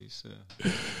Lisa.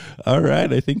 All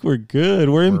right, I think we're good.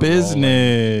 We're in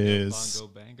business.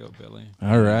 Bongo bango, Billy.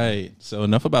 All right. So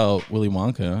enough about Willy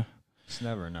Wonka. It's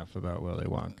never enough about Willy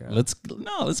Wonka.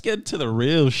 Let's get to the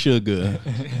real sugar.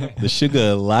 The sugar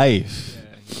of life.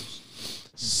 Yeah,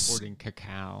 he's importing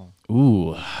cacao.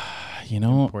 Ooh,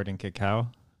 Importing cacao.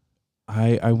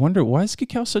 I wonder, why is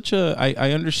cacao such a...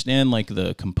 I understand like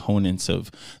the components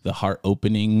of the heart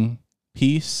opening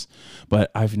piece,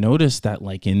 but I've noticed that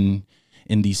like in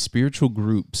these spiritual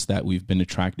groups that we've been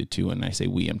attracted to, and I say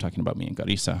we, I'm talking about me and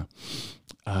Carissa,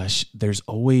 there's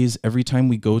always, every time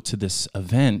we go to this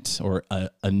event or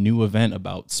a new event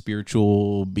about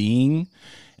spiritual being,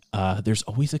 there's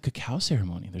always a cacao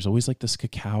ceremony. There's always like this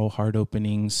cacao heart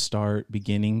opening,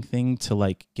 beginning thing to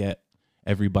like get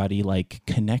everybody like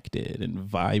connected and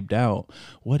vibed out.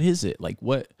 What is it? Like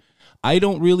what? I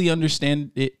don't really understand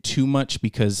it too much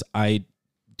because I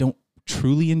don't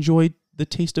truly enjoy the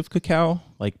taste of cacao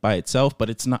like by itself, but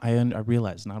it's not, I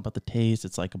realize it's not about the taste.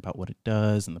 It's like about what it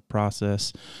does and the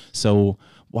process. So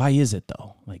why is it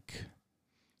though? Like,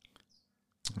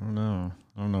 I don't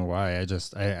know why.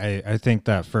 I think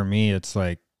that for me, it's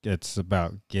like, it's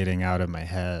about getting out of my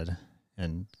head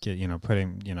and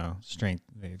putting, strength,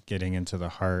 getting into the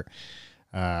heart.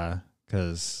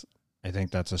 'Cause I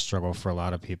think that's a struggle for a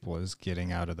lot of people, is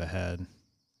getting out of the head,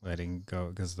 letting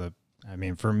go. 'Cause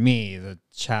for me, the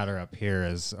chatter up here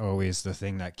is always the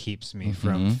thing that keeps me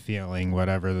from feeling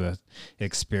whatever the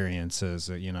experience is,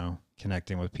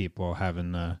 connecting with people,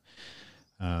 having the,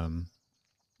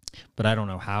 but I don't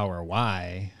know how or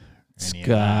why.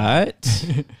 Scott.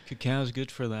 Cacao's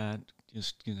good for that.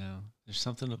 Just, there's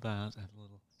something about that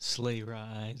little sleigh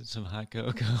ride and some hot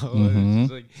cocoa.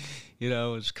 It's like,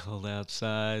 it's cold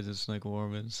outside. It's like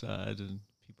warm inside, and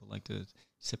people like to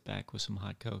sit back with some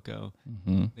hot cocoa.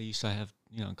 They used to have,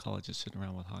 colleges sitting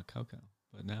around with hot cocoa,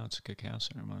 but now it's a cacao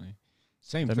ceremony.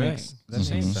 Same thing.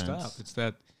 Same stuff. It's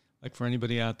that, like, for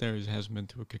anybody out there who hasn't been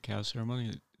to a cacao ceremony,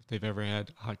 if they've ever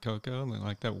had hot cocoa and they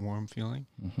like that warm feeling,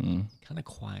 kind of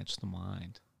quiets the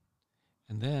mind.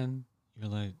 And then you're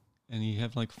like, and you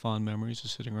have like fond memories of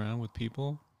sitting around with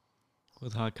people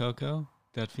with hot cocoa,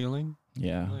 that feeling.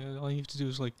 Yeah. All you have to do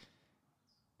is like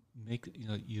make,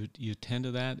 you tend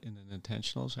to that in an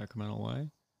intentional, sacramental way.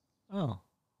 Oh,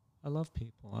 I love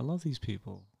people. I love these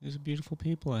people. These are beautiful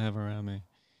people I have around me.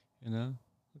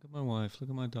 Look at my wife. Look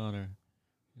at my daughter.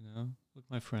 Look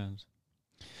at my friends.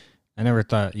 I never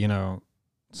thought,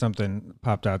 something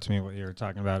popped out to me what you were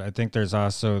talking about. I think there's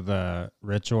also the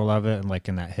ritual of it, and like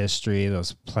in that history,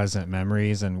 those pleasant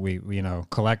memories. And we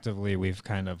collectively, we've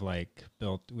kind of like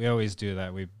built, we always do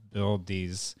that. We build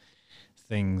these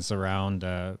things around,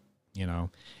 an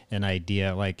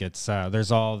idea. Like it's,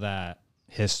 there's all that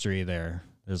history there.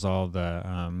 There's all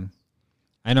the,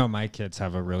 I know my kids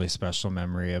have a really special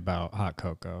memory about hot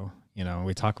cocoa.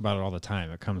 We talk about it all the time.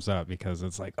 It comes up because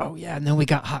it's like, oh yeah, and then we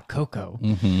got hot cocoa.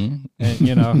 And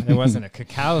it wasn't a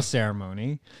cacao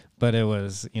ceremony, but it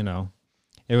was,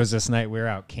 it was this night we were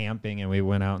out camping, and we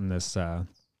went out in this,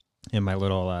 in my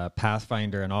little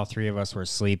Pathfinder, and all three of us were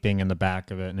sleeping in the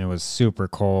back of it, and it was super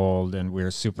cold, and we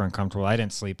were super uncomfortable. I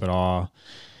didn't sleep at all,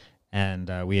 and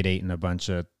we had eaten a bunch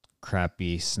of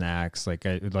crappy snacks. Like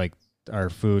our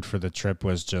food for the trip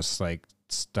was just like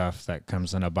stuff that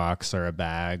comes in a box or a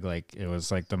bag. Like it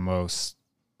was like the most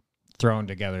thrown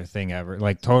together thing ever,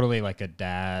 like totally like a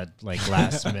dad, like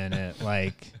last minute,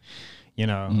 like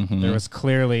there was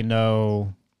clearly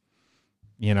no,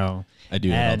 I do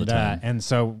that all the time. And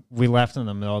so we left in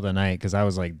the middle of the night because I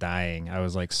was like dying. I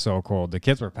was like so cold. The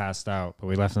kids were passed out, but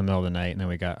we left in the middle of the night, and then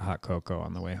we got hot cocoa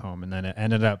on the way home. And then it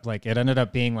ended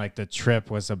up being like the trip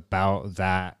was about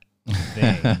that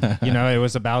thing. It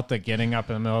was about the getting up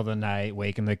in the middle of the night,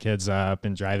 waking the kids up,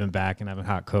 and driving back and having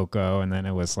hot cocoa. And then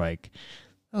it was like,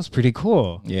 that was pretty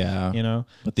cool. Yeah.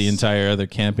 But the entire other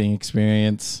camping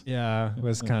experience. Yeah, it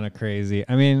was kind of crazy.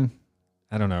 I mean,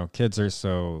 I don't know. Kids are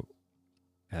so,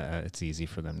 it's easy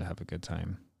for them to have a good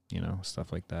time,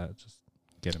 stuff like that. Just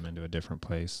get them into a different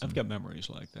place. I've got memories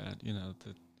like that,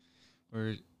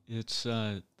 where it's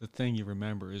the thing you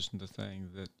remember isn't the thing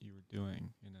that you were doing,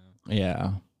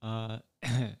 Yeah. I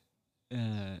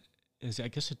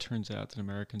guess it turns out that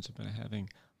Americans have been having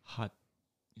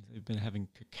they've been having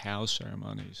cacao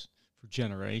ceremonies for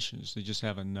generations. They just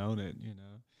haven't known it,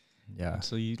 Yeah. And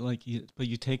so but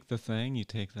you take the thing, you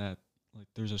take that, like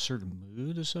there's a certain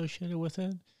mood associated with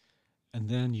it, and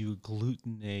then you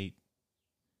agglutinate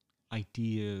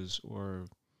ideas or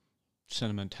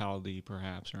sentimentality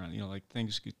perhaps around, like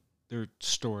things there are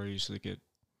stories that get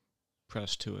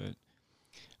pressed to it.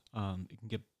 It can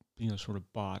get, sort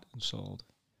of bought and sold.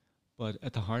 But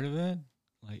at the heart of it,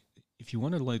 like if you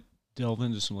want to like delve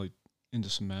into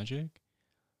some magic,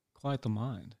 quiet the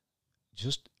mind.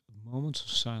 Just moments of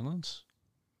silence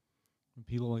when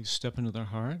people like step into their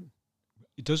heart.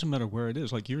 It doesn't matter where it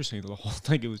is. Like you were saying, the whole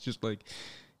thing. It was just like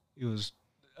it was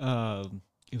a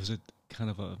kind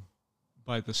of a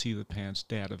by the seat of the pants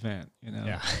dad event, you know.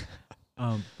 Yeah.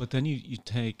 But then you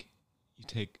take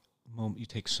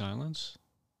silence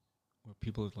where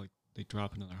people are like they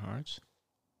drop into their hearts,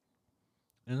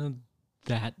 and then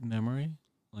that memory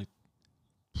like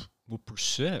will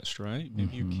persist, right?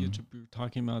 Maybe your kids are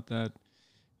talking about that,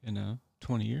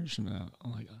 20 years from now. Oh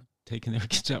my God, taking their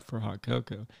kids out for hot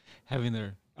cocoa, having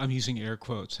their I'm using air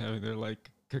quotes, having their like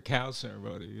cacao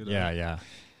ceremony. You know? Yeah.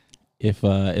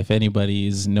 If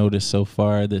anybody's noticed so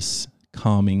far, this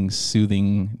calming,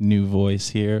 soothing new voice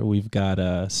here, we've got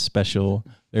a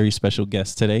very special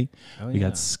guest today. We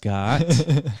got Scott.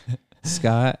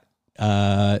 Scott,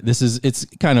 it's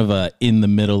kind of in the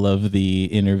middle of the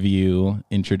interview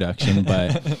introduction,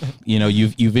 but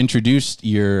you've introduced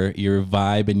your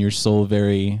vibe and your soul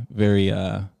very, very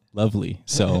lovely.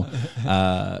 So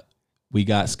we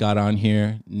got Scott on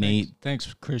here. Nate,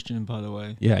 thanks Christian, by the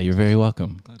way. Yeah, you're very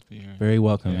welcome. Glad to be here. Very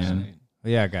welcome, man.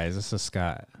 Yeah, guys, this is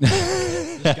Scott.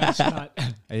 This guy's Scott.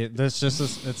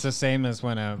 It's the same as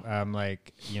when I'm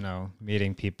like,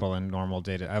 meeting people in normal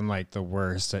data. I'm like the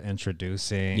worst at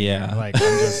introducing. Yeah. Like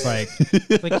I'm just like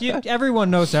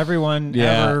everyone knows everyone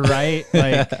ever, right?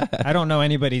 Like I don't know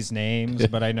anybody's names,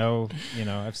 but I know,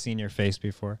 I've seen your face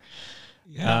before.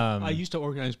 Yeah. I used to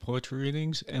organize poetry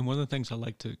readings, and one of the things I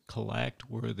like to collect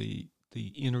were the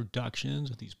introductions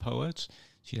of these poets.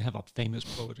 So you'd have a famous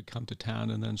poet to come to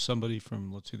town, and then somebody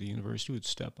from, let's say, the university would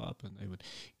step up and they would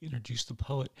introduce the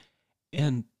poet.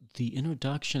 And the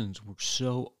introductions were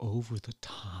so over the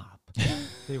top.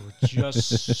 They were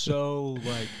just so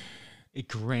like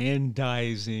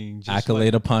aggrandizing.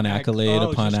 Accolade upon accolade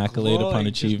upon accolade upon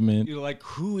achievement. You're like,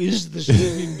 who is this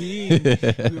living being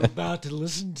we're about to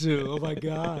listen to? Oh my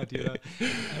God!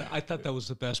 I thought that was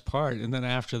the best part, and then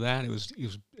after that, it was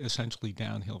essentially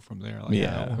downhill from there.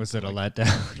 Like, was it a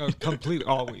letdown? No, completely,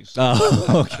 always.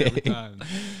 Oh, okay.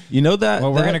 You know that.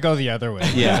 Well, we're gonna go the other way.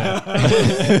 Yeah.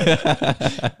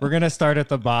 We're gonna start at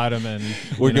the bottom and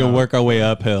we're gonna work our way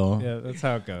uphill. Yeah, that's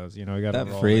how it goes. We got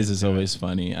that phrase is always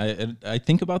funny. I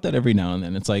think about that every now and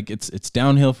then. It's like it's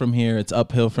downhill from here, it's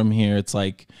uphill from here. It's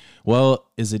like, well,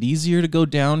 is it easier to go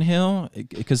downhill?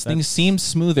 Because things seem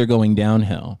smoother going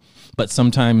downhill. But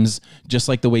sometimes, just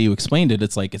like the way you explained it,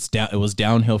 it's like it was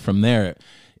downhill from there,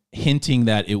 hinting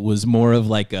that it was more of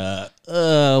like a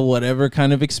whatever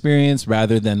kind of experience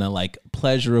rather than a like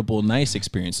pleasurable, nice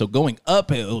experience. So going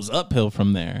uphill, it was uphill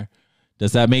from there.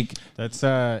 Does that make? That's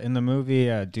in the movie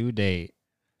Due Date.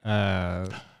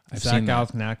 Zach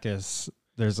Galifianakis,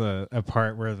 there's a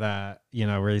part where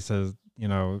where he says,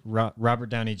 Robert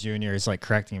Downey Jr. is like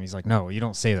correcting him. He's like, no, you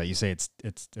don't say that. You say it's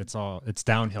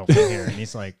downhill from here. And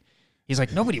he's like,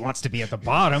 nobody wants to be at the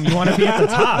bottom. You want to be at the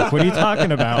top. What are you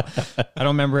talking about? I don't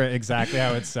remember exactly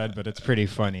how it's said, but it's pretty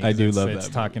funny. I do love that. It's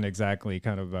talking exactly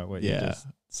kind of about what you just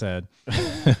said.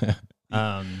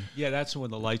 Yeah, that's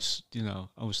when the lights,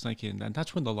 I was thinking, and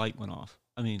that's when the light went off.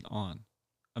 I mean, on.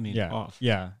 I mean, off.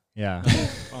 Yeah. Yeah.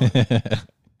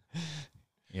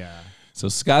 So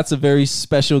Scott's a very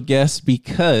special guest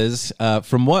because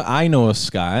from what I know of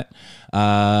Scott,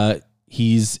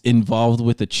 he's involved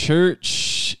with the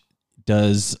church,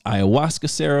 does ayahuasca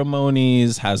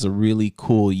ceremonies, has a really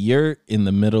cool yurt in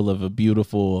the middle of a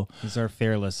beautiful... He's our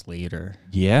fearless leader.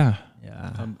 Yeah.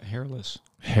 Yeah. Hairless.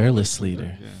 Hairless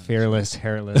leader. Yeah. Fearless,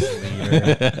 hairless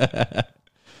leader.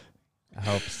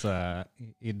 Helps,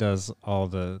 he does all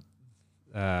the...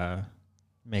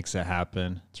 makes it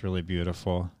happen. It's really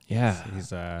beautiful. Yeah. He's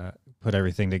put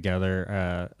everything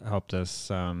together, helped us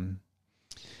have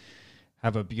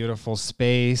a beautiful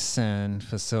space and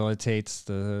facilitates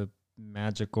the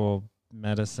magical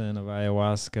medicine of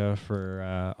ayahuasca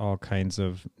for all kinds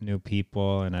of new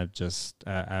people. And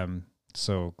I'm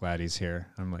so glad he's here.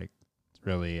 I'm like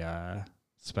really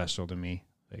special to me.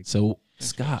 Like, so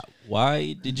Scott,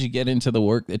 why did you get into the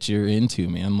work that you're into,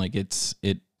 man? Like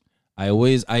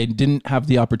I didn't have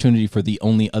the opportunity for the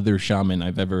only other shaman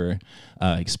I've ever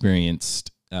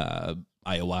experienced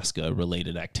ayahuasca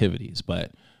related activities,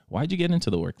 but why'd you get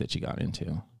into the work that you got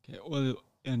into? Okay, well,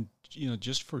 and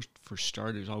just for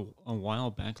starters, a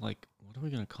while back, like, what are we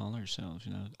going to call ourselves?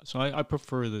 So I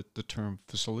prefer the term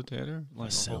facilitator, like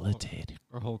facilitator,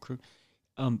 our whole crew,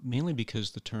 mainly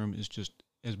because the term is just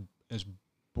as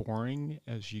boring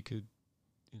as you could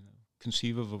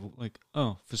conceive of like,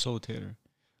 oh, facilitator.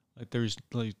 Like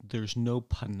there's no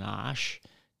panache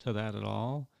to that at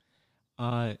all,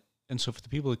 and And so for the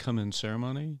people that come in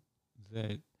ceremony,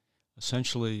 they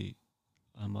essentially,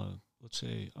 let's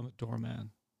say I'm a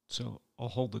doorman. So I'll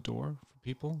hold the door for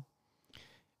people.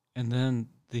 And then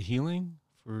the healing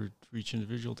for each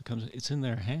individual that comes in, it's in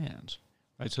their hands,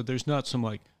 right? So there's not some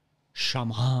like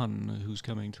shaman who's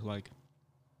coming to like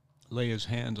lay his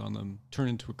hands on them, turn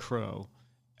into a crow,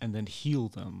 and then heal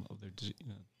them of their disease.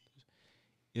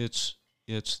 It's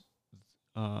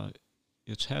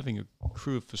having a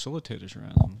crew of facilitators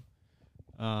around them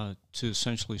to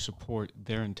essentially support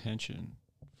their intention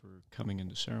for coming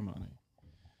into ceremony,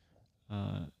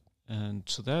 and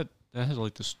so that has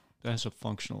like this, that has a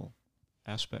functional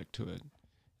aspect to it,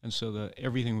 and so that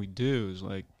everything we do is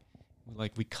like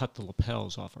we cut the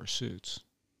lapels off our suits,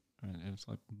 right? And it's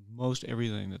like most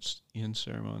everything that's in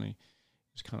ceremony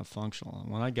is kind of functional. And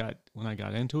when I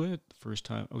got into it, the first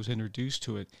time I was introduced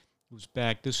to it, it was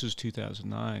back. This was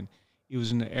 2009. It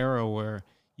was an era where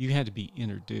you had to be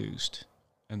introduced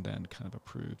and then kind of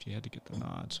approved. You had to get the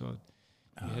nod. So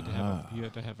you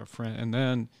had to have a friend, and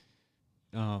then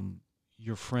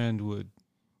your friend would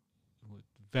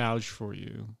vouch for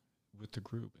you with the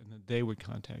group, and then they would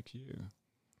contact you.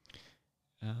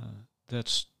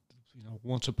 That's,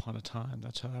 once upon a time,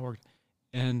 that's how that worked.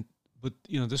 But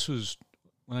this was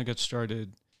when I got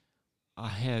started. I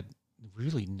had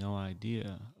really no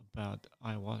idea about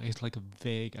ayahuasca. It's like a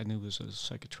vague, I knew it was a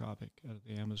psychotropic out of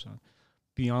the Amazon.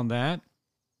 Beyond that,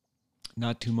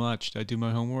 not too much. Did I do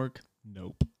my homework?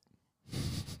 Nope.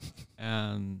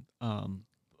 And I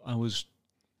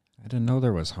didn't know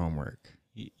there was homework.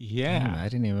 Yeah. Damn, I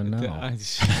didn't even know.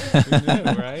 Who knew,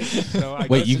 right? So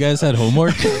wait, you guys had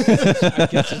homework? I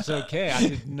guess it's okay. I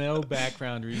did no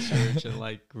background research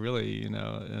and really,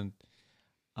 and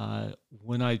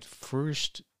when I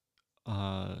first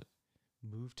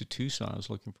moved to Tucson, I was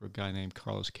looking for a guy named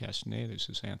Carlos Castaneda, who's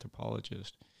this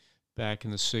anthropologist, back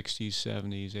in the 60s,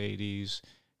 70s, 80s,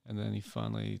 and then he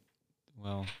finally,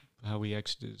 how he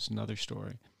exited is another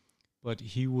story. But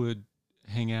he would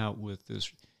hang out with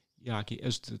this Yaqui,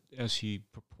 as he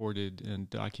purported and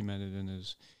documented in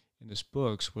his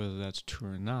books, whether that's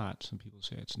true or not. Some people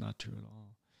say it's not true at all.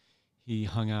 He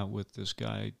hung out with this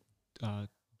guy,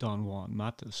 Don Juan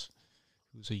Matus,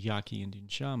 who was a Yaqui Indian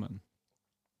shaman.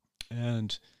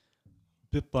 And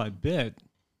bit by bit,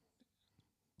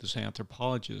 this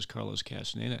anthropologist, Carlos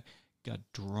Castaneda, got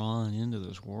drawn into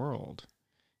this world.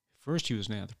 First, he was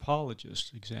an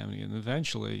anthropologist examining it, and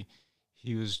eventually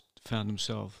he found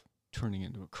himself turning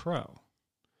into a crow,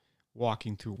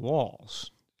 walking through walls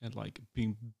and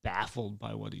being baffled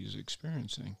by what he was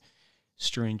experiencing,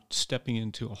 stepping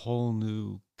into a whole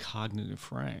new cognitive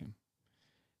frame,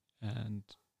 and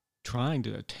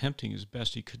attempting as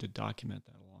best he could to document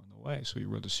that along the way. So he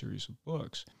wrote a series of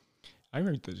books. I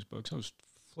read these books. I was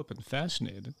flipping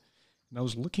fascinated, and I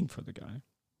was looking for the guy.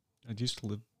 I used to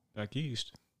live back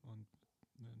east in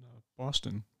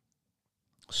Boston.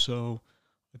 So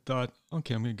I thought,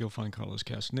 okay, I'm going to go find Carlos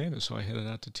Castaneda. So I headed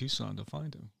out to Tucson to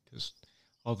find him, because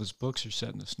all his books are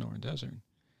set in the Sonoran Desert.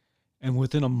 And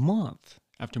within a month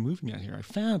after moving out here, I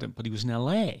found him, but he was in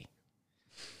L.A.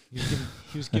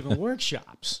 He was giving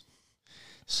workshops.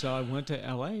 So I went to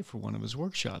L.A. for one of his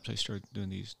workshops. I started doing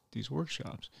these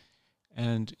workshops.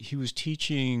 And he was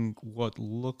teaching what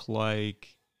looked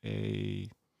like a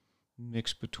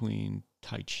mix between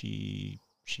Tai Chi,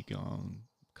 Qigong,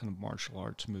 kind of martial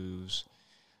arts moves,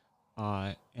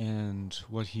 and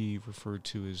what he referred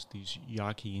to as these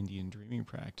Yaqui Indian dreaming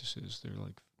practices. They're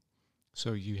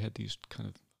so you had these kind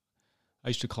of, I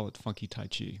used to call it funky Tai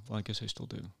Chi. Well, I guess I still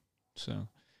do. So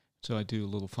I do a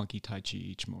little funky Tai Chi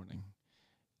each morning,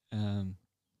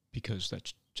 because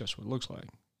that's just what it looks like.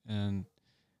 And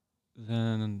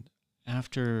then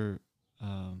after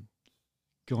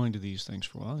going to these things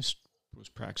for a while, I was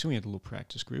practicing. We had little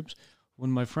practice groups.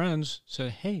 When my friends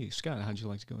said, "Hey, Scott, how'd you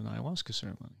like to go to an ayahuasca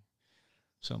ceremony?"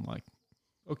 So I'm like,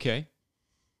 okay,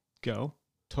 go.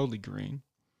 Totally green.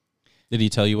 Did he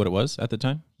tell you what it was at the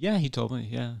time? Yeah, he told me,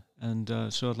 yeah.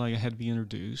 And so I had to be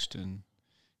introduced and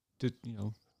did,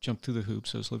 jump through the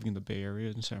hoops. I was living in the Bay Area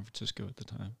in San Francisco at the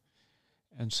time.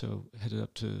 And so headed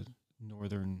up to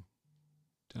north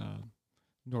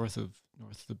of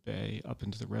the Bay, up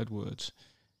into the Redwoods.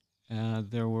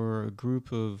 There were a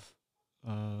group of,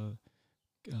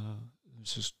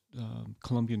 there's this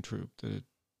Colombian troupe that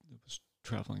was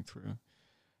traveling through,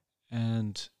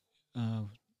 and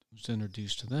was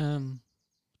introduced to them,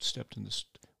 stepped in this.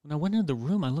 When I went into the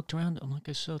room, I looked around,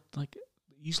 I saw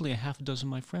easily a half a dozen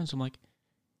of my friends. I'm like,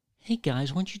 hey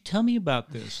guys, why don't you tell me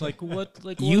about this? What?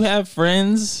 You have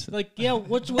friends? Yeah,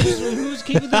 who's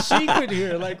keeping the secret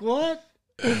here? What?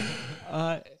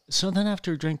 So then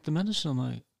after I drank the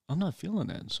medicine, I'm not feeling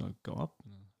it. So I go up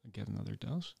and I get another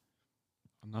dose.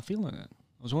 I'm not feeling it.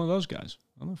 I was one of those guys.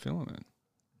 I'm not feeling it.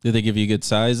 Did they give you good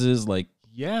sizes? Like,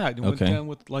 yeah, it went Okay. down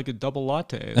with like a double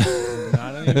latte.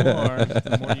 Not anymore.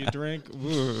 The more you drink,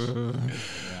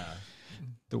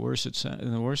 the worse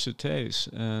it tastes.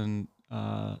 And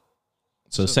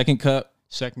so second cup.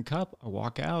 second cup, I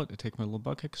walk out. I take my little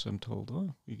bucket because I'm told,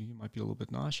 oh, you might be a little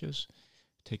bit nauseous.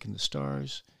 Taking the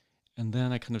stars, and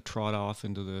then I kind of trot off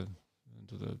into the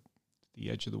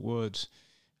edge of the woods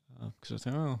because I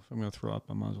think, oh, if I'm going to throw up,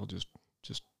 I might as well just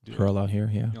do Hurl out here,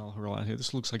 yeah. it. I'll hurl out here.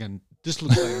 This looks like a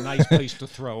nice place to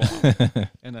throw up,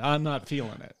 and I'm not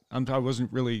feeling it. I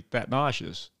wasn't really that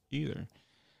nauseous either.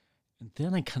 And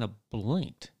then I kind of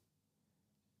blinked,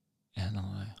 and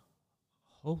I'm like,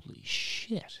 holy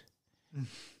shit.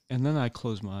 And then I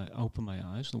opened my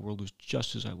eyes, and the world was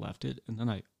just as I left it, and then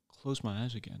I closed my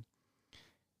eyes again.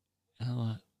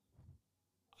 And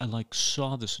I like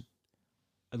saw this.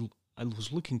 I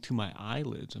was looking through my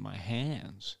eyelids and my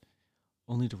hands,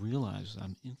 only to realize that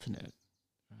I'm infinite,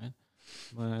 right?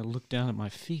 When I looked down at my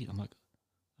feet, I'm like,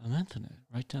 I'm infinite,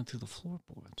 right down through the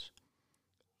floorboards.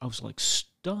 I was like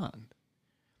stunned.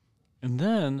 And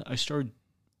then I started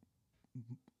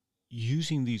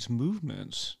using these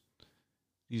movements,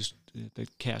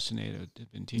 that Castaneda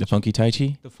had been teaching. The funky Tai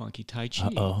Chi? The funky Tai Chi.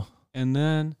 Uh-oh. And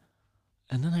then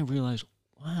I realized,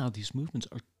 wow, these movements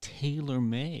are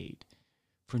tailor-made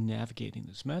for navigating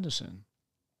this medicine.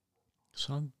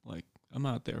 So I'm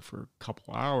out there for a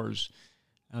couple hours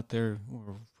out there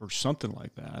or something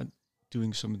like that,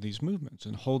 doing some of these movements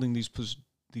and holding these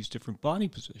different body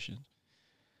positions.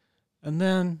 And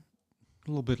then a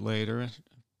little bit later, I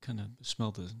kind of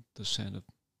smelled the scent of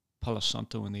Palo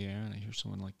Santo in the air, and I hear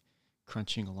someone like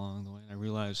crunching along the way. And I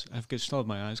realize, I still have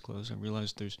my eyes closed. I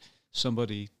realize there's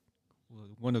somebody,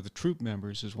 one of the troop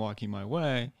members is walking my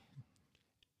way,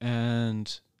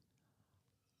 and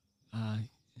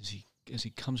as he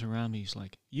comes around me, he's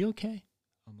like, "You okay?"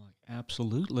 I'm like,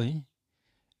 "Absolutely."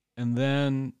 And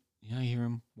then I hear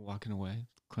him walking away,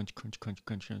 crunch, crunch, crunch,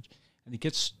 crunch, crunch, and he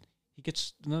gets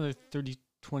another 30,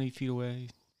 20 feet away,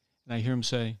 and I hear him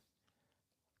say,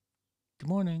 "Good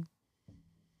morning."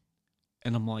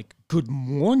 And I'm like, "Good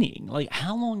morning? Like,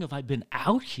 how long have I been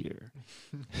out here?"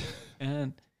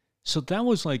 And so that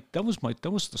was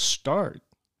the start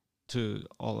to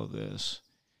all of this,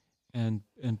 and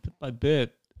bit by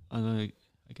bit, I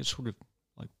get sort of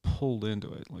like pulled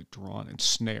into it, like drawn and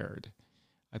snared,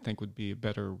 I think would be a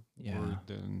better word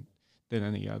than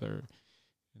any other.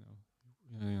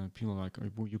 People are like,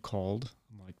 "Were you called?"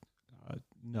 I'm like,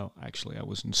 "No, actually, I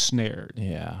was ensnared."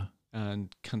 Yeah.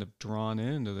 And kind of drawn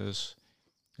into this.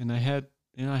 And I had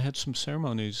some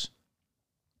ceremonies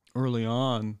early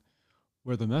on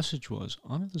where the message was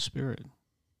honor the spirit,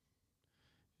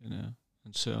 and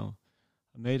so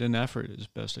I made an effort as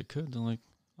best I could to like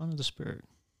honor the spirit.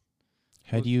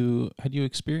 Had you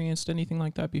experienced anything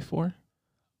like that before?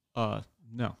 No,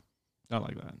 not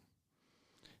like that.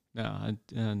 No,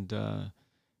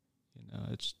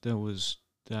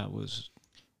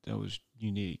 that was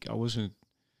unique. I wasn't.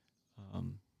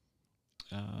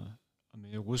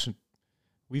 It wasn't.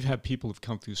 We've had people who've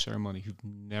come through ceremony who've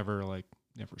never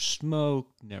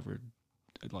smoked, never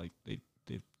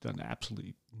they've done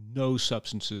absolutely no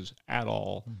substances at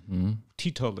all. Mm-hmm.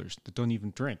 Teetotalers that don't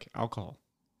even drink alcohol.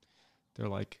 They're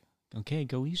like, "Okay,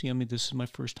 go easy. I mean, this is my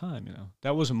first time."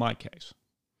 That wasn't my case.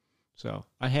 So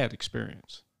I had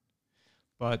experience,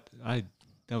 but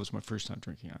that was my first time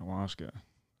drinking ayahuasca,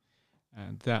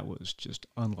 and that was just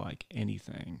unlike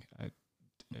anything I'd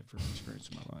ever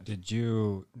experienced in my life.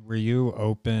 Were you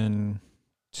open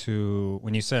to,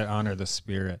 when you said honor the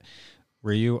spirit,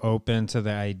 were you open to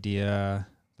the idea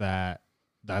that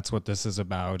that's what this is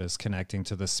about, is connecting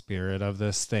to the spirit of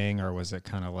this thing? Or was it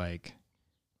kind of like,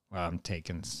 well, I'm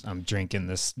drinking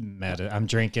this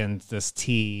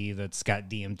tea that's got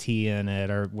DMT in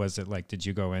it? Or was it like, did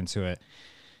you go into it,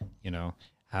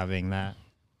 having that?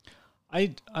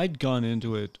 I'd gone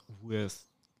into it with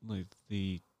like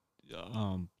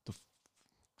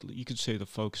you could say the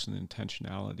focus and the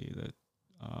intentionality that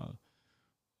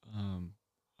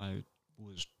I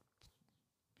was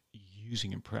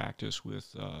using in practice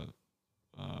with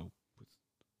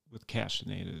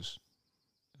Castaneda's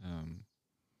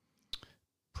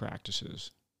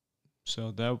practices.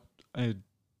 So that I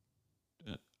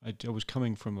was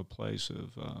coming from a place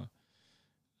of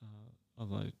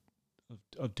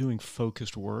doing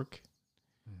focused work,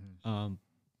 Mm-hmm.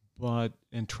 but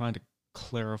trying to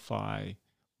clarify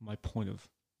my point of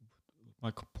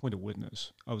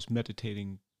witness. I was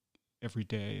meditating every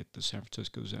day at the San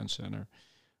Francisco Zen Center,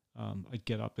 I'd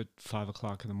get up at 5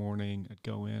 o'clock in the morning. I'd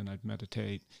go in. I'd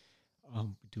meditate.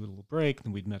 We'd do a little break,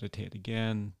 then we'd meditate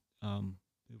again.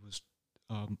 It was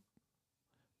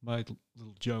my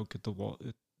little joke at the wall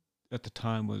at the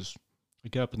time was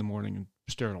I'd get up in the morning and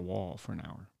stare at a wall for an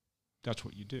hour. That's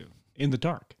what you do in the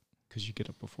dark because you get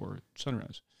up before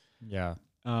sunrise. Yeah.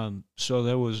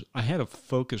 So I had a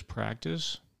focused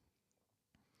practice.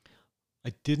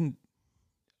 I've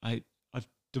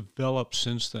developed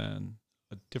since then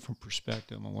a different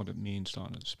perspective on what it means to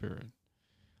honor the spirit.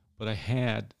 But I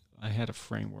had a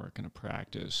framework and a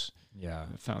practice, Yeah.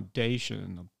 a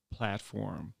foundation, a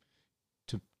platform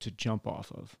to jump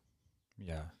off of.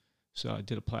 Yeah. So I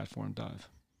did a platform dive.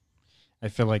 I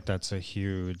feel like that's a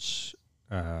huge,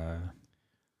 there's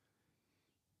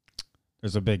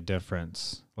a big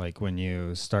difference. Like when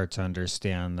you start to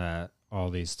understand that all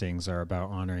these things are about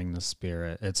honoring the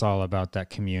spirit, it's all about that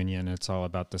communion. It's all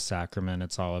about the sacrament.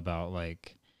 It's all about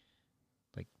like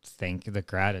the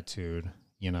gratitude,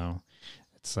 you know,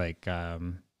 it's like,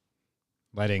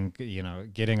 letting, you know,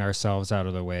 getting ourselves out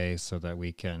of the way so that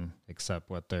we can accept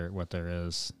what there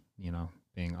is, you know,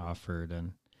 being offered.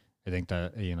 And I think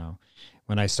that, you know,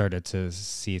 when I started to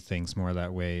see things more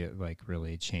that way, it like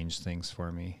really changed things for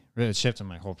me. It shifted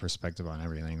my whole perspective on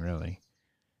everything, really.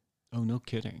 Oh, no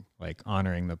kidding. Like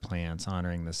honoring the plants,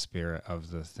 honoring the spirit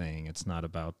of the thing. It's not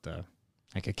about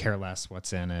I could care less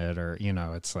what's in it, or, you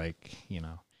know, it's like, you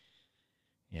know,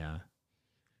 yeah.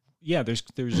 Yeah, there's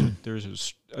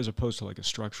as opposed to like a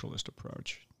structuralist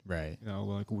approach. Right. You know,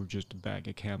 like we're just a bag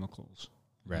of chemicals.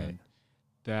 Right. And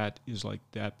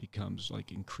that becomes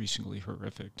like increasingly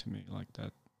horrific to me. Like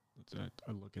that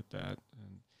I look at that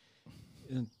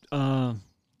and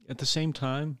at the same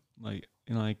time, like,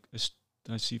 you know,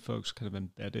 I see folks kind of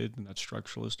embedded in that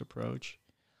structuralist approach.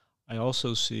 I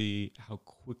also see how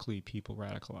quickly people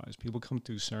radicalize. People come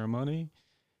through ceremony,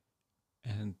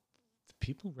 and the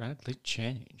people radically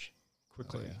change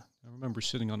quickly. Oh, yeah. I remember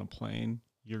sitting on a plane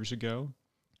years ago.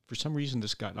 For some reason,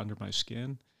 this got under my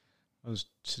skin. I was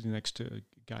sitting next to a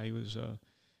guy who was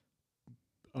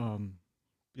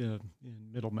in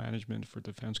middle management for a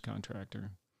defense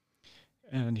contractor,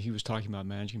 and he was talking about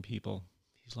managing people.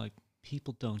 He's like,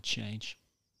 people don't change.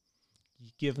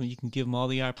 You can give them all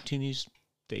the opportunities,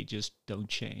 they just don't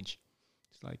change.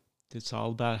 It's like, it's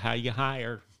all about how you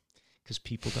hire, because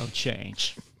people don't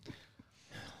change.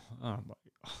 I'm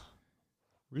like,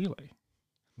 really?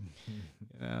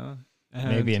 You know? And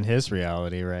maybe in his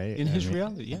reality, right? in his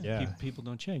reality, yeah. People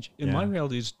don't change. In my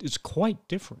reality, it's quite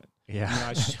different.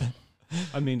 Yeah.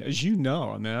 I mean, as you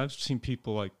know, I've seen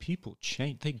people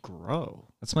change. They grow.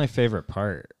 That's my favorite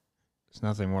part. There's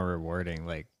nothing more rewarding,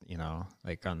 like, you know,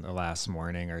 like on the last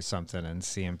morning or something, and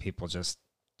seeing people just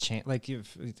change. Like you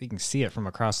can see it from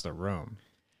across the room.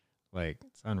 Like,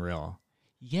 it's unreal.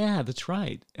 Yeah, that's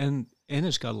right. And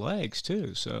it's got legs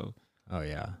too. So Oh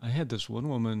yeah. I had this one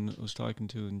woman I was talking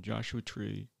to in Joshua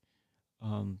Tree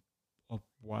a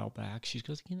while back. She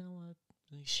goes, you know what?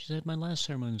 She said, my last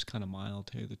ceremony was kind of mild,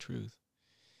 to tell you the truth.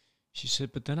 She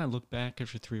said, but then I looked back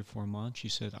after 3 or 4 months. She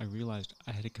said, I realized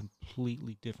I had a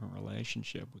completely different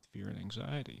relationship with fear and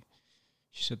anxiety.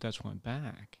 She said, that's why I'm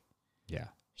back. Yeah.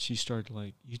 She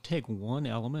started you take one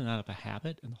element out of a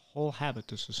habit and the whole habit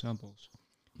disassembles.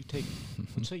 You take,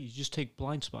 let's say you just take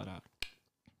blind spot out.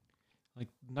 Like,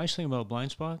 the nice thing about a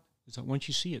blind spot is that once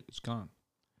you see it, it's gone.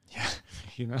 Yeah.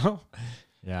 You know?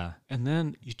 Yeah. And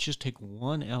then you just take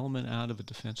one element out of a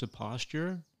defensive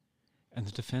posture, and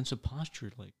the defensive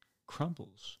posture,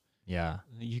 crumbles. Yeah.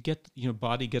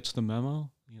 Body gets the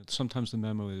memo. Sometimes the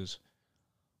memo is,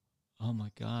 oh my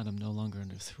God, I'm no longer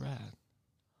under threat.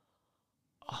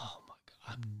 Oh my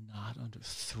God, I'm not under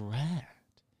threat.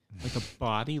 Like the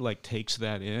body takes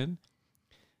that in.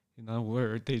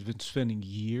 Where they've been spending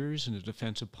years in a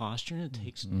defensive posture, and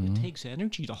it takes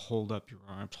energy to hold up your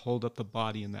arms, hold up the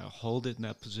body hold it in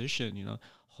that position,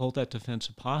 hold that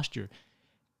defensive posture,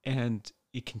 and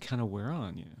it can kind of wear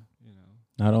on you,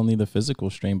 Not only the physical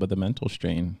strain, but the mental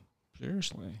strain.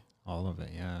 Seriously. All of it,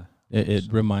 yeah.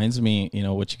 It reminds me,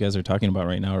 what you guys are talking about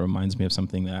right now, it reminds me of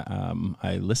something that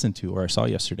I listened to or I saw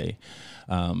yesterday.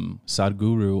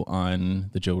 Sadhguru on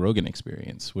the Joe Rogan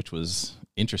Experience, which was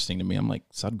interesting to me. I'm like,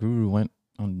 Sadhguru went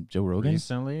on Joe Rogan?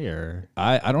 Recently, or?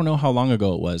 I don't know how long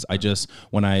ago it was.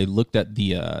 When I looked at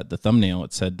the thumbnail,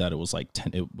 it said that it was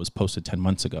it was posted 10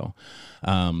 months ago.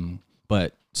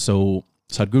 But so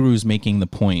Sadhguru is making the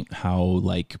point how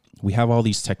we have all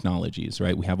these technologies,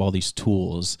 right? We have all these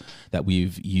tools that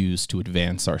we've used to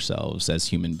advance ourselves as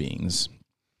human beings,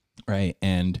 right?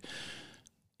 And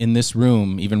in this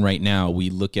room, even right now, we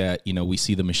look at, we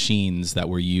see the machines that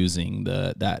we're using,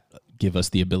 that give us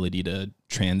the ability to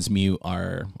transmute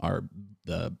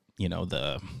the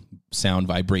sound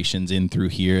vibrations in through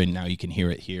here, and now you can hear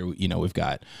it here. We've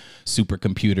got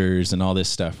supercomputers and all this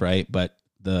stuff, right? But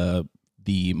the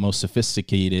most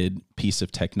sophisticated piece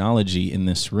of technology in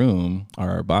this room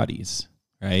are our bodies,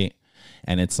 right?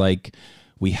 And it's like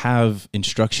we have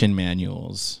instruction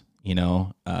manuals,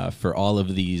 for all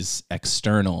of these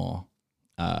external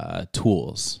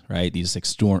tools, right? These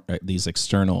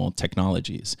external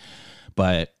technologies.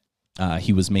 But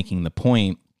he was making the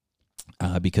point,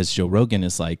 because Joe Rogan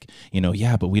is like,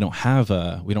 but we don't have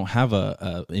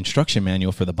a instruction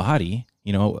manual for the body.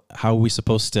 How are we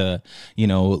supposed to,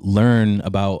 learn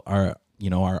about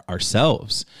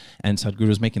ourselves? And Sadhguru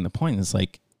was making the point. It's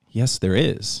like, yes, there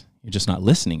is. You're just not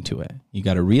listening to it. You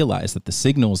got to realize that the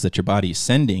signals that your body is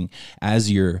sending as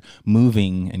you're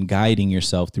moving and guiding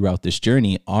yourself throughout this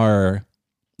journey are,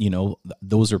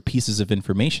 those are pieces of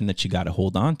information that you got to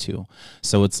hold on to.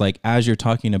 So it's like, as you're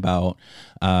talking about,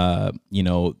 a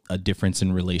difference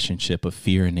in relationship of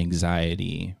fear and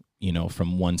anxiety,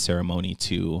 from one ceremony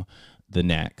to the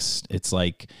next, it's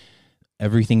like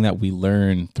everything that we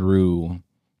learn through,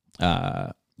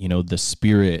 the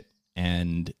spirit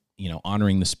and,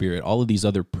 honoring the spirit, all of these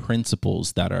other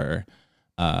principles that are,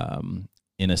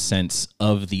 in a sense,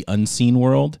 of the unseen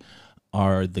world,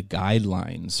 are the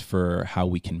guidelines for how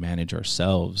we can manage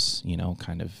ourselves,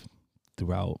 kind of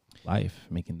throughout life,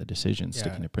 making the decisions,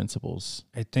 sticking to principles.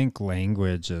 I think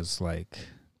language is like,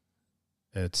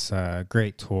 it's a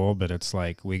great tool, but it's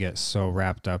like we get so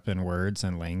wrapped up in words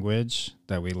and language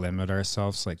that we limit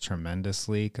ourselves like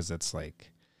tremendously, because it's like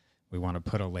we want to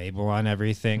put a label on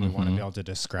everything. We want to be able to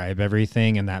describe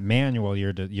everything. And that manual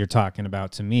you're talking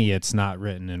about, to me, it's not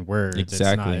written in words.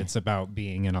 Exactly. It's about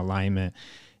being in alignment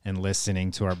and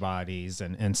listening to our bodies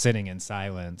and sitting in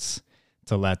silence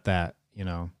to let that,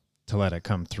 to let it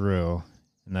come through.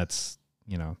 And that's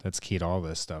key to all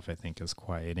this stuff, I think, is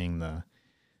quieting the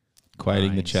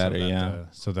chatter,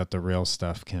 so that the real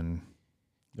stuff the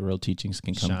real teachings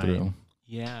can come shine through.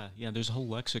 Yeah. There's a whole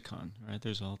lexicon, right?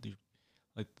 There's all the,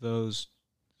 like those.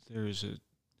 There's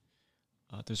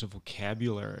a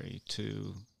vocabulary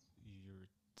to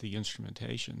the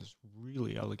instrumentation. It's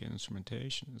really elegant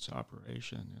instrumentation. It's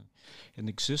operation and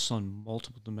exists on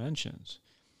multiple dimensions.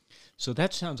 So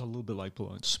that sounds a little bit like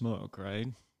blowing smoke, right?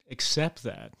 Except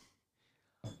that,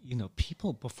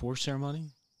 people before ceremony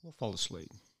will fall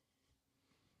asleep.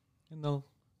 And they'll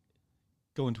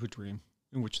go into a dream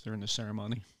in which they're in the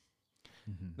ceremony.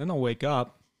 Mm-hmm. Then they'll wake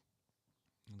up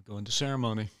and go into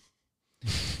ceremony.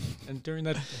 And during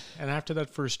that, and after that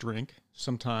first drink,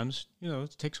 sometimes,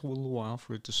 it takes a little while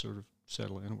for it to sort of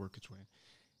settle in and work its way.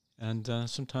 And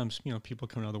sometimes, people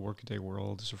coming out of the workaday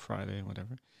world, it's a Friday,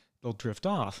 whatever, they'll drift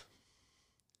off.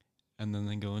 And then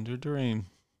they go into a dream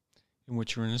in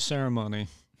which you're in a ceremony.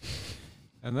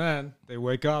 And then they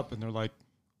wake up and they're like,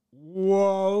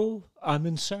 whoa, I'm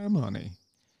in ceremony.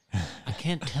 I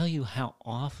can't tell you how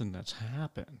often that's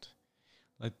happened.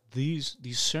 Like these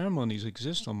ceremonies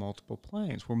exist on multiple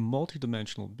planes. We're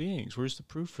multidimensional beings. Where's the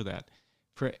proof for that?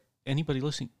 For anybody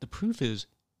listening, the proof is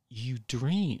you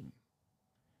dream.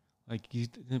 Like you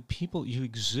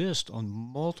exist on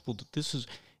multiple. This is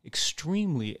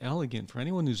extremely elegant for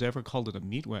anyone who's ever called it a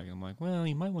meat wagon. I'm like, well,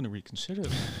 you might want to reconsider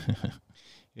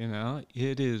that.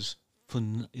 It is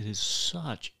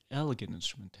such elegant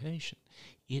instrumentation.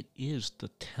 It is the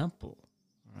temple,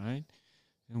 right?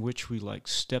 In which we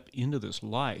step into this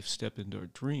life, step into our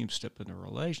dreams, step into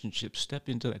relationships, step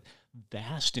into that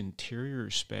vast interior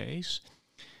space.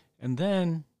 And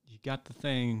then you got the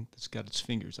thing that's got its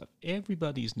fingers up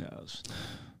everybody's nose,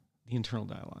 the internal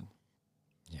dialogue.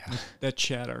 Yeah. That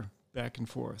chatter back and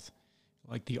forth,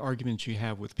 like the arguments you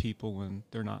have with people when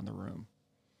they're not in the room.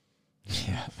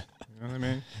 Yeah. You know what I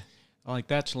mean? Like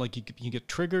that's like you get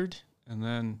triggered and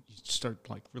then you start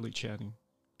really chatting,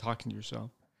 talking to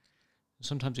yourself.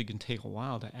 Sometimes it can take a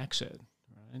while to exit,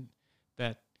 right?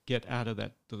 That get out of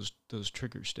those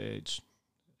trigger states.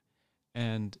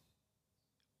 And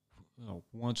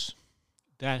once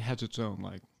that has its own,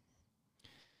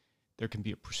 there can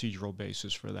be a procedural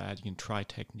basis for that. You can try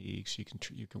techniques, you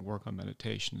can work on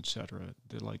meditation, etc.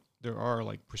 There are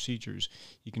procedures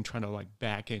you can try to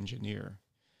back engineer.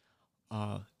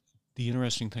 The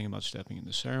interesting thing about stepping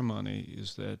into ceremony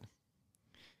is that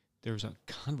there's a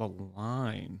kind of a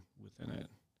line within it.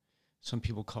 Some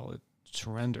people call it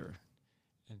surrender.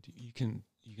 And you can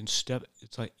step,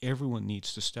 it's like everyone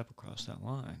needs to step across that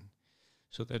line.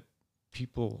 So that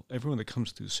everyone that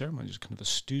comes through the ceremony is kind of a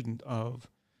student of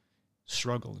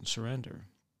struggle and surrender.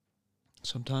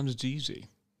 Sometimes it's easy.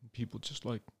 People just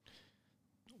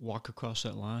walk across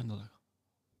that line. They're like,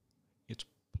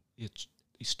 it's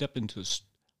you step into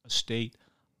a state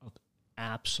of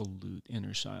absolute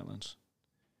inner silence,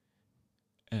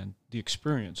 and the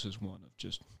experience is one of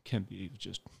can be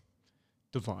just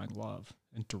divine love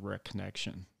and direct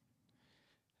connection.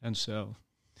 And so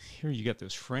here you get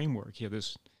this framework, you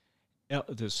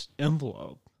have this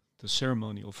envelope, the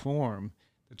ceremonial form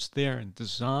that's there and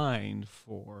designed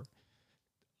for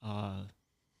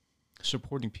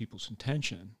supporting people's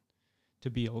intention to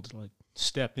be able to like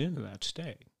step into that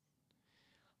state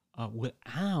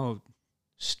without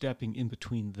stepping in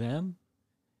between them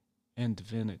and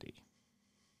divinity.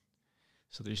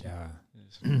 So there's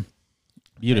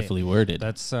beautifully worded.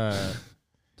 That's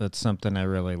something I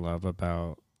really love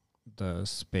about the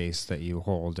space that you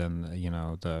hold, and you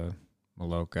know, the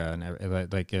Maloka,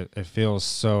 and like it feels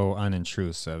so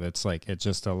unintrusive. It's like it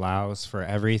just allows for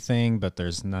everything, but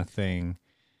there's nothing.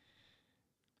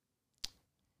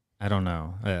 I don't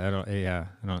know. I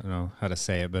don't know how to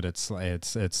say it, but it's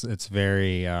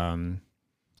very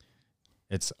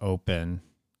it's open,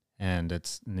 and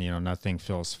it's, you know, nothing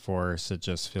feels forced. It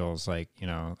just feels like, you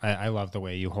know, I love the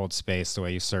way you hold space, the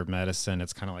way you serve medicine.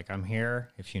 It's kind of like, I'm here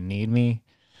if you need me.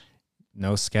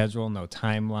 No schedule, no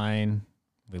timeline.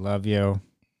 We love you.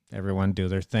 Everyone do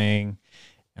their thing.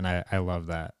 And I love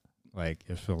that. Like,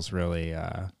 it feels really,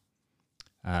 it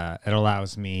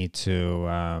allows me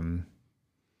to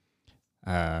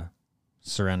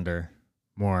surrender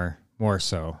more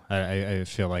so. I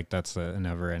feel like that's a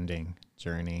never ending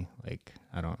journey. Like,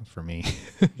 for me.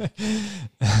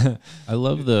 I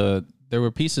love there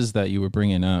were pieces that you were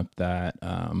bringing up that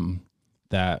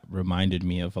that reminded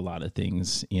me of a lot of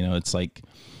things. You know, it's like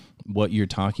what you're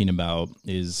talking about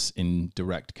is in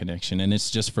direct connection, and it's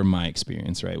just from my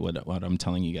experience, right? What I'm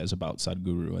telling you guys about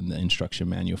Sadhguru and the instruction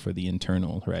manual for the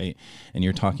internal, right? And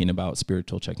you're talking about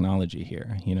spiritual technology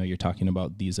here. You know, you're talking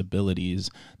about these abilities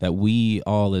that we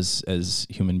all as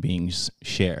human beings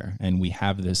share, and we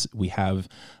have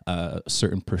a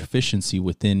certain proficiency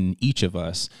within each of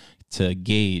us to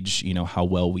gauge, you know, how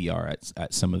well we are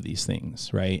at some of these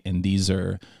things, right? And these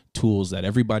are tools that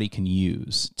everybody can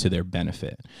use to their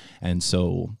benefit. And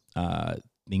so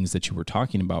things that you were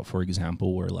talking about, for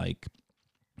example, were like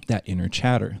that inner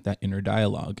chatter, that inner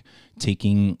dialogue,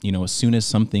 taking, you know, as soon as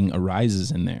something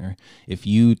arises in there, if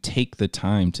you take the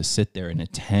time to sit there and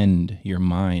attend your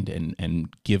mind and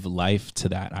give life to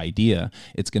that idea,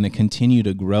 it's going to continue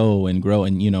to grow and grow.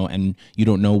 And, you know, and you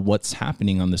don't know what's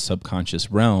happening on the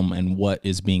subconscious realm and what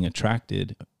is being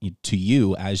attracted to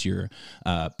you as you're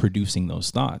producing those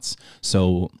thoughts.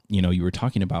 So, you know, you were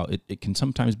talking about it can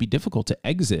sometimes be difficult to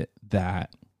exit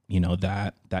that, you know,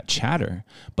 that chatter,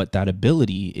 but that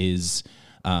ability is,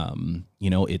 you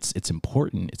know, it's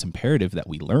important. It's imperative that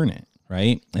we learn it.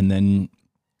 Right. And then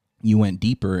you went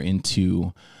deeper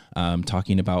into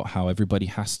talking about how everybody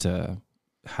has to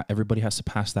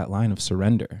pass that line of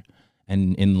surrender.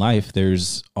 And in life,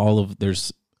 there's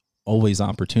always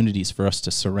opportunities for us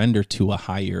to surrender to a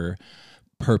higher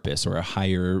purpose or a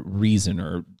higher reason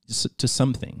or to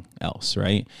something else.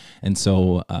 Right. And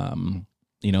so,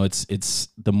 you know, it's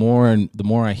the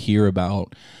more I hear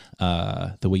about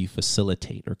the way you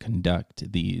facilitate or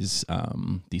conduct these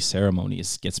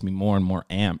ceremonies, gets me more and more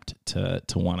amped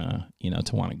to want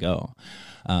to go.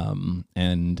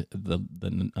 And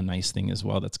a nice thing as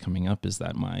well that's coming up is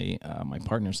that my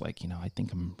partner's like, you know, I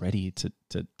think I'm ready to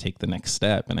take the next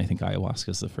step, and I think ayahuasca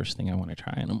is the first thing I want to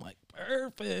try. And I'm like,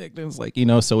 perfect. And it's like, you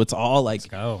know, so it's all like, let's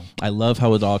go. I love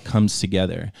how it all comes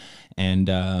together, and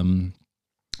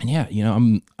yeah, you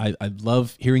know, I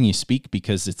love hearing you speak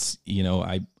because it's, you know,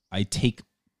 I take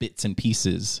bits and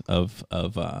pieces of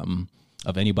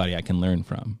anybody I can learn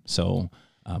from. So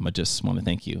I just want to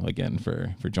thank you again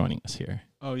for joining us here.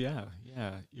 Oh yeah,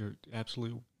 you're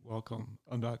absolutely welcome.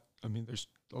 There's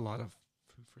a lot of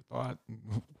food for thought in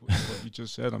what you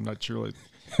just said. I'm not sure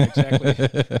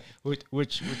exactly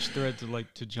which thread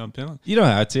to jump in on. You don't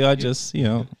have to. I just, you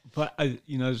know. But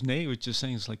as Nate was just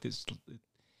saying, it's like this.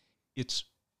 It's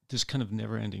this kind of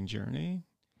never-ending journey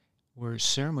where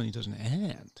ceremony doesn't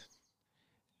end,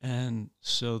 and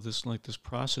so this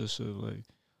process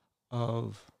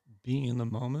of being in the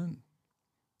moment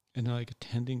and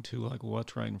attending to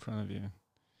what's right in front of you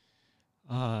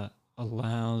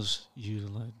allows you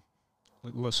to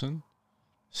listen,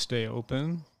 stay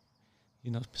open.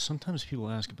 You know, sometimes people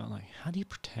ask about how do you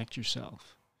protect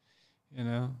yourself, you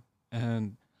know,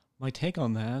 and my take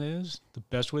on that is the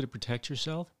best way to protect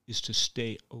yourself is to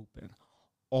stay open,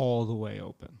 all the way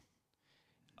open.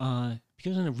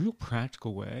 Because in a real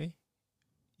practical way,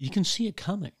 you can see it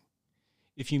coming.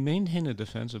 If you maintain a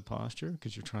defensive posture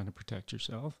because you're trying to protect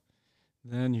yourself,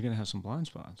 then you're going to have some blind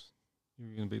spots.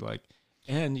 You're going to be like,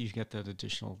 and you get that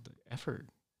additional effort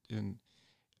in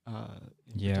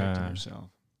protecting yourself.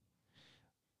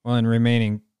 Well, and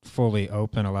remaining fully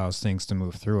open allows things to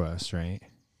move through us, right?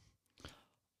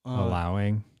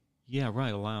 Allowing. Yeah,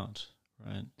 right. Allowance,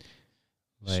 right?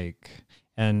 Like,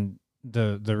 and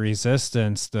the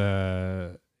resistance,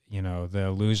 the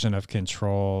illusion of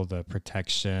control, the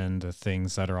protection, the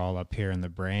things that are all up here in the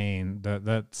brain,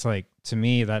 that's like, to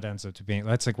me, that ends up to being,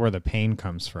 that's like where the pain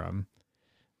comes from.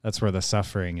 That's where the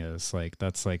suffering is. Like,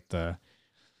 that's like the,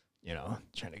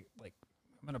 trying to, like,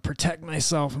 I'm going to protect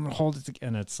myself. I'm going to hold it together.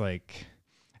 And it's like,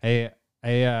 I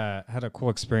had a cool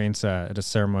experience at a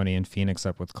ceremony in Phoenix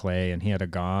up with Clay, and he had a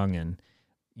gong, and,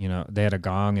 they had a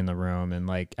gong in the room. And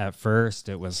like, at first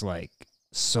it was like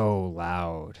so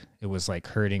loud. It was like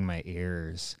hurting my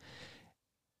ears.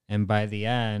 And by the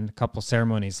end, a couple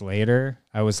ceremonies later,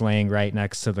 I was laying right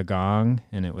next to the gong,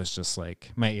 and it was just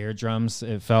like my eardrums,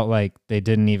 it felt like they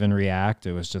didn't even react.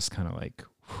 It was just kind of like,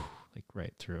 like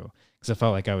right through, because it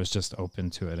felt like I was just open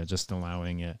to it and just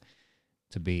allowing it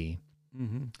to be.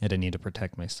 Mm-hmm. I didn't need to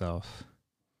protect myself.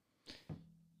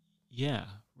 Yeah,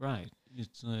 right.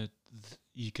 It's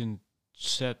you can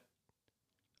set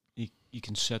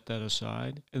that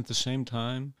aside, and at the same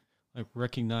time, like,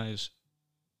 recognize,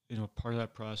 part of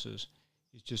that process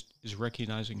is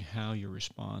recognizing how you're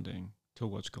responding to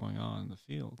what's going on in the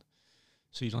field.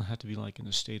 So you don't have to be like in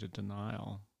a state of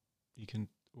denial. You can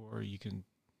or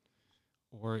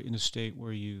in a state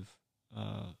where you've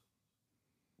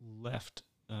left,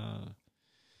 where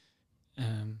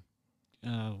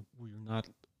you're not.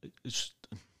 It's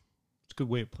a good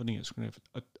way of putting it. It's kind of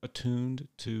attuned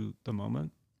to the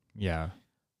moment. Yeah.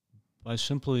 By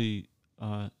simply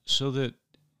so that,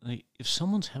 like, if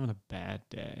someone's having a bad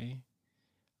day,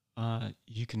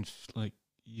 you can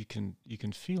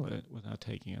feel it without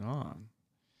taking it on.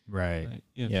 Right.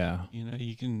 Yeah.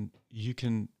 You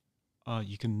can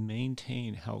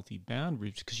maintain healthy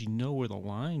boundaries because you know where the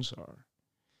lines are.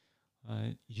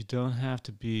 You don't have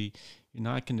to be. You're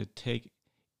not going to take.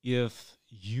 If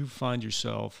you find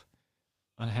yourself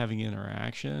having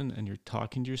interaction and you're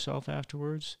talking to yourself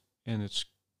afterwards, and it's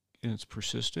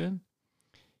persistent,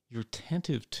 you're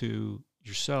attentive to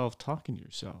yourself talking to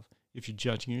yourself. If you're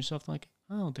judging yourself, like,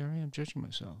 oh, there I am judging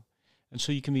myself. And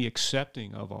so you can be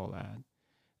accepting of all that.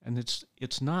 And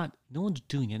it's not, no one's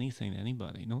doing anything to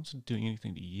anybody. No one's doing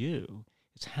anything to you.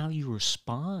 It's how you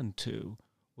respond to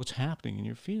what's happening in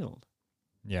your field.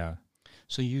 Yeah.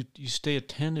 So you stay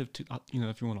attentive to,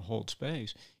 if you want to hold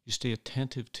space, you stay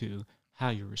attentive to how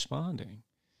you're responding.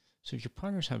 So if your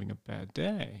partner's having a bad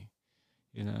day,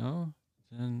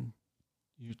 then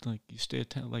you stay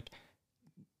attentive, like,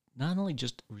 not only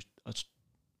just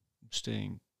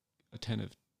staying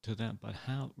attentive to them, but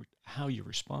how you're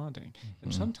responding. Mm-hmm.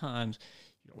 And sometimes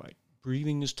you're like,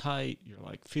 breathing is tight, you're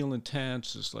like feeling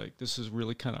tense, it's like, this is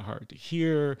really kind of hard to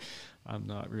hear, I'm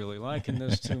not really liking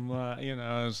this too much,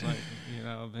 it's like,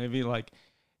 maybe like,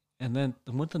 and then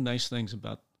one of the nice things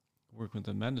about working with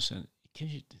the medicine, it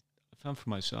gives you, I found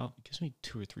for myself, it gives me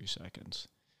 2 or 3 seconds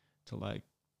to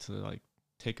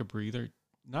take a breather.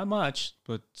 Not much,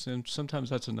 but sometimes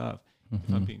that's enough.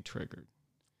 Mm-hmm. If I'm being triggered.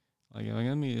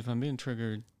 If I'm being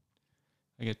triggered,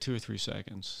 I get 2 or 3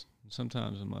 seconds. And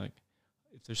sometimes I'm like,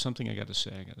 if there's something I got to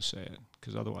say it,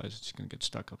 because otherwise it's going to get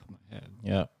stuck up in my head.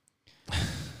 Yeah.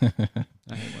 I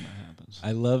hate when that happens.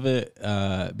 I love it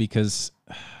because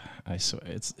I swear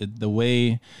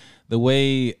the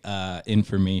way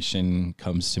information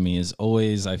comes to me is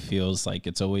always, I feels like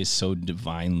it's always so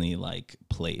divinely like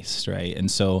placed, right? And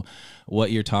so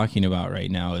what you're talking about right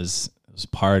now is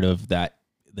part of that,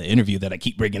 the interview that I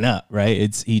keep bringing up, right?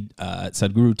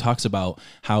 Sadhguru talks about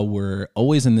how we're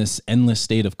always in this endless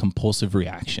state of compulsive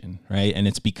reaction, right? And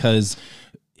it's because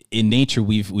in nature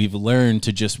we've learned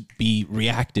to just be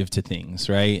reactive to things,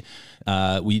 right?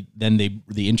 They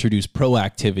introduce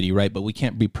proactivity, right? But we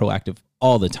can't be proactive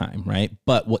all the time, right?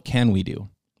 But what can we do?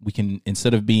 We can,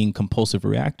 instead of being compulsive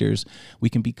reactors, we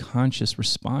can be conscious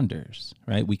responders,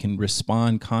 right? We can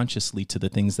respond consciously to the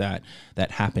things that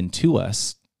happen to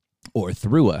us or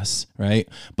through us, right?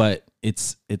 But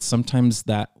it's sometimes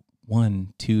that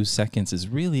 1-2 seconds is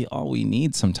really all we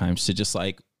need sometimes to just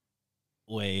like,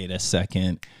 wait a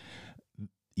second.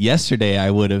 Yesterday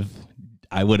I would have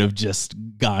just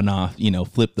gone off,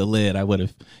 flipped the lid. I would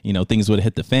have, things would have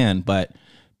hit the fan. But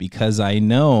because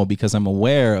I'm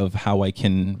aware of how I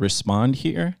can respond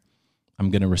here, I'm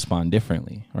going to respond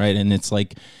differently, right? And it's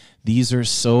like, these are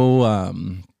so,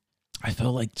 I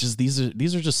feel like these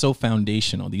are just so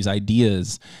foundational, these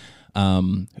ideas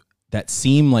that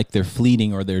seem like they're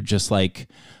fleeting, or they're just like,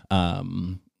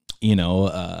 what's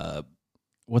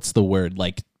the word?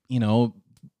 Like,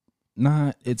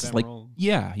 not, it's Ephemeral. like,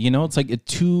 yeah, it's like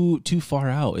too far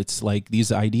out. It's like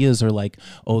these ideas are like,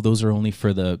 oh, those are only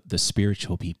for the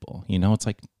spiritual people. It's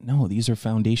like, no, these are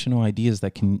foundational ideas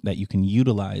that you can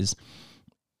utilize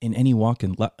in any walk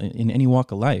in any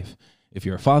walk of life. If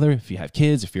you're a father, if you have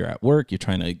kids, if you're at work, you're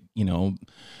trying to,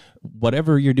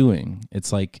 whatever you're doing,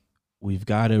 it's like we've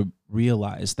got to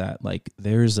realize that like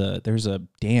there's a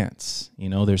dance,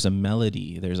 there's a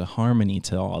melody, there's a harmony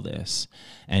to all this.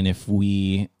 And if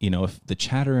we, if the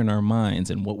chatter in our minds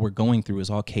and what we're going through is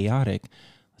all chaotic,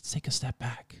 let's take a step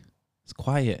back. It's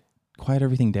quiet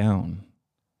everything down.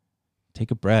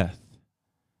 Take a breath.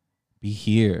 Be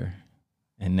here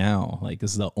and now. Like,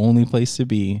 this is the only place to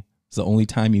be. It's the only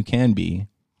time you can be.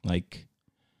 Like,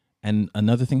 and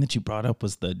another thing that you brought up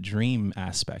was the dream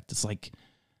aspect. It's like,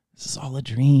 this is all a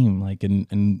dream. Like,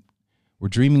 and we're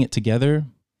dreaming it together,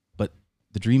 but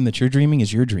the dream that you're dreaming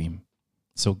is your dream.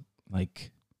 So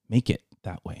like, make it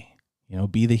that way,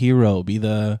 be the hero, be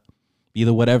the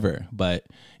whatever. But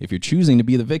if you're choosing to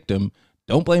be the victim,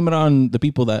 don't blame it on the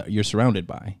people that you're surrounded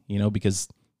by, because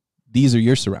these are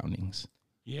your surroundings.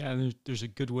 Yeah, there's a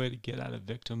good way to get out of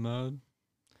victim mode.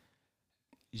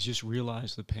 You just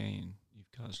realize the pain you've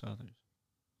caused others.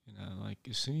 Like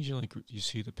as soon as you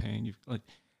see the pain, you've like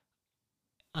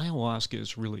ayahuasca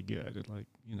is really good at like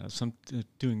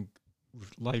doing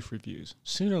life reviews.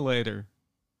 Sooner or later,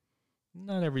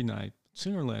 not every night,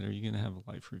 sooner or later you're gonna have a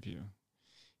life review.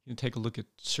 You can take a look at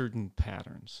certain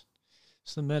patterns.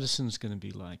 So the medicine's gonna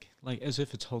be like as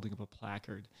if it's holding up a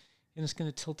placard, and it's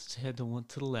gonna tilt its head to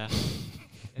the left,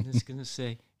 and it's gonna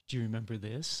say, do you remember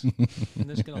this?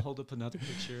 And it's going to hold up another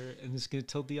picture, and it's going to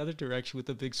tilt the other direction with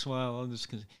a big smile, and it's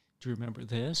going to, do you remember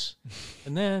this?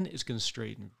 And then it's going to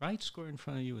straighten right square in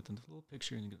front of you with a little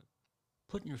picture, and you're going to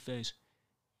put in your face,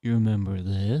 you remember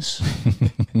this?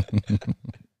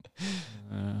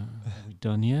 Are we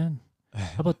done yet?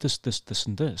 How about this,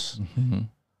 and this? Mm-hmm.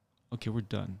 Okay, we're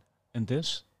done. And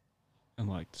this? And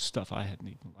like stuff I hadn't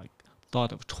even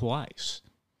thought of twice.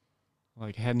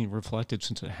 Like, hadn't even reflected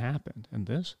since it happened. And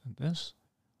this, and this.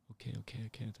 Okay,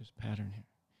 there's a pattern here.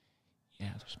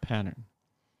 Yeah, there's a pattern.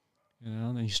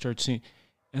 And then you start seeing.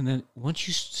 And then once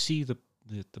you see the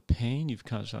pain you've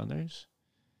caused others,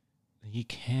 you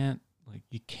can't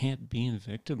be in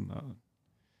victim mode.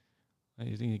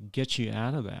 I think it gets you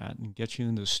out of that and gets you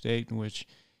into a state in which,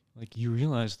 like, you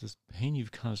realize the pain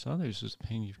you've caused others is the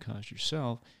pain you've caused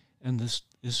yourself. And this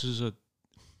is a,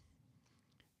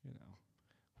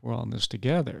 we're all in this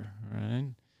together, right?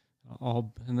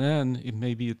 And then it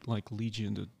maybe like leads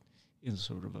you in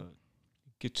sort of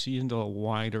gets you into a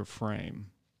wider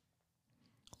frame,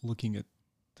 looking at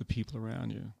the people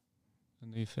around you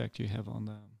and the effect you have on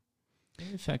them,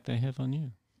 and the effect they have on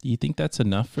you. Do you think that's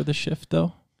enough for the shift,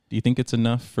 though? Do you think it's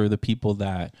enough for the people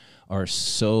that are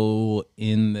so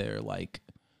in their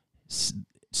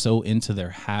so into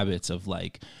their habits of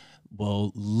like,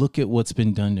 well, look at what's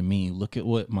been done to me. Look at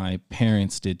what my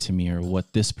parents did to me or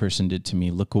what this person did to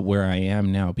me. Look at where I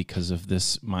am now because of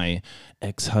this, my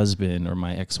ex-husband or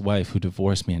my ex-wife who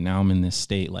divorced me. And now I'm in this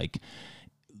state, like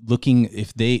looking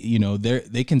if they,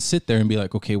 they can sit there and be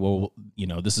like, okay, well,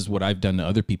 this is what I've done to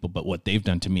other people, but what they've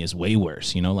done to me is way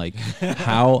worse. Like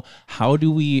how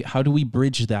do we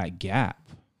bridge that gap?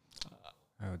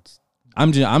 It's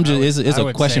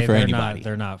a question for anybody.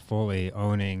 They're not fully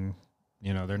owning,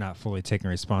 they're not fully taking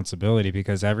responsibility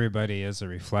because everybody is a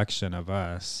reflection of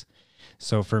us.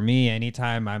 So for me,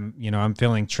 anytime I'm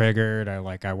feeling triggered, I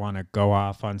want to go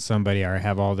off on somebody or I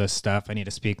have all this stuff, I need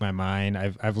to speak my mind.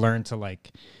 I've learned to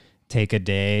like take a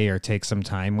day or take some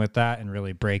time with that and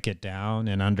really break it down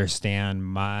and understand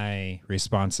my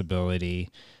responsibility,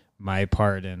 my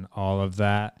part in all of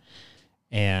that.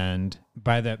 And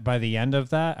by the end of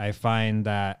that, I find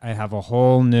that I have a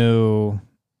whole new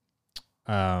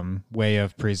way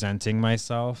of presenting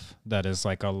myself that is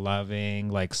like a loving,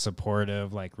 like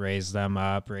supportive, like raise them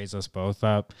up, raise us both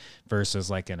up versus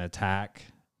like an attack,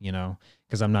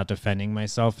 because I'm not defending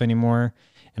myself anymore.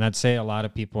 And I'd say a lot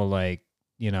of people like,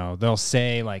 they'll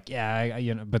say like, yeah,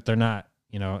 but they're not,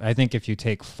 I think if you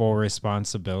take full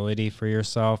responsibility for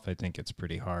yourself, I think it's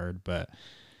pretty hard, but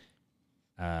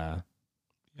yeah,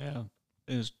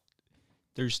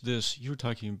 there's this, you were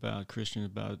talking about, Christian,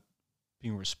 about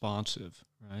being responsive,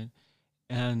 right?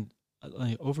 And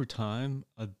over time,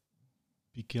 I've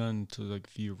begun to like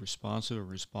view responsive or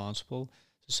responsible.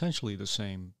 It's essentially the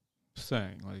same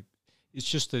thing. Like, it's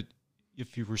just that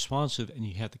if you're responsive and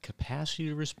you have the capacity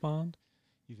to respond,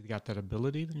 you've got that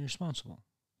ability, then you're responsible.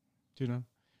 Do you know?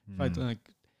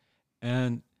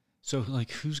 And so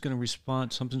like, who's going to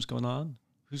respond? Something's going on.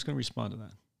 Who's going to respond to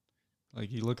that?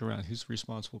 Like you look around, who's the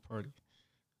responsible party?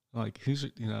 Like who's,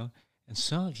 and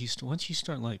so if you once you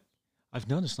start like, I've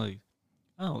noticed like,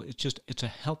 oh, it's a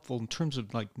helpful in terms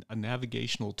of like a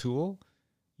navigational tool.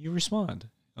 You respond.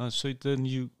 So then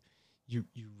you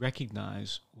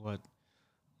recognize what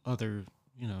other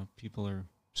people are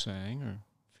saying or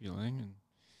feeling, and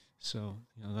so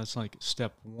that's like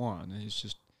step one.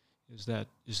 Is that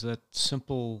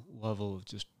simple level of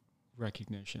just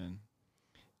recognition,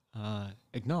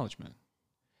 acknowledgement,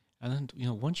 and then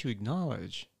once you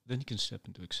acknowledge, then you can step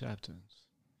into acceptance.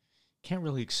 Can't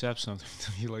really accept something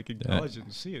until you like acknowledge it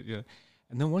and see it,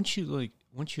 and then once you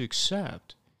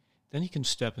accept, then you can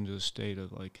step into a state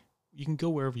of like, you can go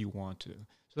wherever you want to.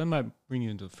 So that might bring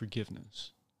you into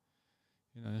forgiveness.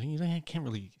 You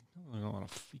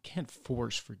can't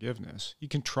force forgiveness. You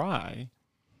can try.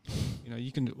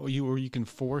 You can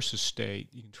force a state.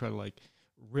 You can try to like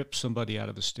rip somebody out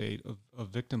of a state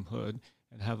of victimhood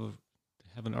and have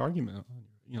an argument,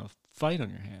 fight on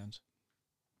your hands.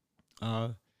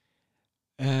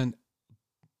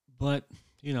 But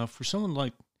for someone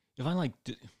like, if I like,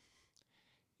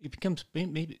 it becomes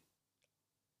maybe.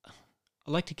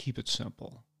 I like to keep it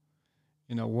simple.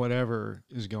 Whatever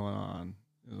is going on,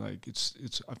 like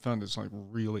I found it's like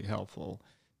really helpful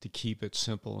to keep it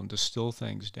simple and distill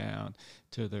things down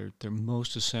to their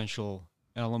most essential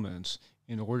elements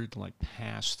in order to like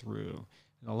pass through.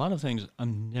 And a lot of things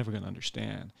I'm never going to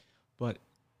understand, but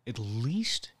at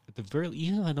least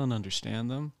even if I don't understand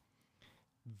them,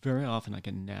 very often I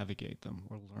can navigate them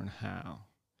or learn how.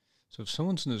 So if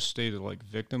someone's in a state of like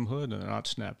victimhood and they're not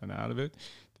snapping out of it,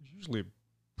 there's usually a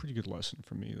pretty good lesson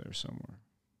for me there somewhere.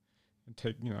 And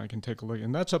I can take a look,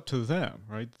 and that's up to them,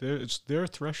 right? It's their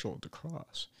threshold to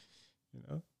cross,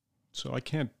 So I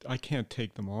can't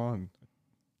take them on.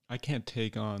 I can't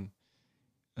take on,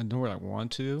 nor would I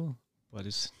want to, but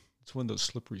it's one of those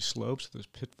slippery slopes, those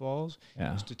pitfalls.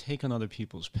 Yeah. Is to take on other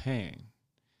people's pain.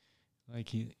 Like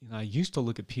I used to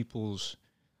look at people's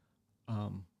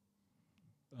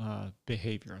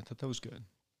behavior. I thought that was good.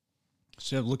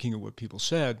 Instead of looking at what people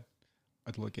said,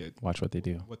 I'd look at watch what they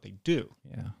do. What they do.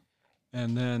 Yeah.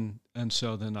 And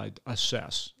so then I'd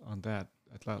assess on that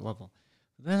at that level.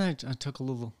 Then I took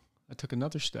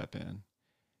another step in,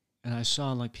 and I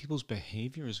saw like people's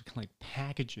behavior is kind of like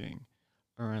packaging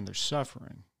around their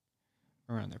suffering,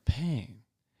 around their pain.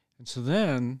 And so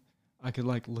then I could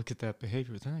like look at that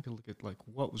behavior. Then I could look at like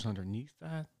what was underneath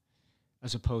that,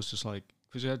 as opposed to like,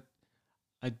 because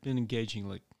I'd been engaging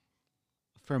like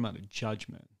a fair amount of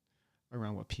judgment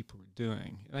around what people were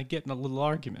doing, and I get in little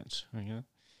arguments, right?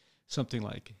 Something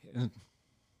like,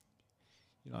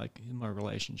 like in my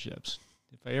relationships,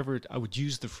 I would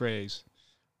use the phrase,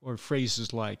 or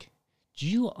phrases like, "Do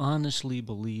you honestly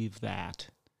believe that?" ...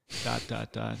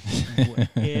 Whatever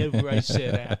I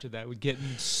said after that would get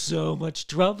in so much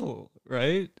trouble,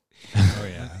 right? Oh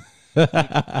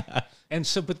yeah. And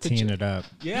so, but teeing it up.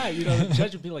 Yeah, the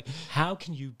judge would be like, "How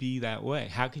can you be that way?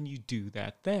 How can you do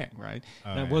that thing?" Right?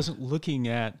 Oh, and I wasn't looking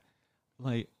at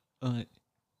like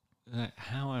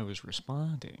how I was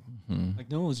responding. Mm-hmm. Like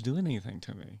no one was doing anything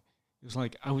to me. It was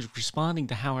like I was responding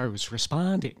to how I was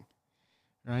responding.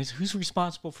 Right? So who's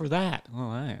responsible for that? Well,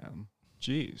 I am.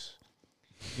 Jeez.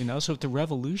 So if the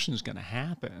revolution is going to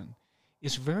happen,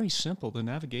 it's very simple. The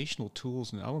navigational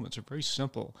tools and elements are very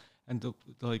simple, and you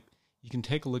can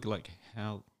take a look at like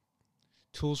how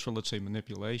tools for, let's say,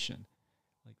 manipulation,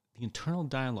 like the internal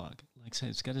dialogue. Like I said,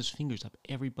 it's got his fingers up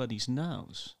everybody's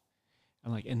nose.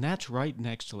 And that's right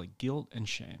next to like guilt and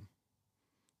shame,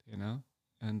 and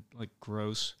like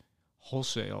gross,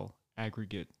 wholesale,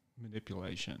 aggregate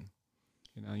manipulation.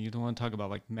 You don't want to talk about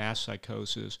like mass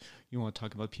psychosis. You want to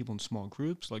talk about people in small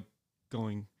groups, like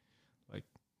going like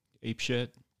apeshit,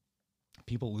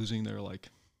 people losing their like,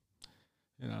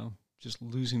 just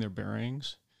losing their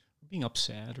bearings, being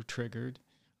upset or triggered.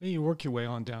 Then you work your way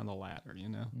on down the ladder,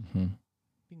 Mm-hmm.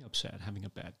 being upset, having a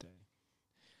bad day.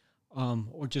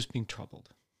 Or just being troubled,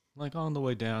 like on the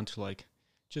way down to like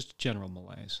just general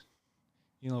malaise.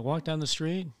 Walk down the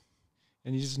street,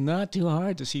 and it's not too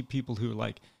hard to see people who are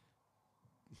like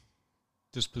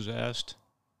dispossessed,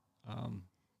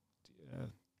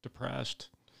 depressed,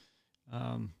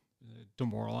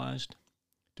 demoralized,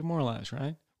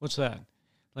 right? What's that?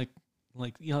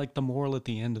 Like the moral at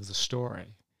the end of the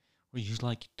story, where you're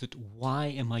like, why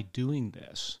am I doing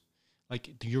this? Like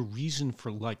your reason for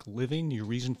like living, your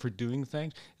reason for doing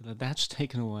things, that's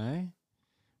taken away,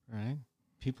 right?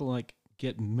 People like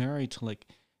get married to like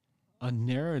a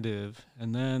narrative,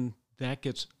 and then that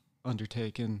gets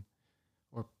undertaken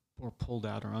or pulled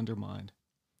out or undermined.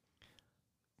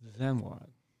 Then what?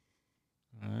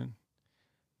 Right?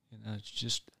 It's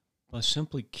just by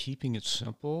simply keeping it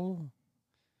simple.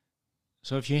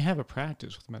 So if you have a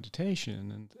practice with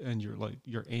meditation and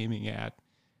you're aiming at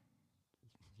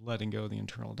letting go of the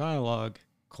internal dialogue,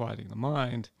 quieting the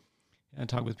mind, and I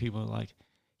talk with people like,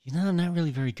 I'm not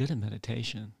really very good at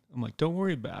meditation. I'm like, don't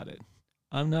worry about it.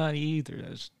 I'm not either.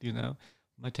 That's,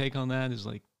 my take on that is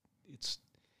like,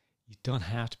 you don't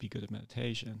have to be good at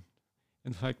meditation.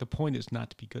 In fact, the point is not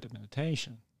to be good at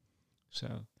meditation. So,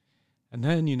 and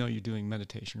then you're doing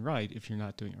meditation right if you're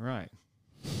not doing it right.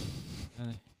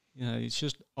 It's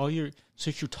just so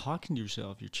if you're talking to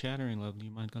yourself, you're chattering,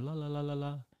 your mind go la la la la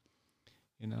la,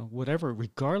 whatever,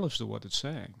 regardless of what it's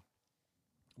saying,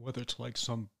 whether it's like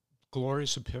some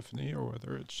glorious epiphany or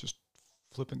whether it's just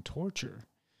flippant torture,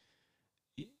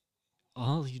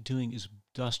 all you're doing is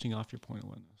dusting off your point of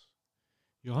witness.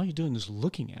 All you're doing is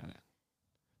looking at it.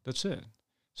 That's it.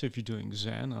 So if you're doing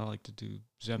Zen, I like to do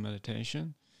Zen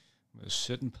meditation. I'm going to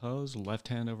sit and pose, left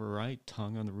hand over right,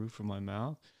 tongue on the roof of my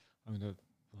mouth. I'm going to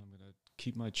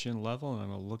keep my chin level, and I'm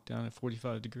going to look down at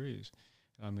 45 degrees.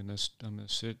 I'm going to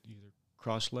sit either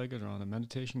cross-legged or on a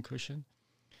meditation cushion,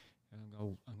 and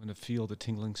I'm going to feel the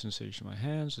tingling sensation in my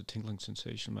hands, the tingling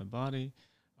sensation in my body.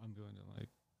 I'm going to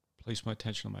place my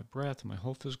attention on my breath and my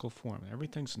whole physical form.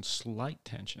 Everything's in slight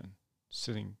tension,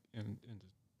 sitting in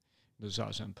the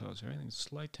Zazen pose. Everything's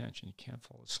slight tension. You can't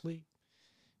fall asleep.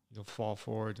 You'll fall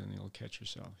forward and you'll catch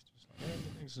yourself. Just like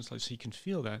everything's in slight, so you can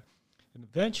feel that. And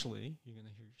eventually, you're going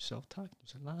to hear yourself talking. You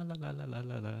say, la, la, la, la, la,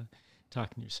 la, la,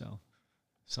 talking to yourself.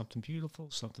 Something beautiful,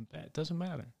 something bad. It doesn't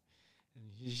matter. And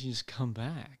you just come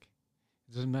back.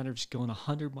 It doesn't matter if it's going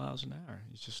 100 miles an hour.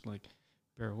 It's just like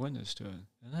bear witness to it.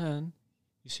 And then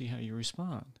you see how you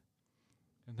respond.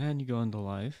 And then you go into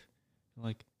life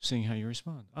like seeing how you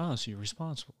respond. So you're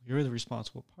responsible. You're the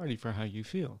responsible party for how you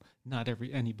feel, not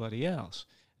anybody else.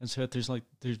 And so there's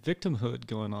victimhood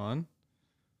going on.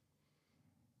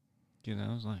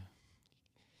 It's like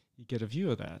you get a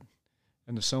view of that.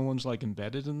 And if someone's like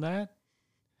embedded in that,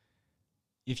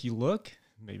 if you look,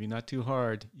 maybe not too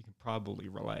hard, you can probably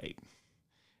relate.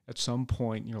 At some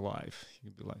point in your life,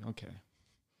 you can be like, okay,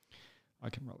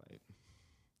 I can relate.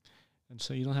 And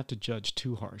so you don't have to judge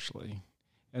too harshly.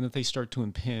 And if they start to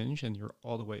impinge and you're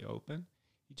all the way open,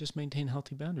 you just maintain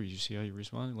healthy boundaries. You see how you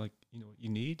respond, like, what you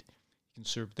need. You can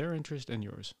serve their interest and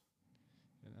yours,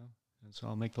 And so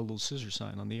I'll make the little scissor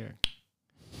sign on the air,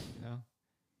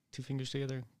 2 fingers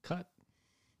together, cut,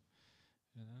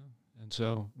 And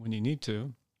so when you need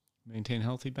to, maintain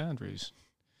healthy boundaries,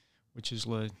 which is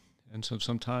like, and so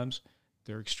sometimes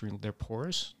they're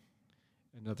porous,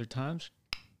 and other times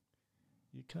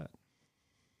you cut.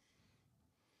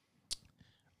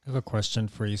 I have a question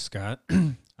for you, Scott.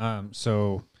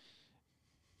 So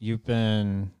you've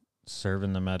been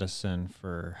serving the medicine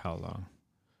for how long?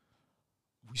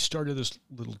 We started this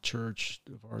little church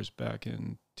of ours back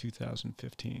in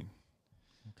 2015.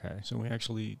 Okay. So we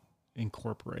actually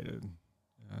incorporated,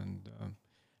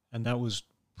 and that was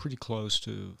pretty close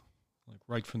to like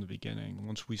right from the beginning.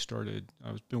 Once we started,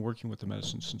 I've been working with the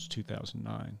medicine since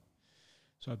 2009.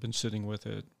 So I've been sitting with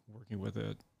it, working with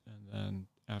it, and then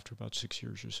after about 6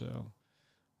 years or so,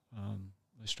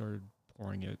 I started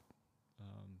pouring it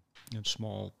in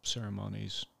small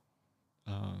ceremonies,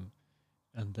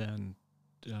 and then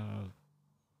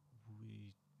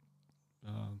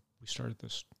we started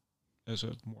this as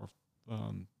a more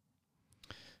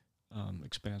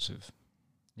expansive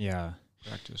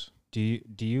practice. Do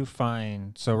you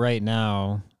find, so right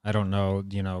now, I don't know,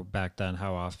 back then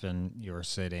how often you were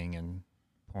sitting and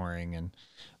pouring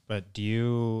but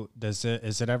is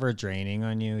it ever draining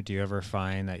on you? Do you ever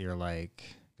find that you're like,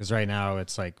 because right now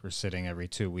it's like we're sitting every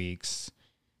 2 weeks,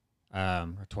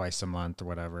 or twice a month or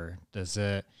whatever.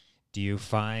 Do you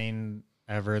find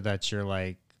ever that you're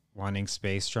like wanting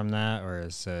space from that, or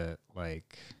is it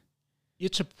like?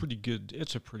 It's a pretty good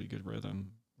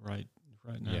rhythm right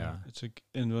now. Yeah.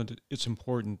 It's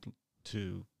important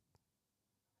to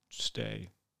stay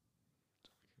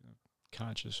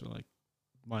conscious of like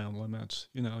my own limits.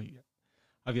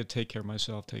 I've got to take care of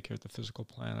myself, take care of the physical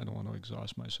plan. I don't want to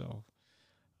exhaust myself.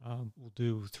 We'll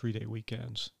do 3-day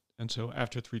weekends. And so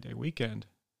after a 3-day weekend,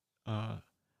 I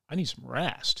need some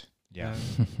rest. Yeah.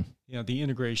 The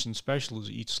integration special is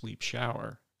eat, sleep,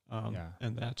 shower.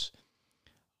 And that's,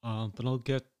 but I'll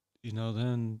get,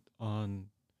 then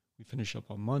we finish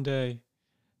up on Monday,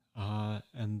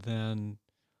 and then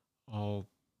I'll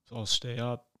stay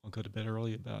up. I'll go to bed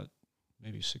early, about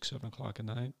maybe 6, 7 o'clock at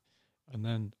night, and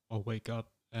then I'll wake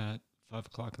up at 5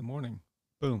 o'clock in the morning.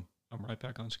 Boom, I'm right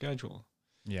back on schedule.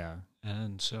 Yeah.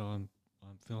 And so I'm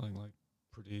feeling like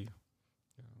pretty,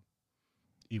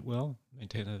 eat well,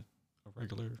 maintain a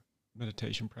regular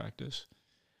meditation practice,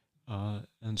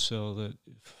 and so that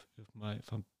if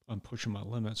I'm pushing my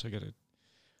limits, I get a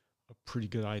pretty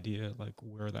good idea like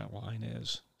where that line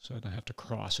is, so I don't have to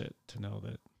cross it to know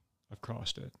that I've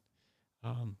crossed it.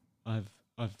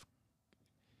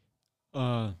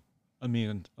 I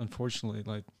mean, unfortunately,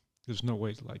 like there's no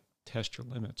way to like test your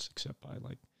limits except by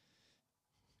like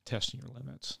testing your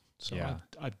limits. So Yeah.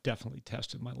 I've definitely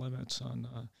tested my limits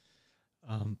on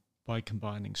by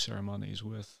combining ceremonies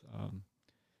with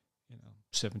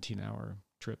 17-hour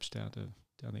trips down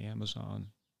the Amazon,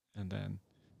 and then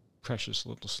precious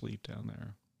little sleep down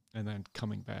there, and then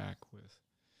coming back with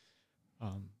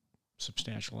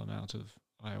substantial amounts of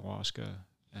ayahuasca,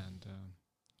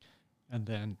 and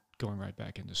then going right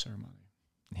back into ceremony.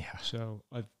 Yeah. So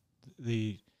but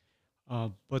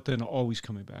then always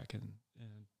coming back and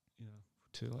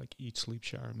to like eat, sleep,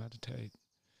 shower, meditate,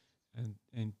 and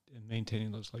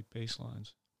maintaining those like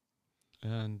baselines,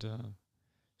 and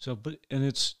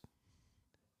it's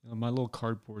my little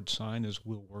cardboard sign is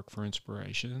 "Will work for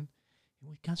inspiration." And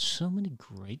we've got so many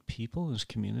great people in this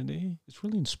community. It's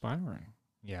really inspiring.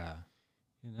 Yeah.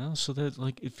 So that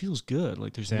like it feels good.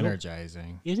 Like there's It's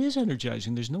energizing. It is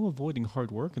energizing. There's no avoiding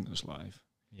hard work in this life.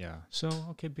 Yeah. So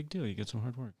okay, big deal. You get some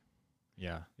hard work.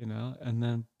 Yeah. And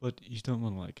then but you don't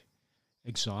want to like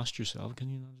exhaust yourself because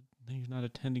you're not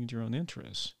attending to your own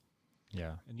interests.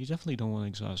 Yeah. And you definitely don't want to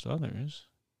exhaust others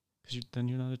because then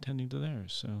you're not attending to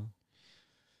theirs. So,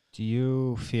 do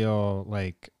you feel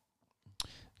like,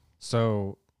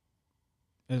 so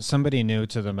if somebody new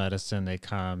to the medicine, they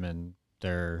come and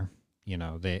they're,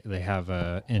 they have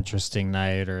a interesting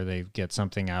night or they get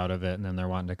something out of it and then they're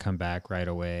wanting to come back right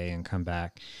away and come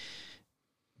back.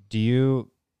 Do you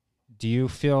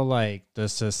feel like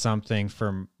this is something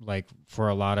for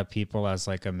a lot of people as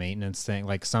like a maintenance thing,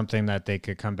 like something that they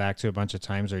could come back to a bunch of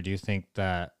times? Or do you think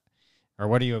that, or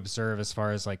what do you observe as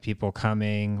far as like people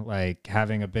coming, like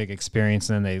having a big experience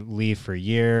and then they leave for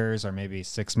years or maybe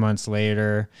 6 months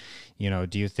later?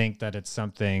 Do you think that it's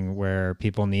something where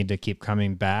people need to keep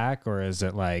coming back, or is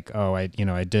it like, oh, I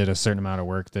did a certain amount of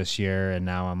work this year and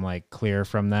now I'm like clear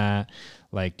from that?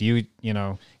 Like, do you,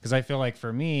 because I feel like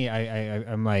for me,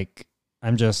 I'm like,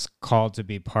 I'm just called to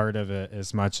be part of it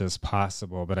as much as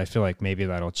possible, but I feel like maybe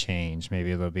that'll change.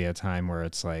 Maybe there'll be a time where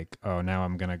it's like, oh, now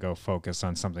I'm going to go focus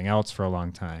on something else for a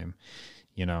long time,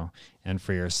 and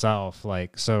for yourself,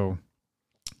 like, so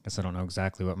I guess I don't know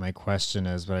exactly what my question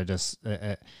is, but I just,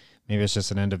 maybe it's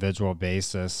just an individual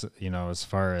basis, as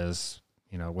far as,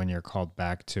 when you're called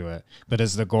back to it. But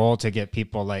is the goal to get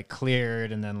people like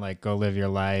cleared and then like go live your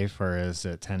life, or is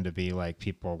it tend to be like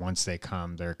people, once they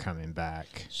come, they're coming back?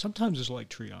 Sometimes it's like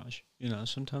triage,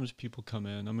 sometimes people come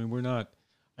in. I mean, I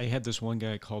had this one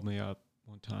guy called me up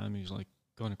one time. He's like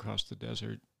going across the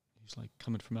desert. He's like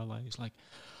coming from LA. He's like,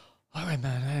 all right,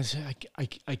 man,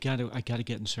 I gotta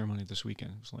get in ceremony this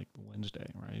weekend. It was like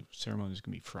Wednesday, right? Ceremony is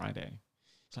gonna be Friday.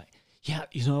 It's like, yeah,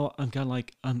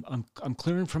 I'm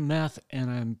clearing from meth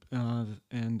and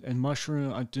and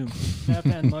mushroom. I'm doing meth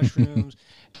and mushrooms,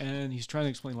 and he's trying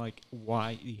to explain like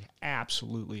why he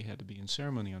absolutely had to be in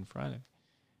ceremony on Friday.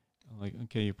 I'm like,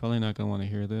 okay, you're probably not gonna want to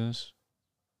hear this,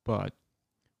 but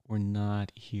we're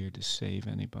not here to save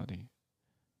anybody.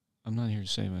 I'm not here to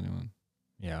save anyone.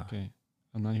 Yeah. Okay.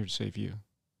 I'm not here to save you.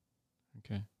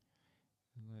 Okay.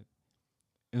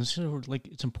 And so like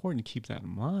it's important to keep that in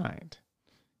mind.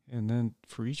 And then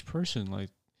for each person, like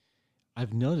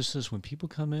I've noticed this when people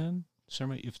come in,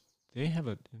 ceremony, if they have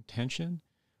an intention,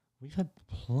 we've had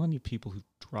plenty of people who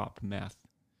dropped meth,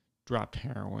 dropped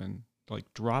heroin,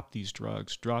 like dropped these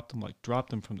drugs, dropped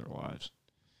them from their lives.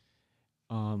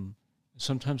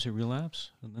 Sometimes they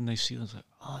relapse, and then they see this like,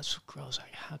 oh, it's so gross.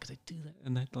 Like, how could I do that?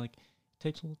 And that like it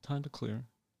takes a little time to clear.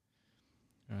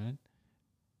 All right.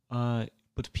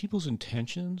 But if people's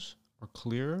intentions are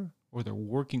clear, or they're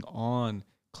working on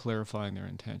clarifying their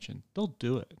intention, they'll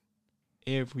do it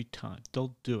every time.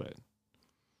 They'll do it.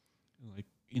 Like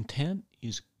intent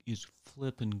is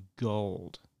flipping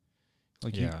gold.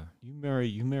 Like you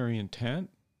marry intent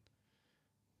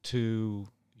to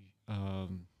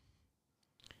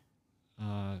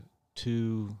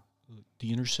the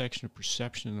intersection of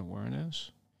perception and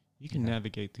awareness. You can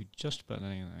navigate through just about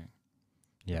anything.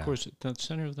 Yeah. Of course, at the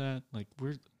center of that, like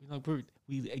we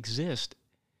exist.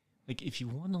 Like if you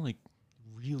want to like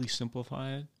really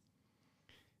simplify it,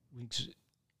 we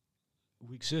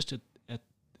exist at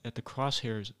the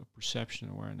crosshairs of perception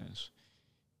and awareness.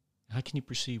 How can you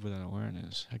perceive without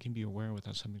awareness? How can you be aware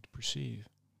without something to perceive?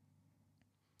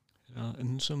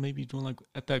 And so maybe doing like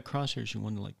at that crosshairs, you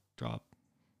want to like drop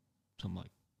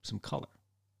some color,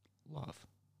 love,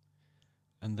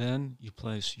 and then you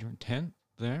place your intent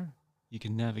there, you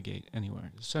can navigate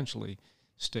anywhere. Essentially,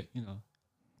 stay,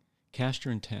 cast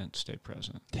your intent, stay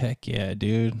present. Heck yeah,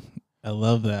 dude. I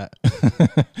love that.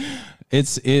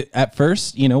 It's at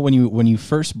first, when you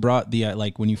first brought the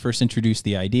when you first introduced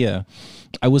the idea,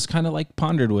 I was kind of like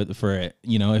pondered for it.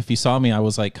 If you saw me, I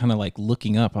was like kind of like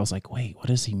looking up. I was like, wait, what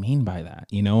does he mean by that?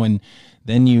 And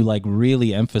then you like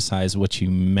really emphasize what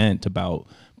you meant about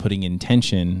putting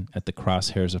intention at the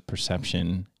crosshairs of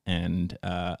perception and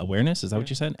awareness. Is that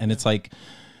what you said? And it's like,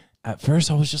 at first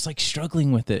I was just like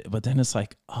struggling with it, but then it's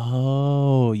like,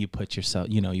 oh, you put yourself,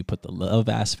 you put the love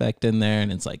aspect in there,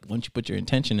 and it's like, once you put your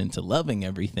intention into loving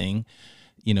everything,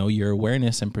 your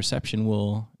awareness and perception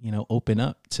will, open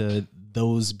up to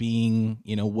those being,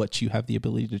 what you have the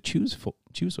ability to choose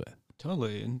with.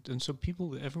 Totally. And so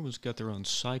everyone's got their own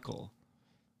cycle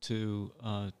to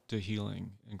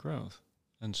healing and growth.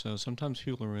 And so sometimes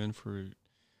people are in for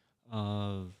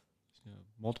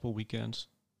multiple weekends,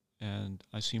 and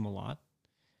I see them a lot,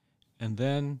 and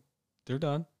then they're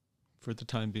done for the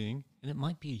time being, and it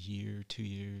might be a year, 2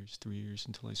 years, 3 years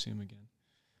until I see them again,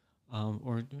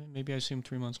 or maybe I see them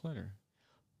 3 months later.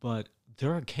 But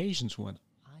there are occasions when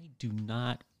I do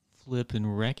not flip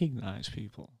and recognize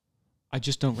people. I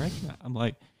just don't recognize. I'm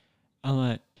like,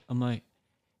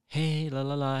 hey, la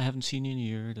la la, I haven't seen you in a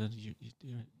year.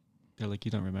 They're like,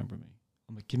 you don't remember me.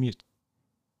 I'm like, give me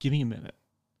a minute.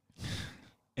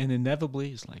 And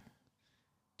inevitably, it's like,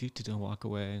 dude, don't walk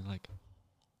away. Like,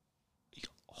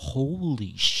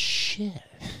 holy shit.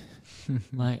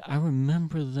 Like, I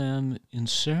remember them in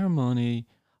ceremony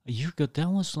a year ago. That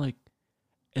was like,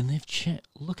 and they've changed.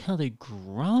 Look how they've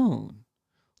grown.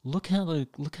 Look how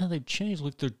they've changed.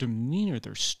 Look, their demeanor,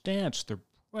 their stance, their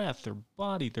breath, their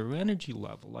body, their energy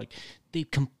level. Like,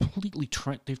 they've completely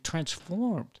they've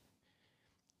transformed.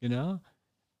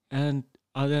 And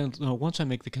then once I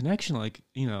make the connection, like,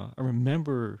 I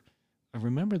remember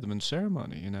them in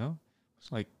ceremony.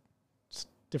 It's like it's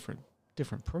different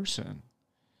person.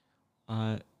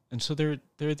 And so there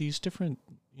are these different,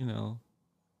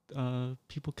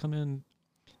 people come in.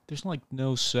 There's like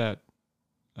no set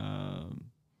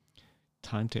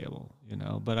timetable,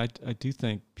 but I do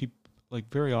think people, like,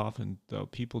 very often though,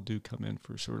 people do come in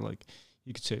for sort of like,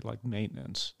 you could say, like,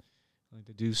 maintenance. Like,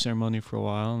 they do ceremony for a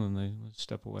while and then they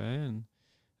step away and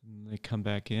they come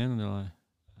back in, and they're like,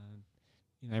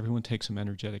 everyone takes some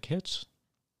energetic hits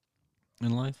in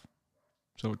life,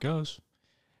 so it goes,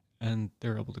 and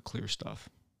they're able to clear stuff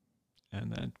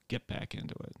and then get back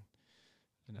into it.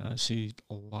 I see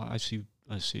a lot. I see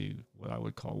what I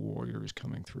would call warriors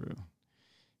coming through.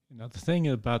 The thing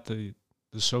about the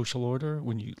social order,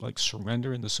 when you like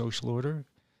surrender in the social order,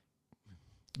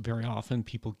 very often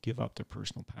people give up their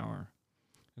personal power.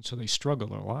 And so they struggle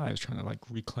their lives trying to like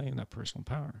reclaim that personal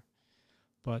power.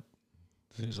 But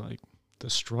there's like, the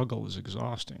struggle is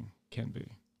exhausting, can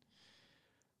be,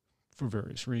 for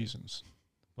various reasons.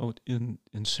 But in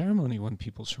ceremony, when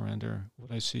people surrender, what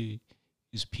I see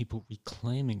is people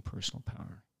reclaiming personal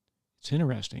power. It's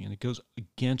interesting, and it goes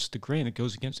against the grain. It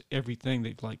goes against everything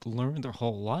they've like learned their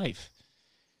whole life.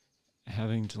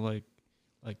 Having to like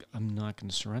I'm not going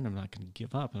to surrender. I'm not going to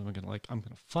give up. I'm going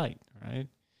to fight, right?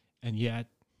 And yet,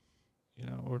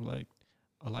 or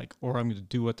I'm going to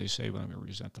do what they say, but I'm going to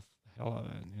resent the hell out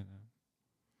of it.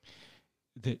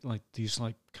 That like these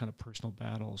like kind of personal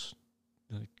battles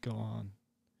that go on,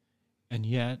 and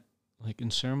yet like in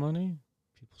ceremony,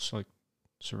 people like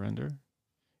surrender,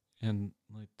 and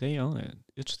like they own it.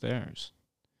 It's theirs.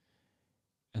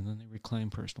 And then they reclaim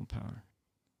personal power,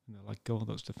 and they let go of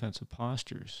those defensive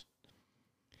postures.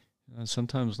 And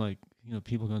sometimes like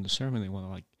people go into ceremony, they want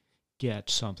to like get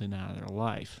something out of their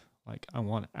life. Like, I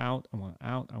want out,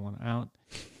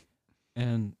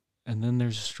 and then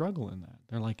there's a struggle in that.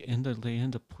 They're like, they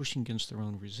end up pushing against their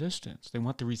own resistance. They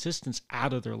want the resistance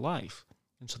out of their life,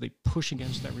 and so they push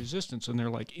against that resistance. And they're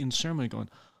like in ceremony going,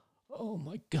 "Oh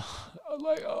my God!"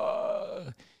 Like,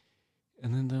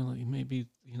 and then they're like, maybe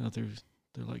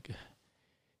they're like,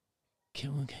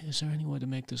 is there any way to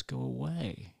make this go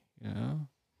away? And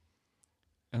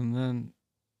then,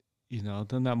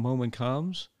 then that moment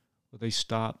comes where they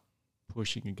stop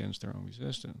pushing against their own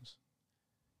resistance.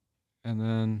 And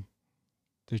then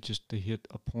they hit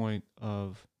a point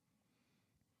of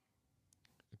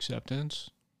acceptance,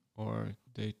 or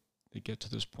they get to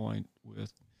this point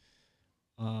with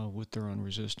their own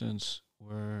resistance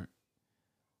where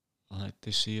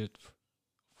they see it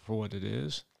for what it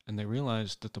is, and they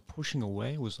realize that the pushing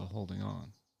away was the holding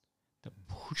on. The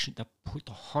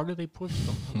harder they pushed,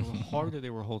 the harder they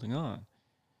were holding on.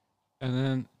 And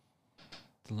then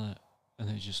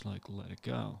they just like let it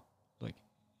go. Like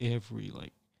every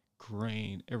like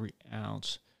grain, every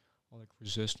ounce like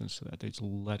resistance to that. They just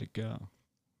let it go.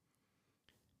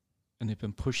 And they've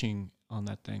been pushing on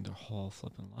that thing their whole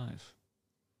flipping life.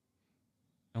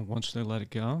 And once they let it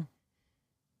go,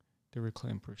 they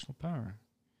reclaim personal power.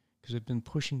 Because they've been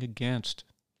pushing against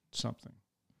something,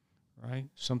 right?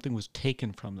 Something was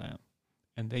taken from them,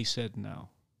 and they said no.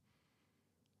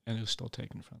 And it was still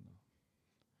taken from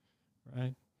them,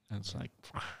 right? And it's like,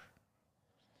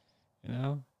 you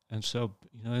know? And so,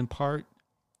 you know, in part,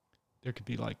 there could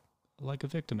be like a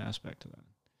victim aspect to that.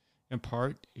 In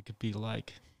part, it could be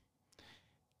like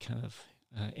kind of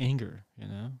anger, you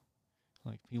know?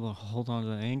 Like people hold on to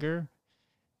the anger,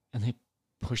 and they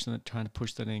trying to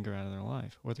push that anger out of their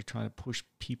life, or they're trying to push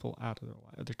people out of their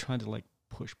life. They're trying to like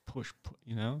push,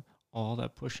 you know? All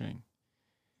that pushing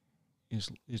is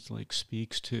like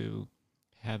speaks to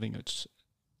having it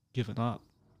given up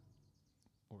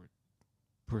or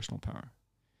personal power.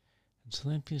 And so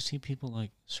then you see people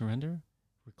like surrender,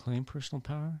 reclaim personal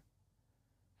power,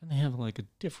 and they have like a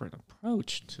different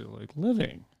approach to like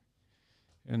living.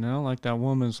 You know, like that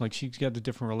woman's like, she's got a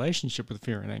different relationship with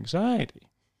fear and anxiety.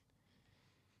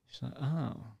 She's like,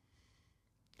 oh,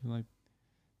 like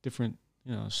different,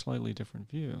 you know, slightly different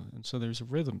view. And so there's a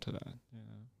rhythm to that, you know.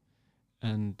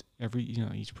 And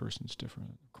each person's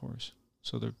different, of course.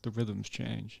 So the rhythms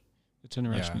change. It's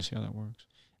interesting to see how that works.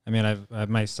 I mean, I've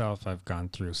gone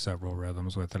through several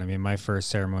rhythms with it. I mean, my first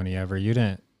ceremony ever, you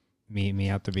didn't meet me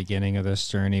at the beginning of this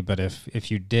journey, but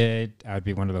if you did, I'd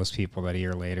be one of those people that a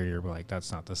year later you're like,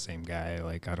 that's not the same guy.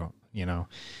 Like, I don't, you know,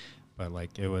 but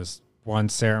like it was one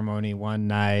ceremony, one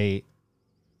night,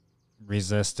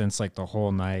 resistance, like the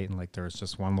whole night. And like, there was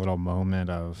just one little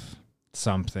moment of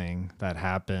something that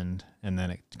happened, and then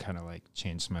it kind of like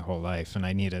changed my whole life. And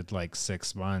I needed like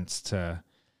 6 months to,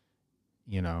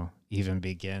 you know, even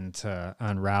begin to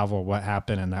unravel what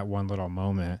happened in that one little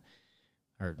moment,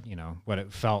 or, you know, what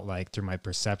it felt like through my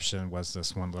perception was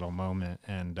this one little moment.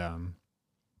 And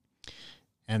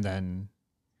then,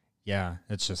 yeah,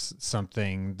 it's just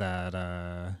something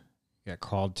that, get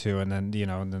called to, and then, you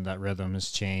know, and then that rhythm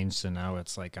has changed, and now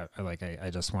it's like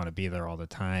I just want to be there all the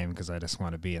time, because I just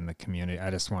want to be in the community. I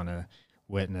just want to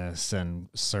witness and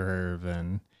serve,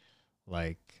 and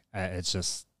like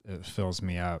it fills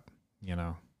me up, you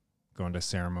know, going to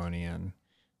ceremony and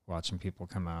watching people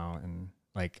come out, and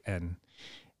like and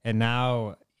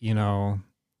now, you know,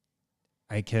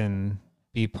 I can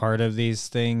be part of these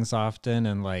things often,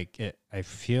 and like I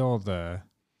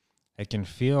can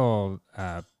feel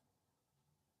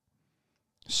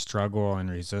struggle and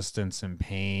resistance and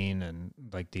pain and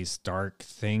like these dark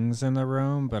things in the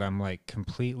room, but I'm like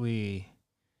completely,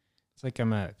 it's like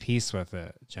I'm at peace with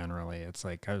it generally. It's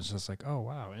like I was just like, oh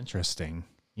wow, interesting,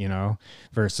 you know,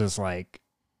 versus like,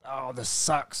 oh, this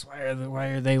sucks, why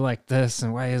are they like this,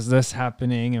 and why is this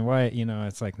happening, and why, you know.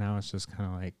 It's like now it's just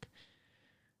kind of like,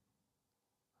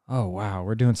 oh wow,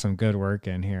 we're doing some good work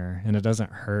in here, and it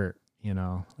doesn't hurt, you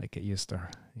know, like it used to,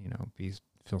 you know,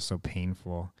 feel so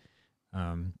painful.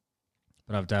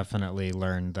 But I've definitely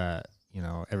learned that, you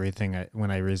know, when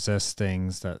I resist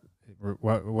things, that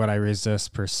what I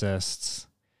resist persists,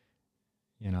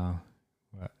 you know.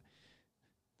 But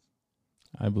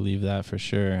I believe that for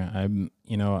sure.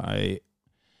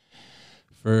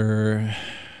 For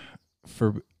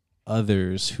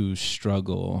others who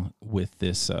struggle with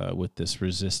this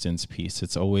resistance piece,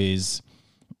 it's always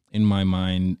in my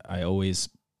mind. I always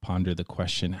ponder the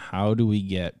question, how do we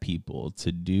get people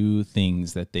to do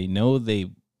things that they know they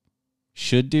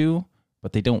should do,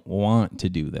 but they don't want to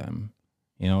do them?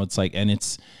 You know, it's like, and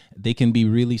they can be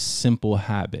really simple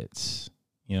habits,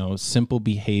 you know, simple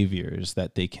behaviors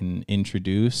that they can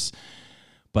introduce,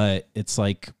 but it's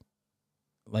like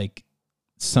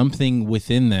something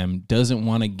within them doesn't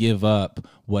want to give up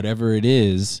whatever it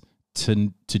is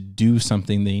to do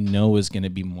something they know is going to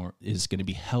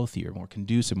be healthier, more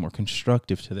conducive, more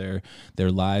constructive to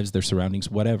their lives, their surroundings,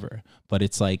 whatever. But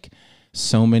it's like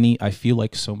I feel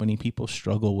like so many people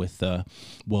struggle with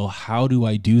well, how do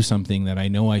I do something that I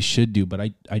know I should do, but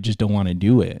I just don't want to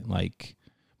do it? Like,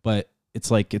 but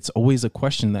it's like, it's always a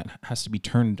question that has to be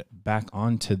turned back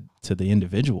on to the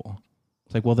individual.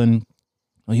 It's like, well, then,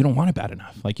 you don't want it bad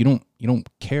enough. Like, you don't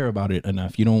care about it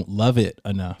enough. You don't love it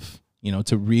enough, you know,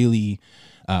 to really,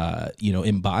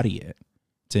 embody it,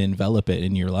 to envelop it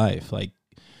in your life. Like,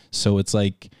 so it's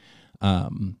like,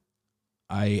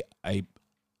 I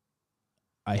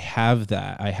have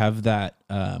that, I have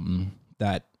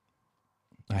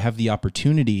the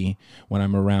opportunity when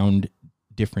I'm around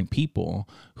different people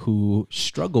who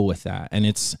struggle with that.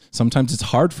 And sometimes it's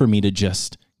hard for me to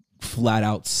just flat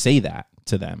out say that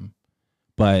to them,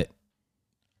 but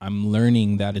I'm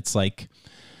learning that it's like,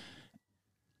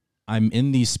 I'm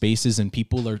in these spaces and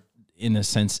people are, in a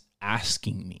sense,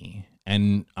 asking me,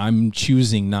 and I'm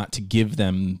choosing not to give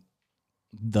them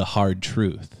the hard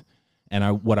truth.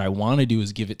 And what I want to do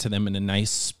is give it to them in a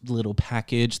nice little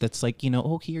package that's like,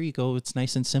 oh, here you go. It's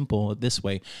nice and simple this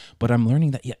way. But I'm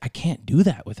learning that I can't do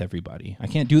that with everybody. I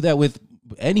can't do that with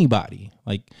anybody.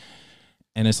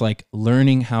 And it's like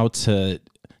learning how to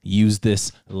use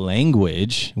this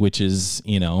language, which is,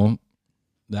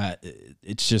 that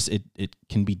it's just, it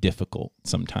can be difficult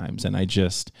sometimes. And I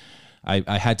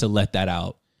had to let that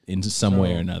out in some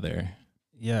way or another.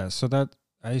 Yeah. So that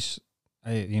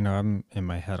I'm in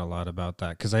my head a lot about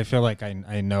that, because I feel like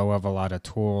I know of a lot of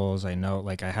tools. I know,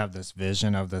 like, I have this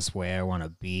vision of this way I want to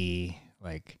be,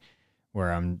 like,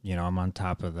 where I'm on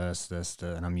top of this,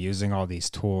 and I'm using all these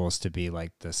tools to be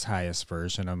like this highest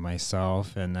version of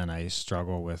myself. And then I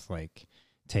struggle with like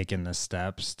taking the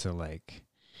steps to like,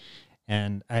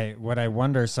 and what I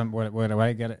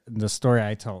get, the story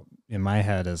I tell in my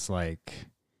head is like,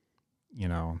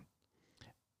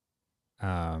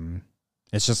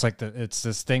 it's just like it's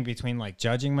this thing between like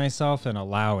judging myself and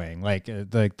allowing, like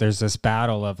there's this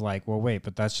battle of like, well, wait,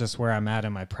 but that's just where I'm at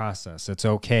in my process. It's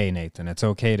okay, Nathan. It's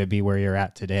okay to be where you're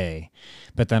at today.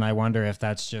 But then I wonder if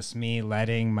that's just me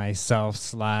letting myself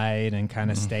slide and kind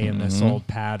of stay in this old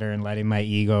pattern, letting my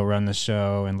ego run the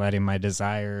show and letting my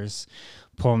desires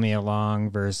pull me along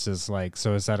versus like,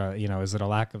 so is that is it a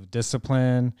lack of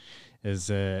discipline?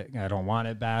 Is it I don't want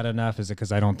it bad enough? Is it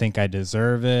because I don't think I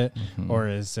deserve it? Or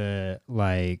is it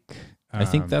like... I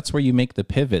think that's where you make the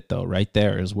pivot, though. Right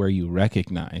there is where you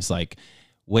recognize, like,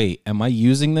 wait, am I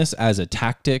using this as a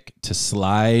tactic to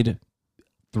slide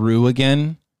through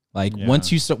again? Like,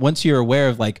 once you're aware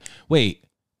of, like, wait,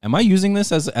 am I using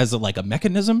this as a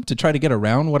mechanism to try to get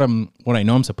around what I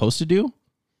know I'm supposed to do?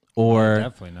 Or I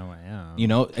definitely know I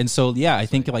am. And so I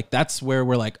think like that's where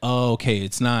we're like, oh, okay,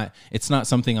 it's not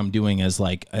something I'm doing as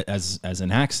like as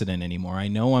an accident anymore. I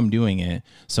know I'm doing it,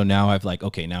 so now I've like,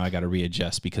 okay, now I got to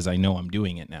readjust because I know I'm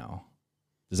doing it now.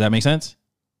 Does that make sense?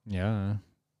 Yeah.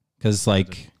 Because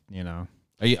like,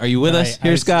 are you with us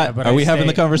here, Scott? Are we having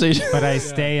the conversation? But I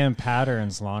stay in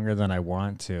patterns longer than I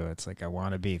want to. It's like I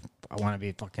want to be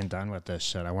fucking done with this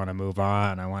shit. I want to move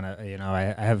on. I want to,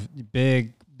 I have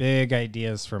big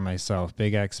ideas for myself,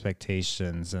 big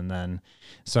expectations. And then,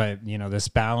 so I, this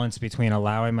balance between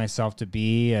allowing myself to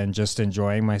be and just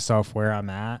enjoying myself where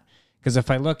I'm at. Because if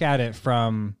I look at it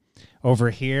from over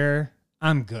here,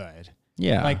 I'm good.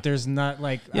 Yeah. Like there's not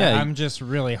like, I'm just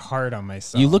really hard on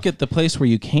myself. You look at the place where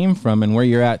you came from and where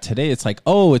you're at today, it's like,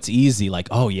 oh, it's easy. Like,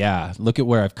 oh yeah, look at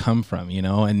where I've come from,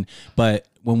 but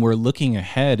when we're looking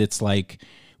ahead, it's like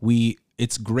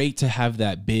it's great to have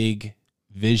that big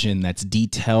vision that's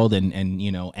detailed and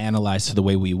analyzed to the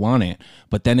way we want it.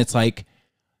 But then it's like,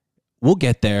 we'll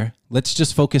get there. Let's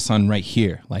just focus on right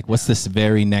here. Like, what's this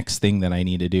very next thing that I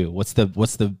need to do? What's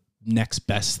the next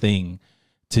best thing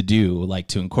to do, like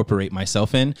to incorporate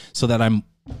myself in so that I'm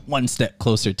one step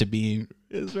closer to being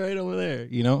is right over there,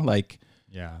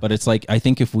 Yeah. But it's like, I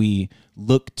think if we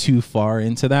look too far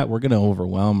into that, we're going to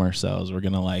overwhelm ourselves. We're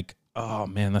going to like, oh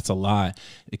man, that's a lot.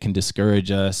 It can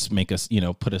discourage us, make us,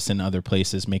 put us in other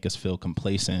places, make us feel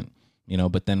complacent,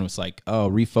 but then it's like, oh,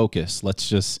 refocus. Let's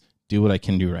just do what I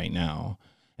can do right now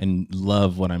and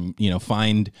love what I'm,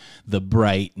 find the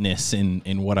brightness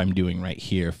in what I'm doing right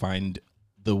here. Find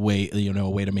the way, a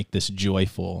way to make this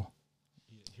joyful.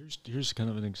 Here's kind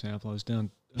of an example. I was down.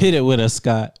 Hit it with us,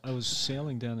 Scott. I was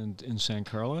sailing down in San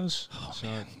Carlos. Oh, so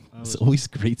man. It's always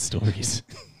great stories.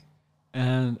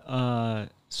 And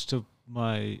so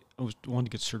I wanted to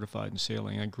get certified in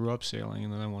sailing. I grew up sailing,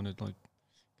 and then I wanted to like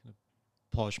kind of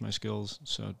polish my skills.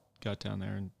 So I got down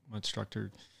there, and my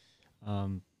instructor,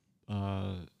 and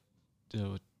I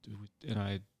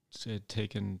had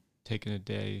taken a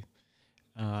day,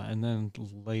 and then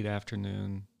late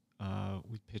afternoon,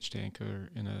 we pitched anchor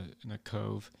in a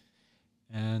cove,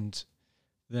 and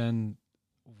then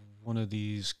one of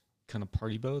these kind of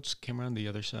party boats came around the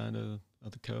other side of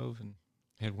the cove and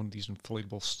had one of these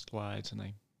inflatable slides, and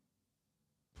I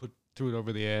threw it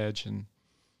over the edge, and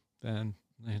then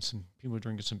I had some people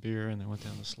drinking some beer, and they went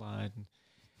down the slide,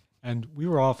 and we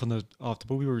were off the boat.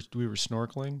 We were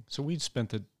snorkeling, so we'd spent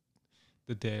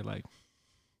the day like,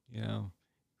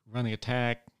 running a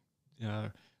tack,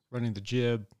 running the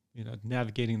jib,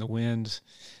 navigating the winds,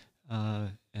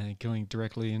 and going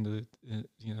directly into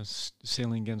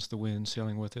sailing against the wind,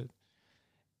 sailing with it,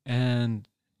 and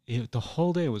the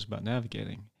whole day was about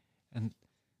navigating. And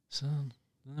so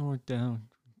then we're down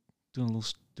doing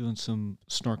some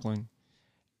snorkeling,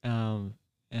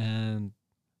 and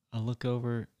I look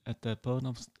over at that boat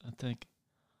and I think,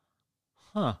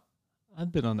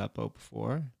 I've been on that boat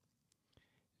before,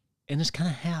 and it's kind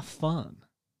of half fun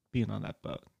being on that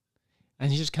boat.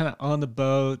 And you're just kind of on the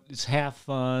boat. It's half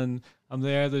fun. I'm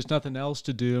there. There's nothing else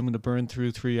to do. I'm going to burn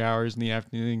through 3 hours in the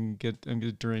afternoon and I'm going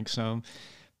to drink some.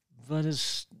 But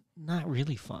it's not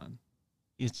really fun.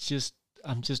 It's just,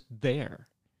 I'm just there,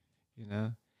 you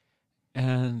know?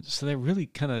 And so that really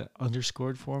kind of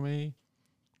underscored for me,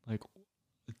 like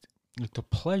the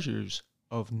pleasures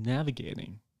of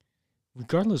navigating,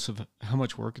 regardless of how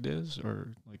much work it is or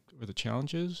the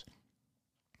challenges.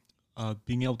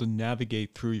 Being able to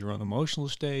navigate through your own emotional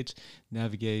states,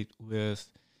 navigate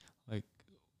with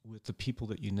the people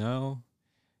that you know.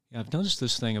 Yeah, I've noticed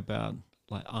this thing about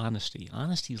like honesty.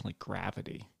 Honesty is like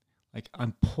gravity. Like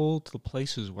I'm pulled to the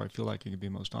places where I feel like I can be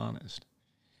most honest.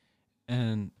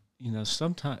 And you know,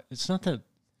 sometimes it's not that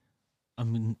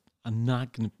I'm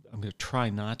gonna try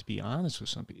not to be honest with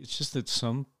some people. It's just that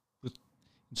in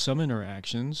some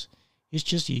interactions, it's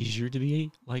just easier to be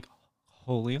like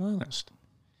wholly honest.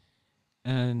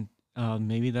 And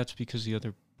maybe that's because the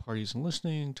other party isn't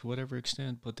listening to whatever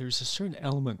extent, but there's a certain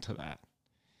element to that.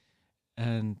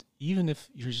 And even if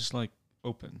you're just like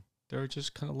open, there are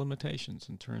just kind of limitations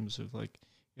in terms of like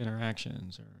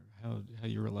interactions or how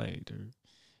you relate or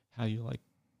how you like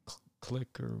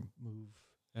click or move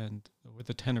and with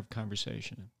the tenor of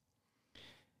conversation.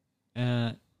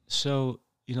 So,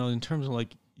 you know, in terms of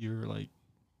like your like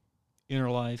inner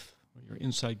life or your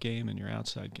inside game and your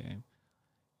outside game,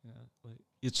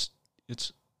 it's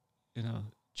you know,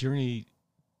 journey.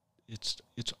 It's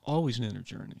always an inner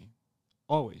journey,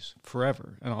 always,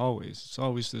 forever, and always. It's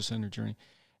always this inner journey,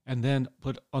 and then,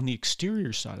 but on the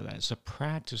exterior side of that, it's a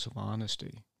practice of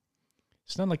honesty.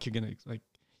 It's not like you're gonna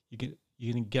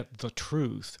get the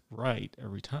truth right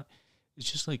every time.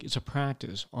 It's just like it's a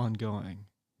practice ongoing,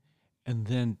 and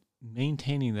then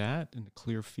maintaining that in a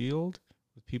clear field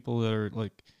with people that are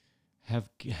like have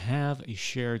a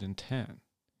shared intent.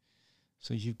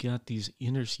 So you've got these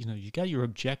inner, you know, you got your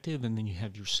objective and then you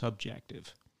have your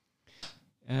subjective.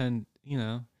 And, you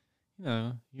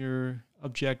know, your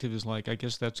objective is like, I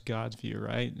guess that's God's view,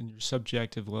 right? And your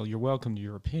subjective, well, you're welcome to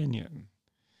your opinion.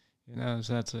 You know,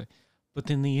 so but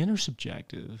then the inner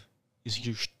subjective is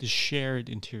the shared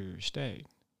interior state.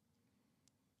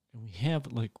 And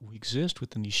we exist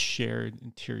within these shared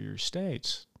interior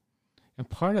states. And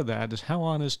part of that is how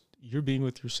honest you're being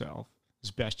with yourself as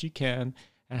best you can,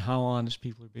 and how honest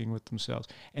people are being with themselves.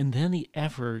 And then the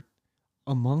effort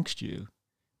amongst you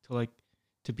to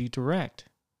be direct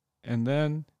and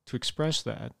then to express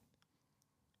that.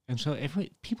 And so if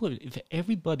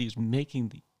everybody is making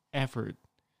the effort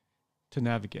to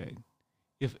navigate,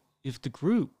 if the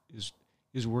group is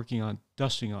working on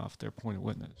dusting off their point of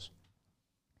witness,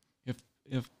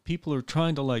 if people are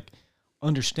trying to like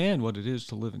understand what it is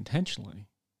to live intentionally,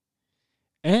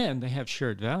 and they have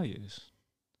shared values,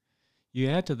 you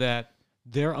add to that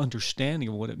their understanding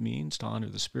of what it means to honor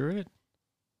the spirit,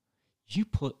 you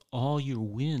put all your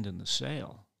wind in the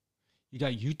sail.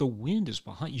 The wind is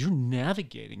behind. You're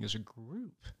navigating as a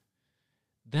group.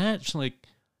 That's like,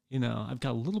 you know, I've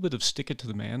got a little bit of stick it to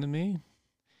the man in me,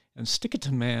 and stick it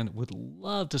to man would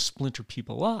love to splinter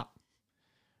people up,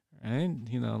 right?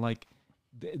 You know, like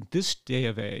this day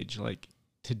of age, like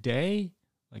today,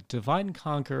 like divide and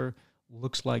conquer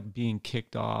looks like being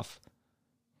kicked off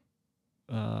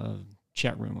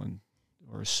chat room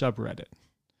or a subreddit,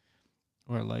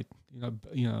 or like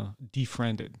you know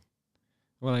defriended,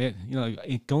 or like, you know,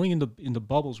 going into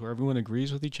bubbles where everyone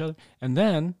agrees with each other, and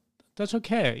then that's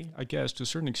okay, I guess, to a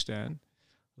certain extent.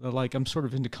 Like I'm sort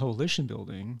of into coalition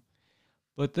building,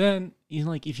 but then you know,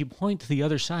 like if you point to the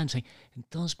other side and say, and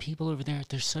those people over there,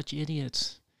 they're such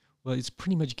idiots. Well, it's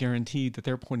pretty much guaranteed that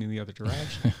they're pointing the other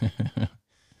direction.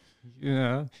 You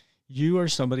know. You are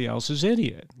somebody else's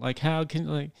idiot. Like how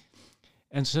can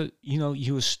and so you know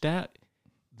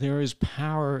there is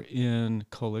power in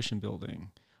coalition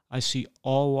building. I see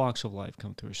all walks of life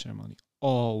come through a ceremony.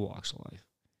 All walks of life.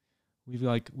 We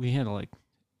had a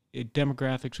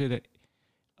demographics. We had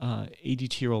a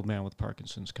 82-year-old man with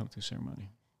Parkinson's come through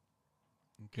ceremony.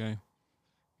 Okay,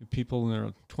 people in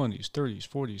their 20s, 30s,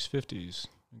 40s, 50s.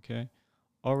 Okay,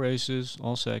 all races,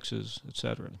 all sexes,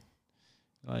 etc.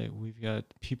 We've got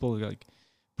people like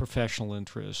professional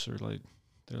interests, or like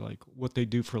they're like what they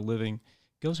do for a living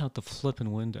goes out the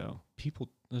flipping window.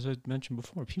 People, as I mentioned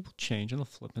before, people change on a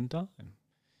flipping dime.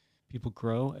 People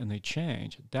grow and they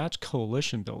change. That's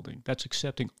coalition building. That's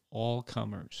accepting all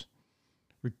comers,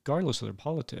 regardless of their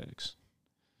politics.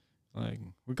 Like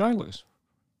regardless,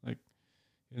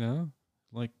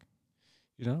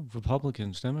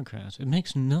 Republicans, Democrats.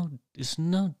 It's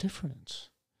no difference.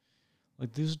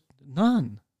 Like there's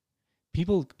none.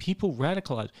 People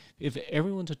radicalize. If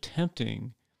everyone's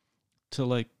attempting to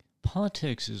like,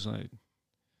 politics is like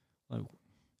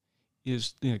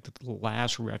is like the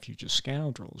last refuge of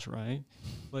scoundrels, right?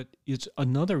 But it's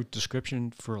another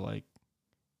description for like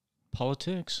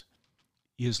politics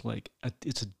is like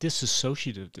it's a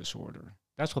dissociative disorder.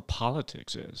 That's what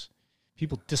politics is.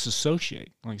 People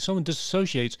disassociate. Like someone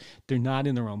disassociates, they're not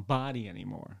in their own body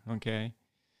anymore. Okay,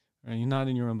 right? You're not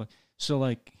in your own body. So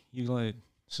like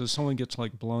so someone gets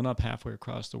like blown up halfway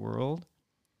across the world,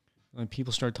 and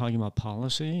people start talking about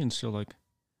policy, and so like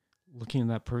looking at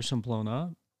that person blown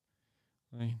up.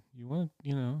 Like you want,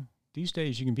 these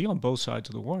days you can be on both sides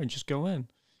of the war and just go in.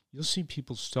 You'll see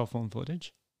people's cell phone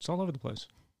footage. It's all over the place.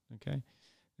 Okay,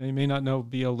 and you may not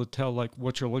be able to tell like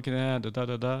what you're looking at.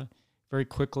 Very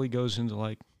quickly goes into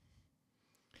like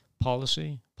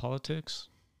politics.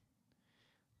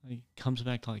 Like comes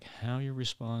back to like how you're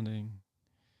responding,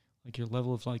 like your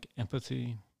level of like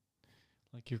empathy,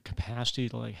 like your capacity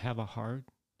to like have a heart.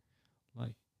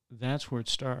 Like that's where it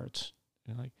starts.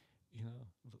 And like,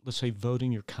 let's say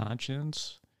voting your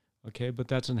conscience, okay, but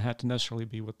that doesn't have to necessarily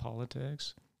be with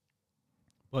politics.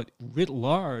 But writ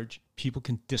large, people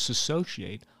can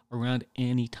disassociate around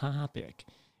any topic.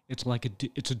 It's like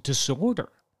it's a disorder,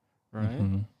 right?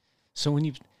 Mm-hmm. So when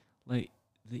you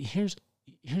here's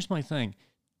my thing: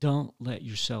 don't let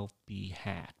yourself be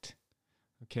hacked.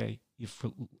 Okay,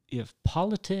 if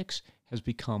politics has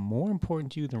become more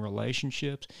important to you than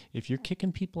relationships, if you're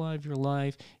kicking people out of your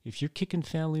life, if you're kicking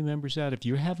family members out, if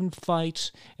you're having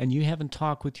fights and you haven't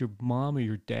talked with your mom or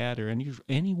your dad or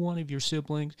any one of your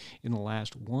siblings in the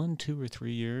last 1, 2, or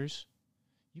 3 years,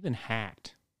 you've been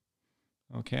hacked.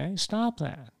 Okay? Stop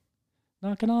that.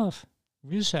 Knock it off.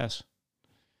 Recess.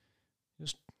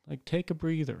 Just like take a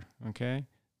breather. Okay?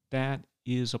 That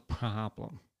is a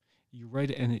problem. You're right,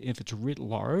 and if it's writ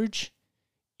large,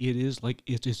 it is like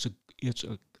it's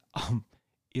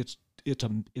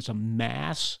a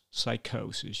mass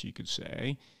psychosis, you could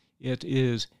say.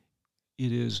 It's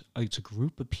a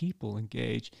group of people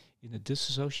engaged in a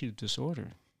dissociative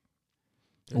disorder.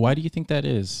 Why do you think that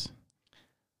is?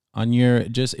 On your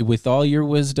with all your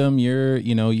wisdom, your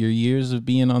years of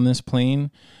being on this plane,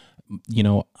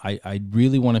 I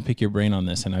really want to pick your brain on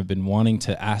this, and I've been wanting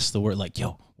to ask the word like,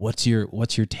 yo, what's your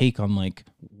take on like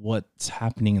what's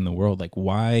happening in the world? Like,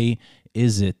 why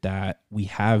is it that we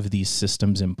have these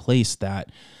systems in place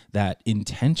that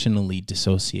intentionally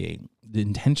dissociate,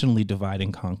 intentionally divide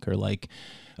and conquer? Like,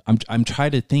 I'm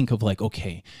trying to think of like,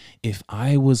 okay, if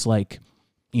I was like,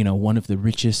 one of the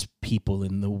richest people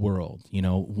in the world,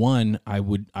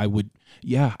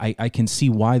 I can see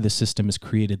why the system is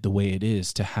created the way it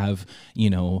is, to have,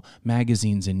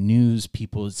 magazines and news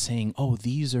people saying, oh,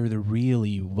 these are the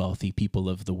really wealthy people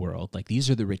of the world. Like, these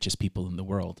are the richest people in the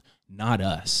world, not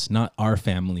us, not our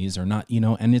families, or not,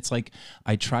 and it's like,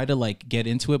 I try to like get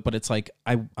into it, but it's like,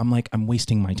 I'm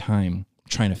wasting my time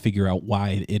trying to figure out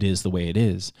why it is the way it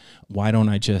is. Why don't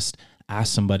I just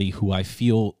ask somebody who I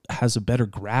feel has a better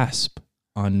grasp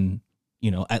on,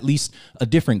 at least a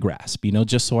different grasp,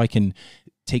 just so I can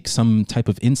take some type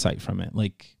of insight from it.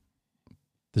 Like,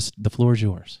 the floor is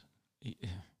yours.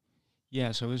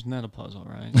 Yeah. So isn't that a puzzle,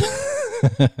 right?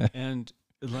 And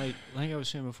like I was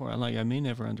saying before, I may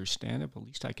never understand it, but at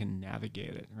least I can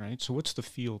navigate it, right? So what's the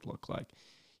field look like?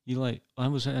 I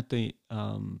was at the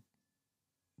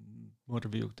motor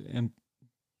vehicle, the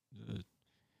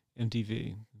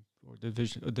MDV, or the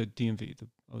DMV.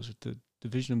 I was at the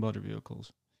Division of Motor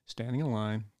Vehicles, standing in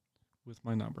line with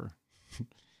my number,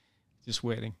 just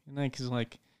waiting. And then,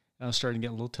 I was starting to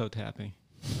get a little toe tapping,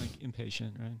 like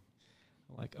impatient, right?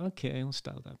 I'm like, okay, let's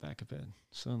dial that back a bit.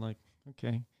 So I'm like,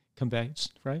 okay, come back,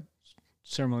 right?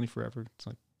 Ceremony forever. It's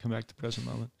like, come back to the present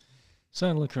moment. So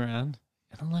I look around,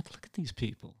 and I'm like, look at these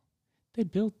people. They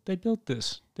built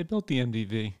this. They built the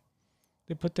MDV.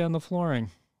 They put down the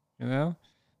flooring,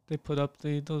 They put up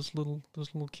those little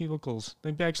cubicles.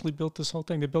 They actually built this whole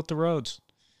thing. They built the roads,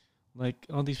 like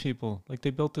all these people. Like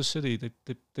they built the city.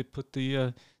 They put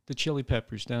the chili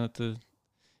peppers down at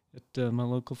my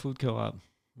local food co-op.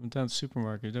 Went down to the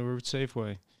supermarket. They were at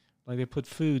Safeway. Like they put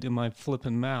food in my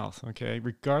flippin' mouth. Okay,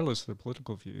 regardless of their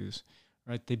political views,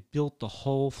 right? They built the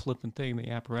whole flippin' thing, the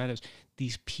apparatus.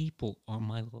 These people are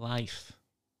my life.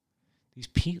 These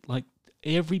people, like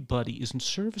everybody, is in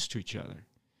service to each other.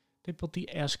 They built the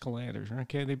escalators,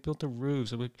 okay? They built the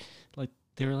roofs. They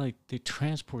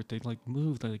transport, they like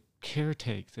move, they like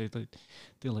caretake,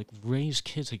 they like raise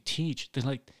kids, they teach. They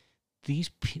like these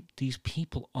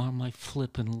people are my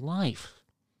flippin' life.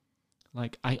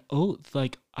 Like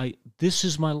this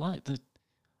is my life.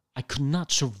 I could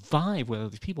not survive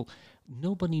without these people.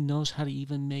 nobody knows how to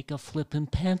even make a flippin'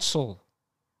 pencil.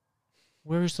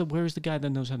 Where's the guy that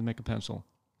knows how to make a pencil?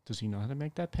 Does he know how to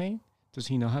make that paint? Does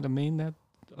he know how to mine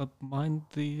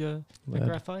the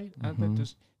graphite?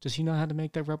 Does he know how to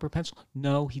make that rubber pencil?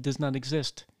 No, he does not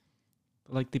exist.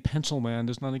 Like the pencil man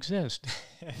does not exist.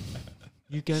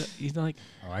 He's like,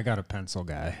 oh, I got a pencil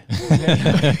guy.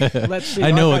 Let's see.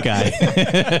 I know a guy.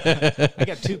 I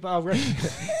got two.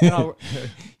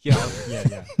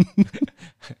 Yeah.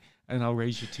 And I'll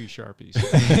raise you 2 Sharpies.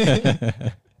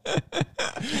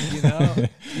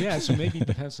 Yeah. So maybe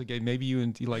the pencil guy. Maybe you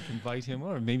invite him,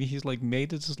 or maybe he's like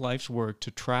made it his life's work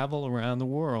to travel around the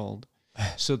world,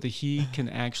 so that he can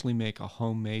actually make a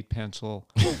homemade pencil,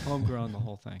 homegrown, the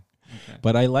whole thing. Okay.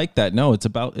 But I like that. No,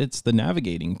 it's the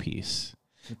navigating piece.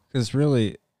 Because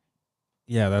really,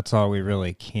 yeah, that's all we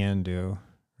really can do,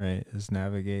 right? Is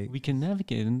navigate. We can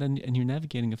navigate, and you're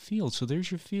navigating a field. So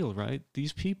there's your field, right?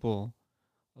 These people,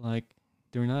 like,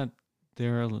 they're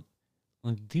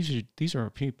like, these are our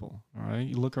people, all right?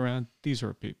 You look around, these are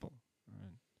our people,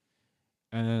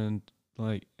 right?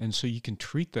 And so you can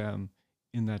treat them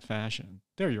in that fashion.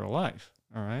 They're your life,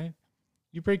 all right?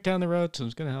 You break down the road,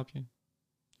 someone's gonna help you,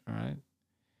 all right?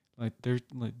 Like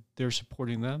they're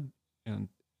supporting them, and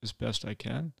as best I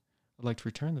can, I'd like to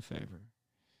return the favor.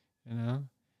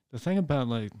 The thing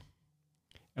about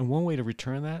and one way to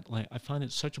return that, I find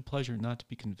it such a pleasure not to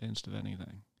be convinced of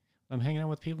anything. I'm hanging out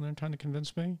with people that are trying to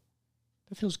convince me.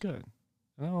 That feels good.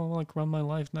 I don't run my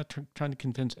life not trying to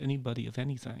convince anybody of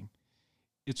anything.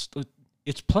 It's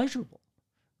pleasurable,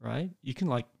 right? You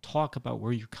can talk about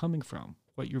where you're coming from,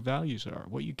 what your values are,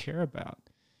 what you care about.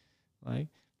 But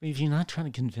if you're not trying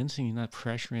to convince them, you're not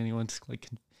pressuring anyone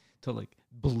to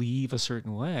believe a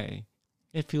certain way,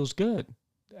 it feels good.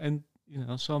 And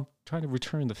so I'm trying to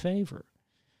return the favor.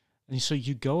 And so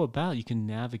you go about, you can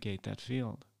navigate that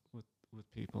field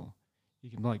with people. You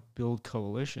can build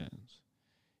coalitions.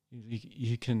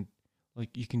 You can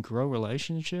grow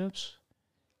relationships.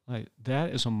 That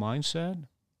is a mindset.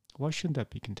 Why shouldn't that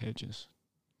be contagious?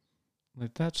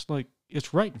 That's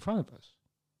it's right in front of us.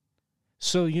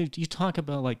 So you talk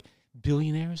about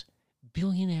billionaires.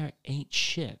 Billionaire ain't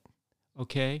shit.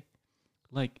 Okay?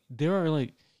 There are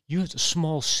you have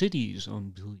small cities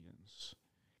own billions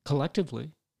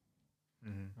collectively.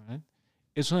 Mm-hmm. Right?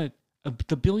 It's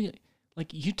the billion.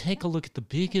 You take a look at the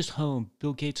biggest home,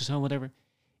 Bill Gates' home, whatever.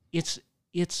 It's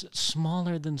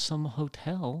smaller than some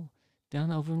hotel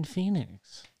down over in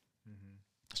Phoenix. Mm-hmm.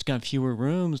 It's got fewer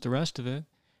rooms. The rest of it.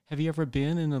 Have you ever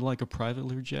been in a private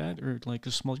Learjet or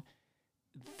a small?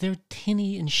 They're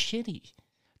tinny and shitty.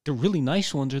 The really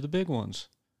nice ones are the big ones,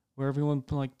 where everyone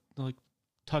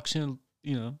tucks in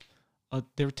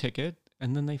their ticket,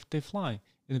 and then they fly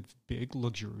in a big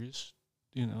luxurious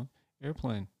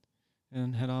airplane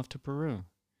and head off to Peru.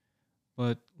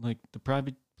 But the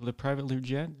private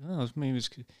Learjet, maybe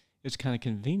it's kind of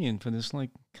convenient, but it's kind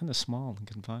of small and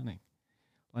confining.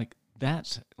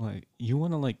 That's you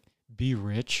want to be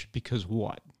rich because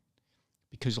what?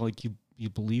 Because you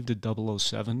believed a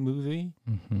 007 movie?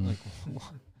 Mm-hmm.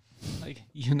 What?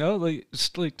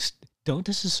 Don't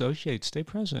disassociate, stay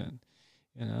present,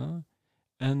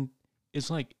 and it's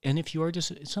and if you are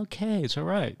it's okay, it's all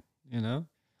right,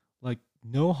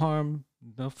 no harm,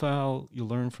 no foul, you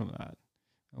learn from that.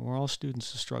 And we're all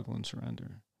students of struggle and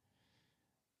surrender.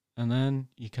 And then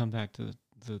you come back to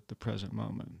the present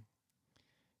moment.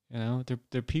 There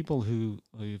are people who,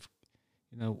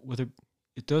 whether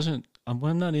it doesn't,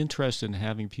 I'm not interested in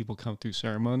having people come through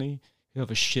ceremony who have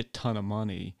a shit ton of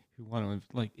money, who want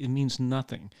to, it means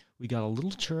nothing. We got a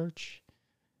little church,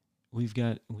 with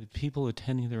people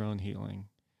attending their own healing,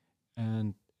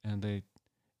 and they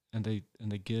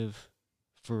give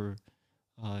for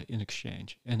in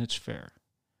exchange, and it's fair,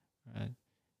 right?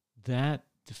 That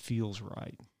feels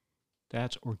right.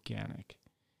 That's organic,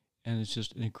 and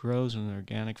it grows in an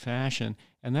organic fashion,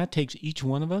 and that takes each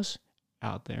one of us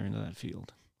out there into that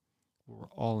field. We're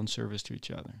all in service to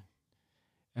each other,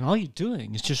 and all you're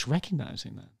doing is just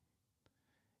recognizing that.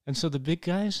 And so the big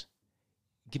guys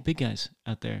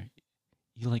out there,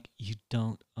 you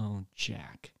don't own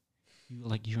jack.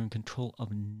 You're in control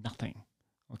of nothing.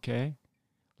 Okay?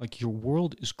 Your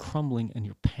world is crumbling and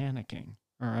you're panicking.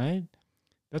 All right?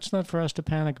 That's not for us to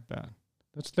panic about.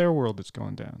 That's their world that's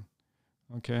going down.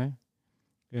 Okay?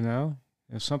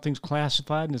 If something's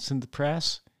classified and it's in the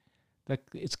press, that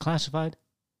it's classified,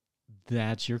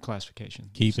 that's your classification.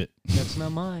 Keep it. That's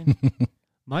not mine.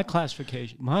 My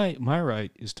classification, my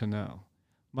right is to know.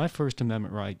 My First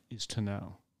Amendment right is to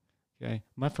know. Okay?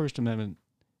 My First Amendment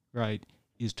right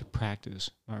is to practice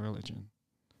my religion.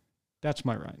 That's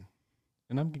my right.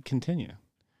 And I'm going to continue.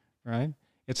 Right?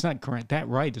 It's not that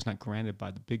right is not granted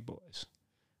by the big boys,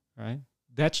 right?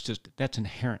 That's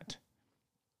inherent.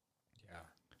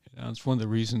 Yeah. It's one of the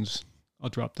reasons, I'll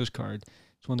drop this card.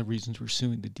 It's one of the reasons we're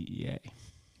suing the DEA.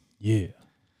 Yeah.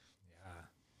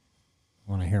 I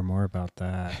want to hear more about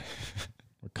that.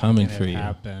 We're coming for you.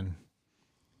 Happen.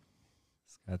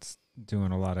 That's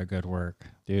doing a lot of good work.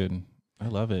 Dude, I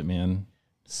love it, man.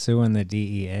 Suing the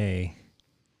DEA.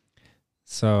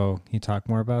 So, can you talk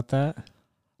more about that?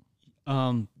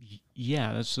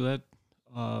 Yeah, so that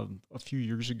a few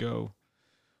years ago,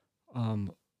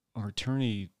 our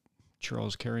attorney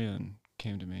Charles Carrion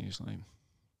came to me. He's like,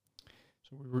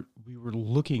 so we were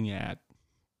looking at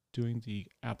doing the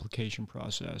application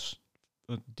process.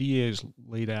 The DEA has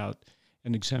laid out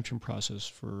an exemption process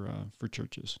for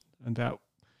churches, and that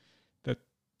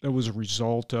was a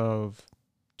result of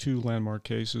two landmark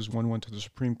cases. One went to the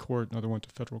Supreme Court, another went to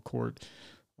federal court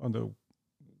on the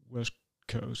West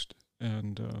Coast,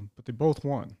 and but they both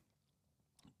won.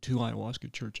 Two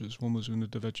ayahuasca churches. One was Una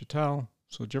de Vegetal.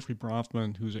 So Jeffrey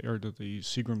Bronfman, who's heir to the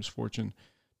Seagram's fortune,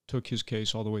 took his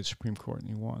case all the way to the Supreme Court, and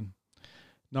he won.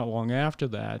 Not long after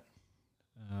that,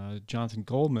 Jonathan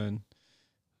Goldman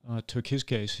took his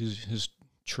case. His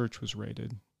church was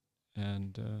raided,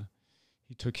 and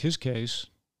he took his case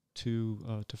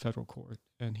to federal court,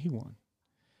 and he won.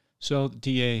 So the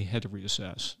DA had to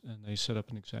reassess, and they set up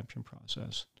an exemption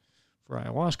process for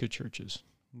ayahuasca churches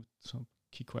with some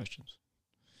key questions.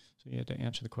 So you had to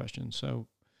answer the questions. So,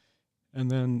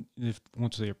 and then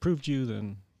once they approved you,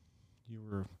 then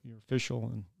you're official,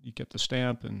 and you get the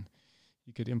stamp, and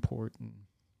you could import, and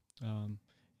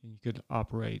you could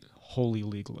operate wholly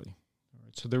legally. All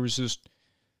right. So there was this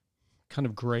kind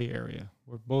of gray area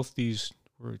where both these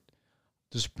were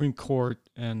the Supreme Court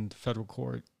and the federal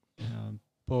court,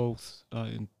 both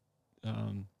in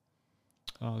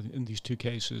these two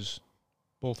cases,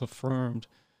 both affirmed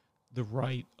the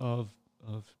right of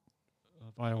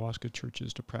ayahuasca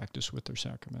churches to practice with their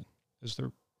sacrament as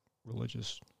their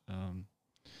religious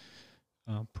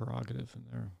prerogative, and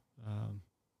their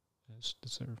as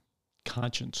their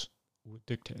conscience would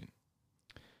dictate.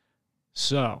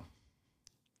 So,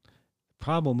 the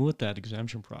problem with that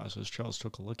exemption process, Charles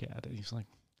took a look at it. He's like,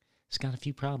 it's got a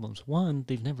few problems. One,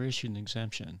 they've never issued an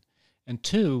exemption. And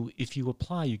two, if you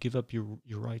apply, you give up your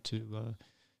right to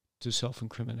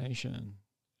self-incrimination.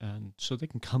 And so they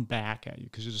can come back at you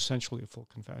because it's essentially a full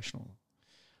confessional.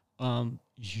 It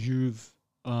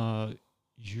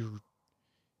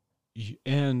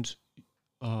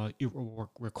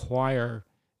will require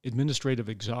administrative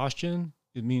exhaustion.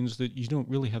 It means that you don't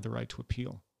really have the right to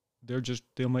appeal.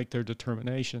 They'll make their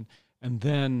determination, and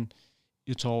then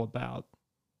it's all about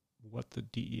what the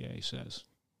DEA says.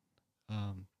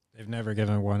 They've never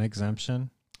given one exemption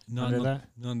under that?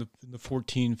 None in the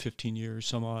 14, 15 years,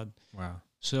 some odd. Wow.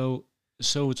 So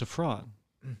it's a fraud.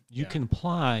 You can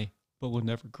apply, but will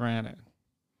never grant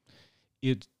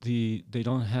it. They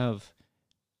don't have.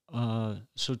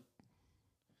 So,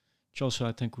 Chelsea,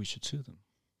 I think we should sue them.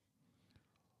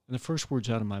 And the first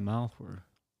words out of my mouth were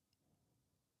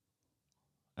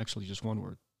actually just one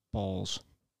word: balls.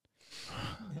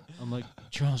 I'm like,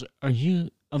 Charles, are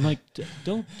you? I'm like,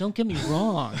 don't get me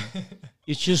wrong.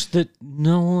 It's just that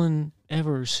no one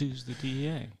ever sues the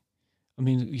DEA. I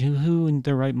mean, who in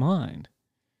their right mind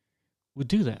would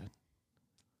do that?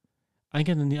 I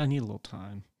need a little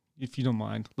time, if you don't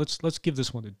mind. Let's give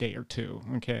this one a day or two,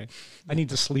 okay? I need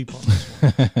to sleep on this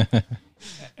one.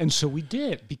 And so we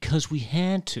did, because we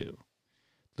had to.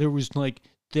 There was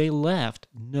they left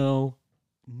no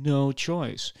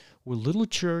choice. We're a little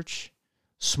church,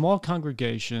 small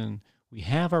congregation. We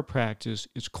have our practice.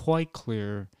 It's quite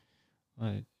clear.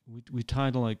 We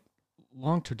tie to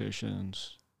long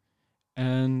traditions.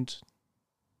 And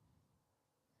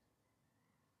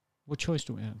what choice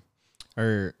do we have?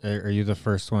 Are you the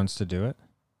first ones to do it?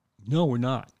 No, we're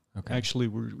not. Okay. Actually,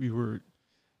 we were.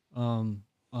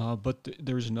 But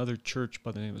there's another church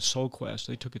by the name of SoulQuest.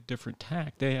 They took a different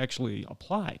tack. They actually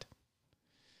applied,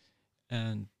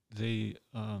 and they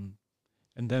and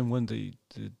then when the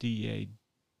DEA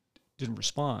didn't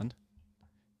respond,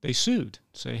 they sued.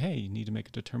 Say, hey, you need to make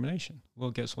a determination.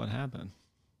 Well, guess what happened?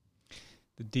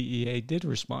 The DEA did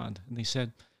respond, and they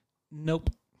said, nope.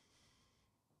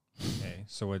 Okay,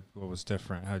 so what was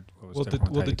different?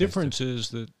 The difference is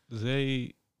that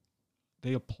they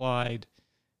applied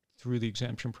through the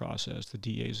exemption process, the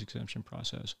DEA's exemption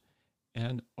process,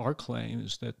 and our claim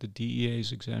is that the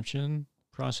DEA's exemption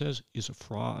process is a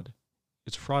fraud.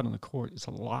 It's a fraud on the court. It's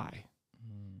a lie.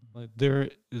 They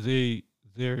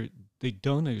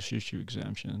don't issue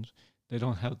exemptions. They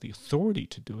don't have the authority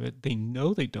to do it. They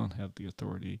know they don't have the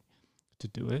authority to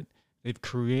do it. They've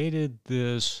created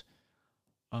this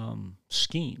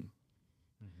scheme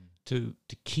to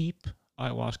keep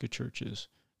ayahuasca churches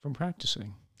from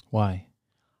practicing. Why?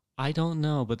 I don't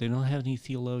know, but they don't have any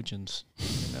theologians.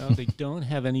 They don't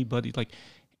have anybody like,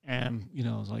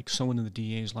 like someone in the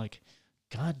DA is like,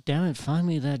 God damn it, find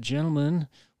me that gentleman.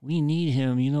 We need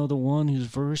him. The one who's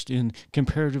versed in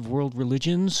comparative world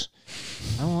religions.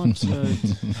 I want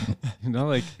he's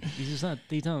not.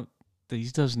 He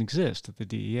doesn't exist at the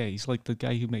DEA. He's like the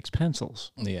guy who makes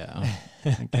pencils. Yeah.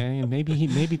 Okay, and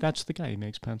maybe that's the guy who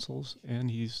makes pencils,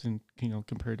 and he's in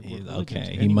comparative world religions.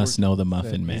 Okay, he must know the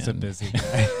Muffin Man. He's a busy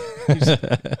guy.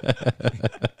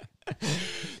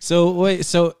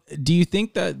 So do you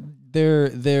think that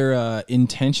their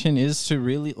intention is to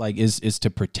really is to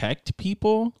protect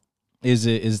people? Is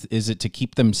it to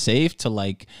keep them safe? To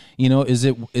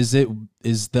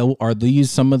are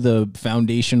these some of the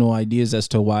foundational ideas as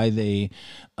to why they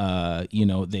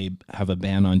they have a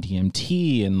ban on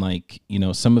DMT and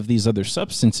some of these other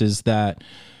substances that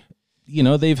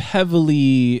they've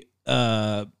heavily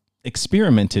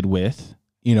experimented with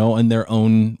in their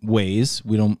own ways.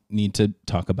 We don't need to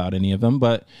talk about any of them,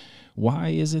 but why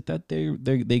is it that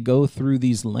they go through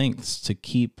these lengths to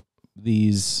keep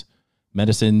these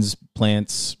medicines,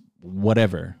 plants,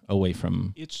 whatever away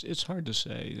from? It's hard to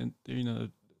say, and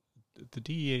the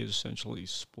DEA is essentially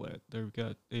split. They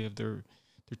have their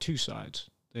two sides.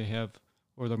 They have,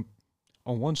 on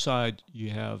one side you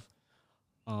have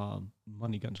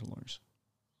money, guns, and lawyers.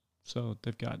 So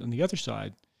they've got on the other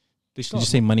side. They still Did you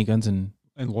say money, guns, and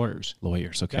lawyers?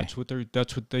 Lawyers, okay. That's what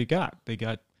they got. They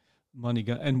got money,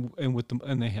 gun,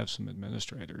 and they have some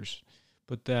administrators.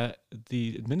 But a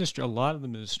lot of the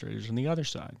administrators on the other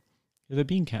side are the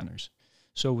bean counters.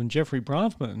 So when Jeffrey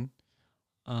Bronfman,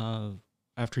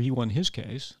 after he won his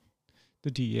case,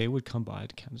 the DEA would come by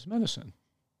to count his medicine,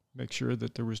 make sure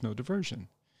that there was no diversion.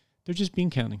 They're just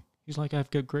bean counting. He's like, I've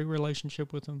got a great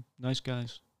relationship with them, nice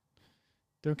guys.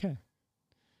 They're okay.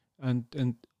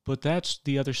 But that's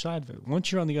the other side of it.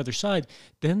 Once you're on the other side,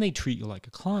 then they treat you like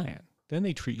a client. Then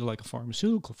they treat you like a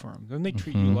pharmaceutical firm. Then they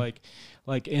treat you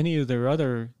like any of their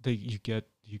other. You get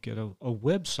a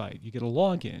website, you get a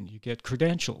login, you get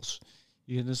credentials.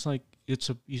 And that's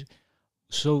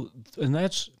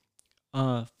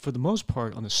for the most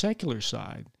part on the secular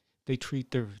side, they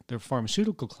treat their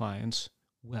pharmaceutical clients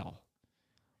well.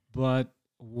 But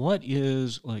what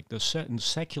is the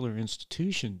secular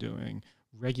institution doing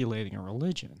regulating a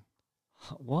religion?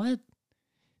 What?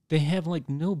 They have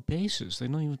no basis. They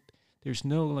don't even. There's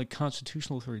no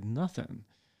constitutional authority, nothing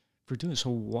for doing it. So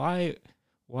why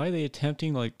are they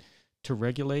attempting to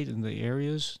regulate in the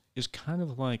areas is kind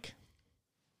of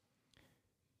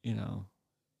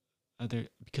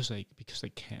because they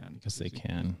can. Because they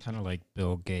can. Kind of like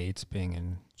Bill Gates being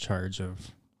in charge of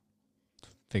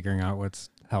figuring out what's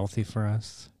healthy for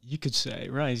us. You could say,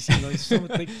 right?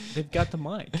 They've got the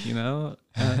mic,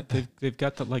 they've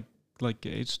got the like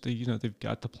Gates. They've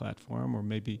got the platform, or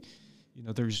maybe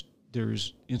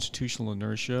there's institutional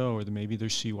inertia, or maybe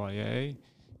there's CYA.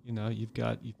 You've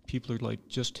got people are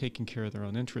just taking care of their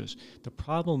own interests. The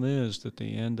problem is that they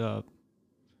end up,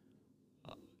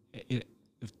 if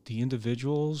the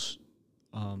individuals,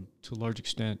 to a large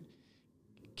extent,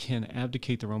 can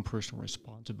abdicate their own personal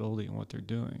responsibility in what they're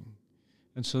doing.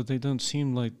 And so they don't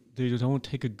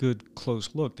take a good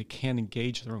close look. They can't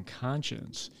engage their own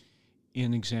conscience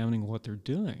in examining what they're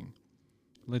doing.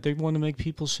 They want to make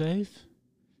people safe.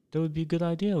 That would be a good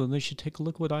idea. And they should take a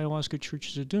look at what ayahuasca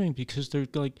churches are doing, because they're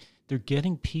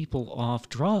getting people off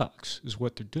drugs is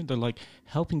what they're doing. They're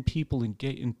helping people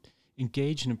engage and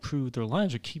improve their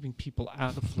lives. They're keeping people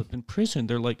out of flipping prison.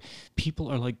 They're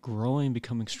people are growing,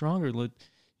 becoming stronger.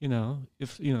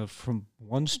 If from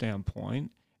one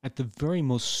standpoint, at the very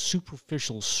most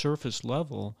superficial surface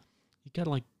level, you got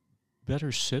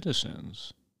better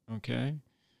citizens, okay?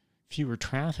 Fewer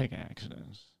traffic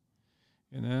accidents.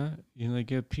 They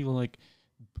get people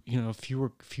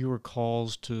fewer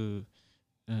calls to,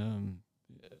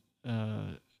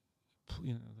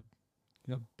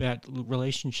 bad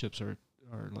relationships are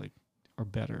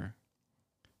better.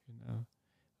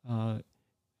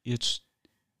 It's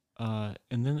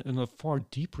and then in a far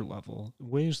deeper level,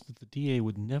 ways that the DA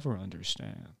would never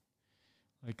understand.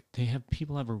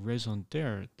 People have a raison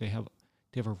d'etre. They have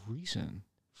a reason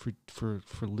for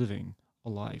living a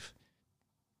life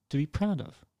to be proud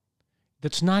of,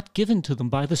 that's not given to them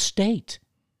by the state.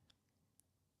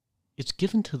 It's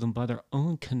given to them by their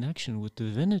own connection with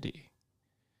divinity.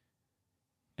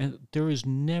 And there has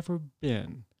never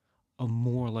been a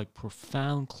more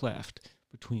profound cleft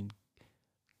between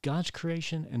God's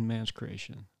creation and man's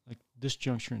creation, this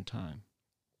juncture in time.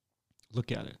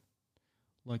 look at it.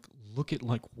 Like, look at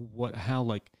like how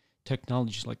like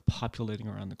technology is like populating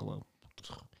around the globe,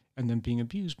 and then being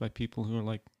abused by people who are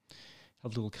like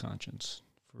have little conscience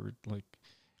for like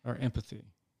our empathy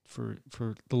for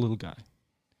the little guy.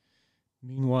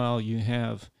 Meanwhile, you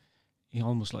have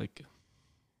almost like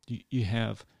you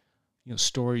have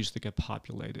stories that get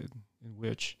populated in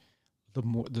which the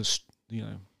moral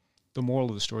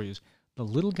of the story is the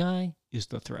little guy is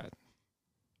the threat.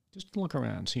 Just look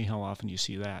around and see how often you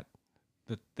see that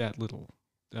little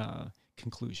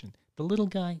conclusion. The little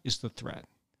guy is the threat.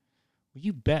 Well,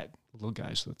 you bet the little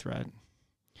guy's the threat,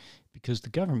 because the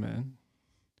government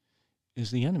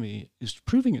is the enemy, is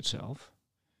proving itself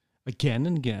again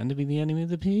and again to be the enemy of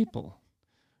the people.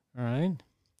 All right?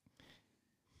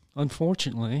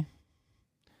 Unfortunately,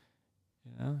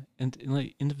 and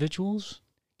like individuals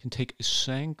can take a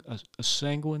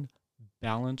sanguine,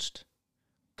 balanced,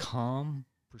 calm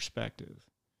perspective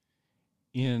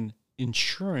in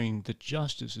ensuring that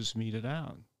justice is meted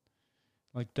out.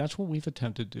 Like, that's what we've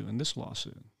attempted to do in this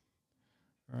lawsuit.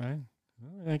 All right?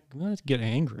 Like, we don't have to get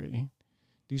angry.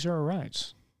 These are our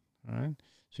rights. All right?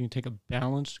 So you can take a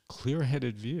balanced,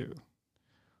 clear-headed view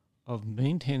of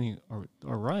maintaining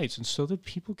our rights, and so that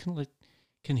people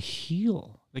can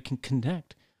heal. They can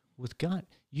connect with God.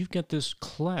 You've got this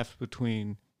cleft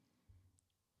between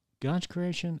God's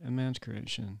creation and man's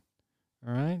creation.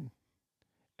 All right?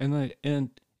 And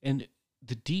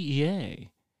the DEA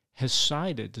has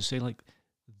sided to say, like,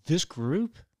 this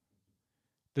group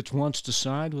that wants to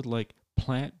side with like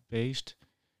plant-based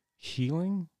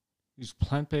healing, these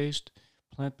plant-based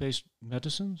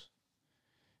medicines,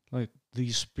 like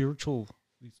these spiritual,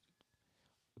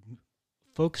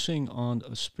 focusing on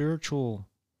the spiritual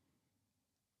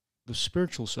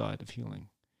side of healing.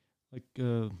 Like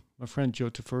my friend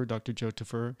Joe Tafur, Dr. Joe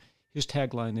Tafur, his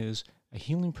tagline is, a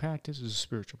healing practice is a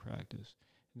spiritual practice.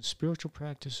 And a spiritual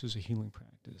practice is a healing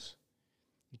practice.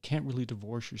 You can't really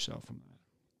divorce yourself from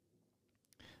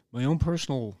that. My own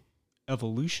personal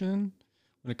evolution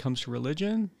when it comes to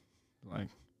religion, like,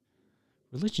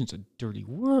 religion's a dirty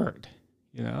word,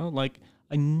 Like,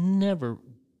 I never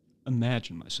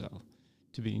imagined myself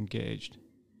to be engaged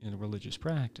in a religious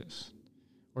practice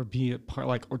or be a part,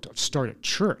 like, or to start a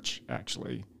church,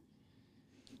 actually,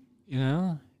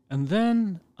 And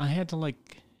then I had to,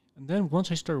 like, and then once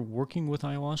I started working with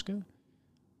ayahuasca,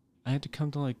 I had to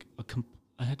come to, like,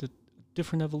 a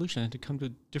different evolution. I had to come to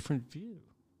a different view.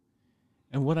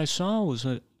 And what I saw was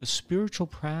a spiritual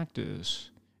practice,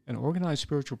 an organized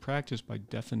spiritual practice by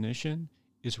definition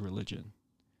is religion.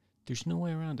 There's no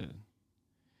way around it.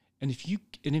 And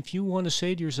if you want to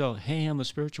say to yourself, hey, I'm a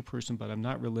spiritual person, but I'm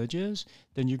not religious,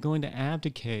 then you're going to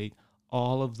abdicate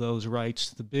all of those rights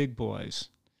to the big boys.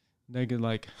 They're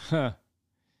like,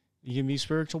 you can be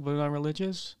spiritual but not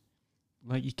religious?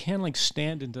 Like, you can't, like,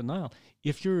 stand in denial.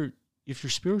 If your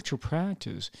spiritual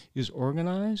practice is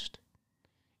organized,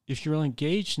 if you're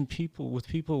engaged in people with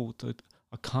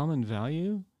a common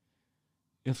value,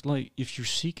 if you're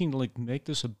seeking to, like, make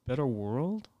this a better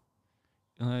world,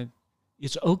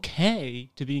 it's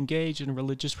okay to be engaged in a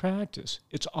religious practice.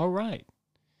 It's all right.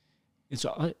 It's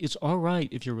all right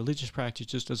if your religious practice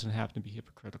just doesn't happen to be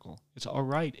hypocritical. It's all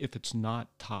right if it's not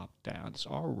top down. It's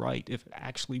all right if it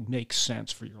actually makes sense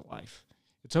for your life.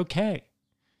 It's okay.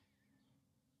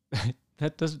 You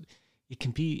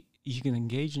can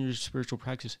engage in your spiritual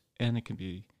practice and it can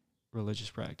be religious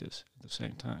practice at the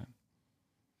same time.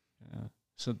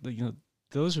 So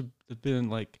those have been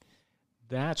like,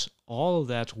 all of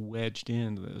that's wedged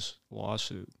into this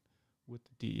lawsuit with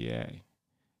the DEA.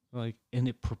 Like, and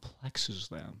it perplexes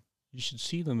them. You should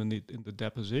see them in the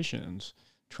depositions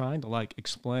trying to, like,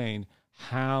 explain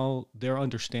how their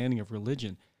understanding of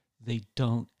religion, they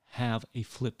don't have a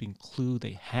flipping clue.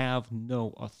 They have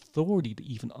no authority to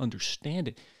even understand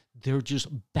it. They're just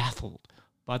baffled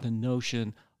by the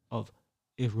notion of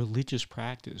a religious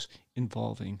practice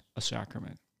involving a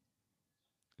sacrament.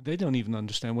 They don't even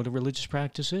understand what a religious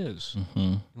practice is.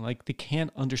 Mm-hmm. Like, they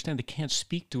can't understand. They can't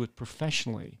speak to it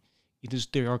professionally.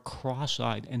 They are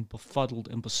cross-eyed and befuddled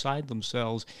and beside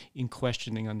themselves in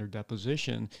questioning under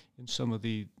deposition in some of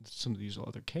these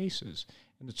other cases.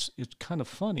 And it's kind of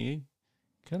funny,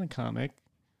 kind of comic,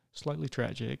 slightly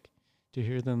tragic to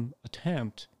hear them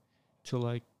attempt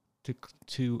to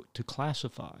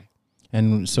classify.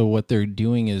 And so what they're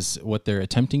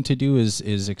attempting to do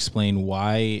is explain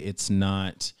why it's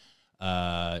not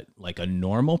like a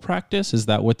normal practice. Is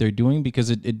that what they're doing? Because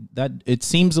it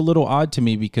seems a little odd to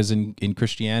me, because in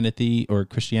Christianity or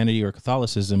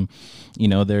Catholicism,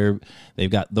 they've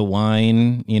got the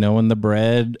wine, and the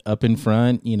bread up in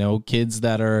front, kids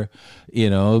that are,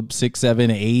 6,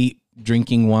 7, 8,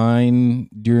 drinking wine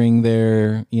during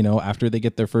their, after they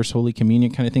get their first Holy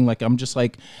Communion kind of thing. Like, I'm just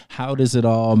like, how does it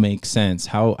all make sense?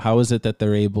 How is it that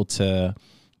they're able to,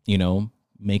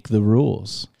 make the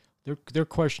rules? Their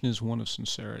question is one of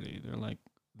sincerity. They're like,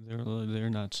 they're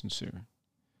not sincere.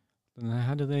 And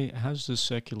how does the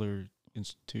secular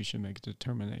institution make a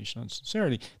determination on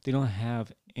sincerity? They don't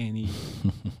have any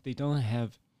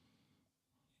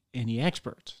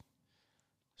experts.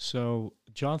 So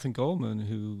Jonathan Goldman,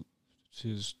 who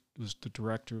was the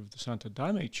director of the Santo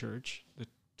Daime Church that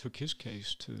took his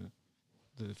case to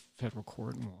the federal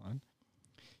court and won,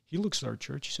 he looks at our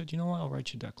church. He said, I'll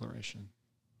write you a declaration.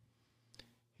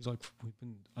 He's like,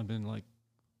 I've been like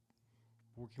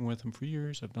working with him for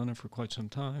years. I've done it for quite some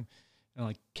time. And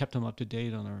I kept him up to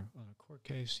date on our court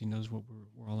case. He knows what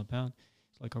we're all about.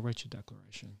 He's like, I'll write you a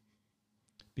declaration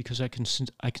because I can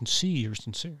see you're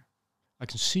sincere. I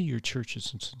can see your church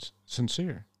is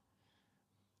sincere.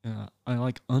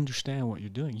 I understand what you're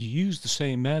doing. You use the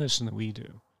same medicine that we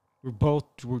do.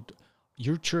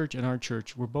 Your church and our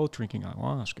church, we're both drinking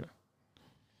ayahuasca.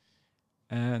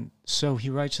 And so he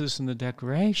writes this in the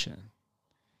declaration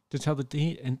to tell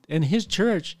and his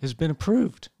church has been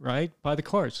approved, right, by the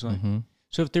courts.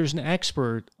 So if there's an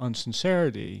expert on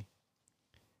sincerity,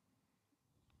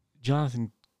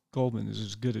 Jonathan Goldman is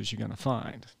as good as you're going to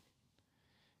find.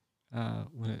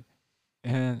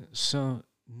 And so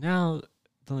now,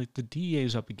 the DEA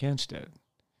is up against it.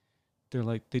 They're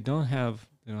like, they don't have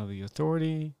the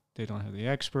authority, they don't have the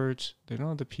experts, they don't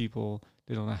have the people,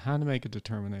 they don't know how to make a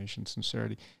determination,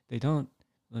 sincerity. They don't,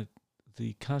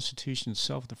 the Constitution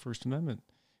itself, the First Amendment,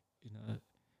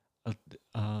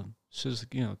 says,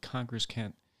 Congress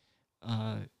can't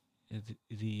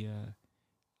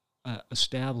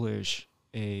establish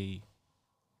either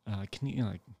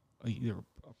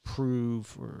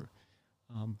approve or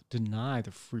deny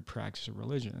the free practice of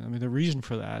religion. I mean, the reason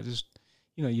for that is,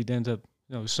 you'd end up,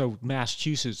 so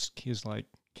Massachusetts is like,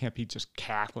 can't be just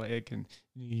Catholic, and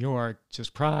New York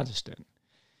just Protestant.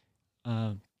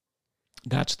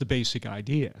 That's the basic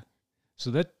idea.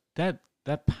 So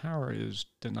that power is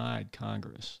denied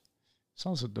Congress. It's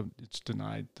also it's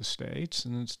denied the states,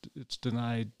 and it's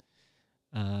denied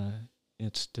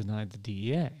the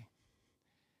DEA.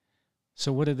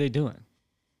 So what are they doing?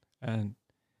 And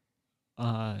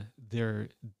they're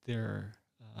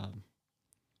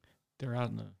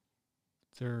out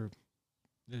they're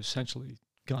essentially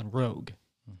gone rogue.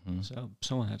 Mm-hmm. So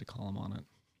someone had to call them on it.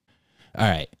 All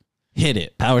right, hit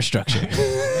it. Power structure.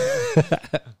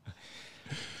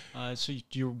 So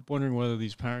you're wondering whether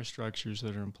these power structures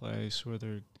that are in place,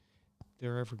 whether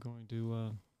they're ever going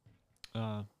to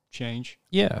change?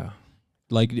 Yeah.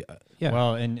 Yeah.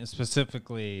 Well, and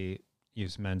specifically,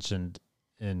 you've mentioned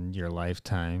in your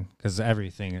lifetime, because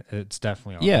everything, it's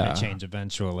definitely all going to change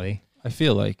eventually. I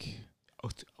feel like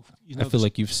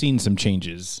you've seen some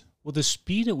changes. Well, the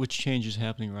speed at which change is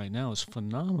happening right now is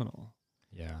phenomenal.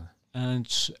 Yeah. And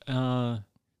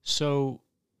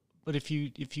but if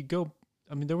you go,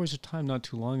 I mean, there was a time not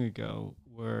too long ago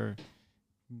where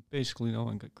basically no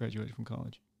one graduated from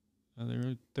college.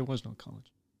 There was no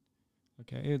college.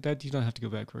 Okay, that you don't have to go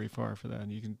back very far for that.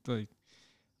 You can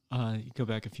you go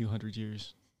back a few hundred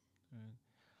years.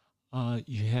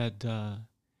 You had,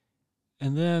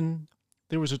 and then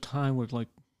there was a time where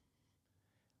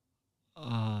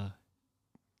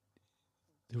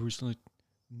there was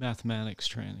mathematics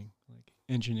training,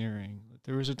 engineering.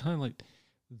 There was a time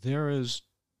there was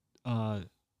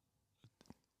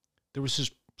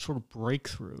this sort of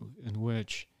breakthrough in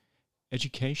which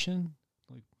education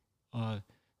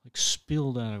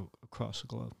spilled out across the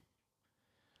globe.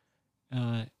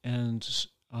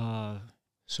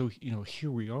 So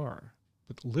here we are,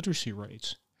 but literacy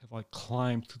rates have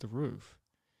climbed through the roof.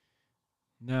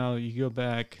 Now you go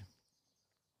back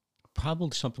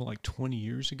probably something like 20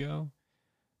 years ago,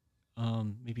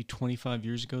 maybe 25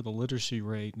 years ago, the literacy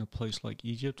rate in a place like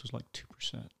Egypt was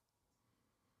 2%.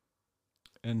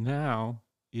 And now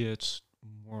it's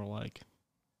more like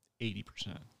 80%.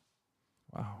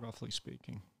 Wow. Roughly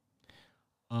speaking.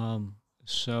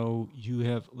 So you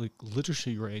have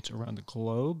literacy rates around the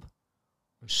globe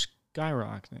are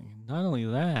skyrocketing. Not only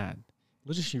that,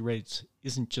 literacy rates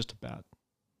isn't just about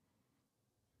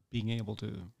being able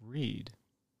to read.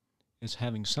 It's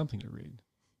having something to read.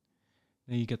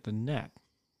 Now you get the net.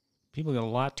 People got a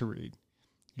lot to read.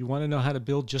 You want to know how to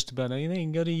build just about anything, you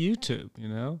can go to YouTube,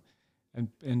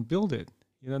 and build it.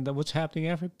 What's happening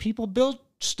after? People build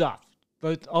stuff.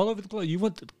 But all over the globe, you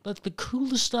want the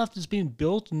coolest stuff that's being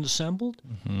built and assembled.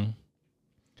 Mm-hmm.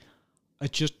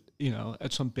 It just,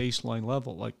 at some baseline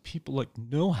level, people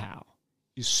know-how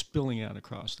is spilling out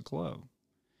across the globe.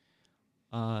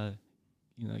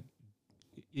 you know, it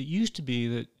used to be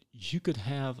that you could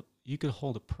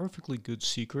hold a perfectly good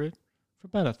secret for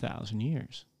about 1,000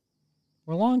 years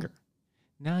or longer.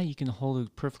 Now you can hold a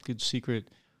perfectly good secret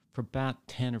for about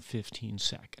 10 or 15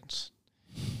 seconds.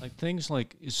 Like things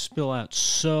like it spill out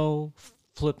so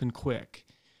flippin' quick.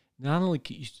 Not only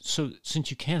so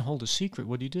since you can't hold a secret,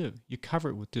 what do? You cover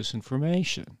it with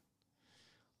disinformation.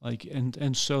 Like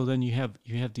and so then you have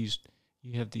these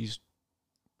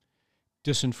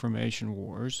disinformation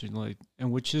wars,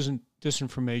 and which isn't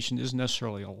disinformation isn't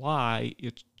necessarily a lie.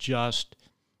 It's just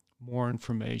more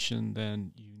information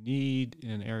than you need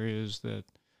in areas that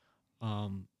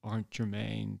aren't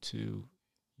germane to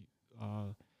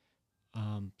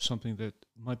something that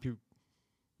might be,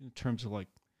 in terms of like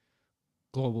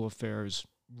global affairs,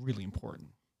 really important.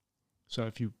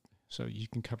 So you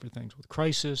can cover things with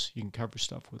crisis, you can cover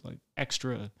stuff with like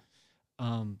extra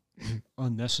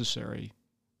unnecessary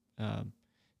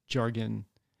jargon.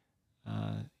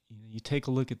 You take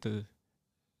a look at the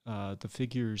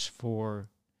figures for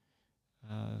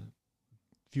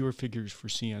viewer figures for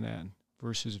CNN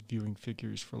versus viewing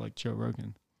figures for like Joe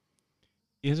Rogan.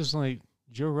 It is like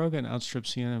Joe Rogan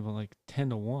outstrips CNN by like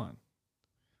 10-1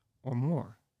 or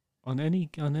more on any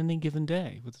given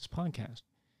day with his podcast.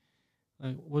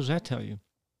 Like, what does that tell you?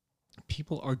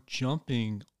 People are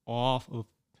jumping off of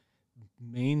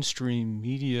mainstream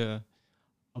media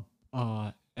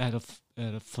at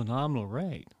a phenomenal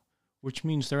rate, which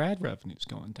means their ad revenue is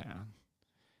going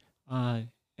down,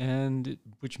 and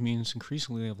which means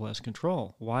increasingly they have less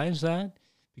control. Why is that?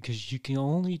 Because you can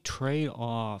only trade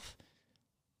off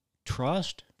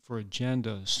trust for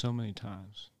agenda so many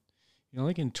times. You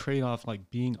only can trade off like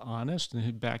being honest and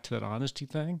head back to that honesty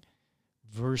thing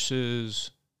versus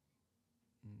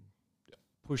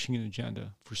pushing an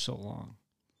agenda for so long.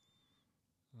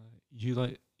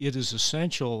 It is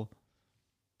essential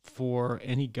for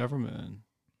any government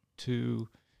to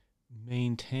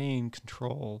maintain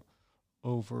control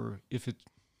over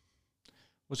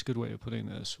what's a good way of putting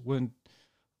this? When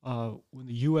the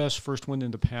U.S. first went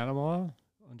into Panama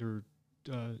under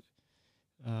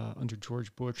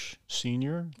George Bush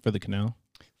Sr. For the canal?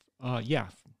 For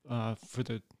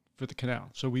the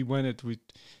canal. So we went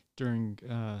during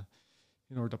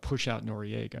in order to push out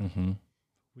Noriega. Mm-hmm.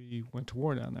 We went to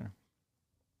war down there.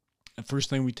 The first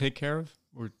thing we take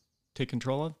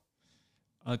control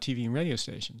of, TV and radio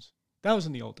stations. That was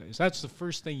in the old days. That's the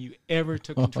first thing you ever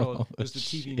took control of was the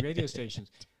TV and radio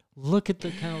stations. Look at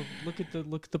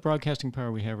the broadcasting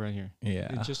power we have right here.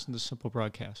 Yeah. Just in the simple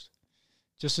broadcast.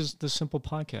 Just as the simple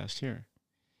podcast here.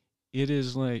 It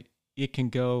is like it can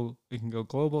go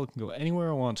global, it can go anywhere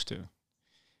it wants to.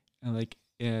 And like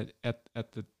at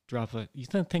the drop of, you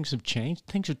think things have changed?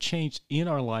 Things have changed in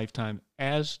our lifetime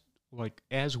as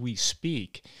we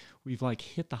speak. We've like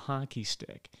hit the hockey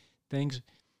stick. Things,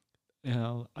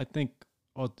 I think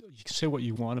you can say what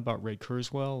you want about Ray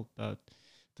Kurzweil, about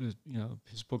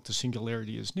his book The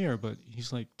Singularity is Near, but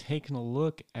he's like taking a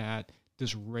look at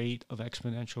this rate of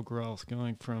exponential growth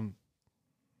going from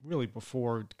really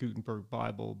before the Gutenberg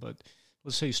Bible, but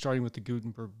let's say starting with the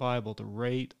Gutenberg Bible, the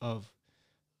rate of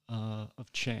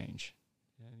change.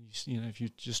 And if you're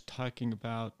just talking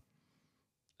about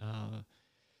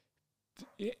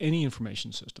any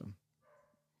information system,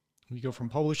 we go from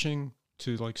publishing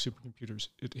to like supercomputers.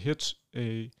 It hits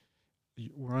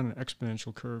we're on an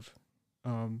exponential curve,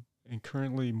 and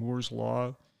currently Moore's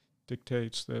law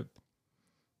dictates that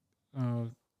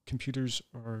computers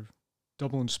are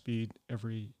double in speed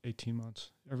every 18 months.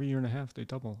 Every year and a half, they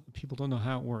double. People don't know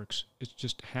how it works. It's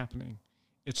just happening.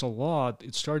 It's a law.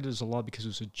 It started as a law because it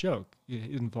was a joke.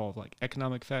 It involved like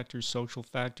economic factors, social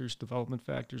factors, development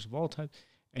factors of all types.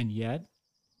 And yet,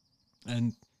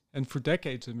 and for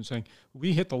decades, they've been saying,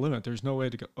 we hit the limit. There's no way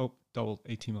to go, double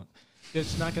 18 months.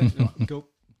 It's not going to go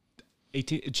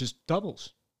 18. It just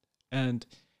doubles. And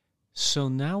so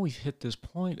now we've hit this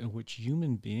point at which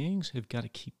human beings have got to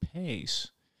keep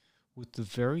pace with the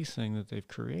very thing that they've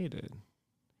created.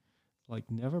 Like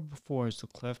never before has the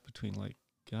cleft between like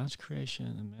God's creation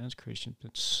and man's creation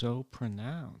been so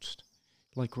pronounced.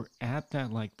 Like we're at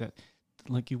that, like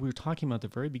we were talking about at the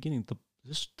very beginning.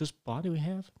 This body we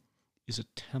have is a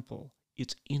temple.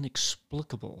 It's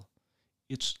inexplicable.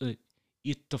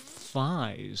 It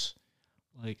defies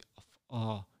like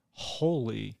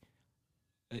wholly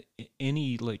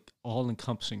any like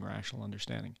all-encompassing rational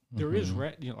understanding. Mm-hmm. There is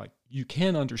like you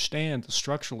can understand the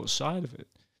structuralist side of it,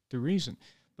 the reason,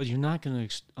 but you're not going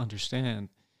to understand.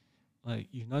 Like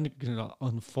you're not going to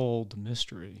unfold the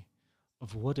mystery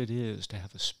of what it is to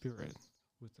have a spirit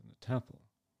within the temple.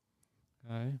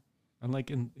 Okay, And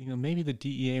like, maybe the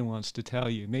DEA wants to tell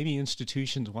you, maybe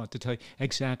institutions want to tell you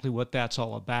exactly what that's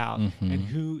all about, and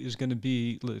who is going to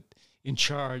be in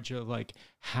charge of like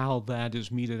how that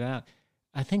is meted out.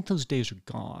 I think those days are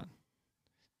gone.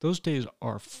 Those days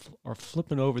are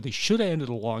flipping over. They should have ended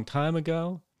a long time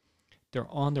ago. They're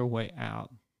on their way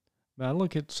out. But I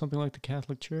look at something like the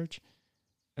Catholic Church,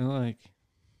 and like,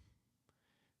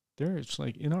 it's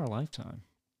like in our lifetime.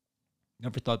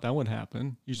 Never thought that would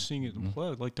happen. You're seeing it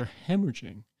implode. Like they're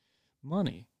hemorrhaging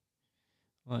money.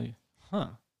 Like,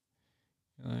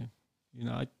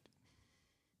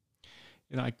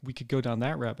 we could go down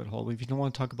that rabbit hole. If you don't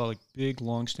want to talk about like big,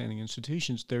 long-standing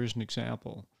institutions, there's an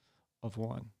example of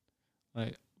one.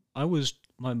 Like,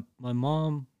 my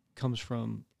mom comes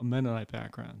from a Mennonite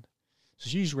background, so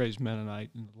she's raised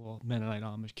Mennonite in the little Mennonite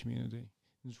Amish community.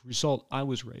 As a result, I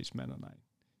was raised Mennonite.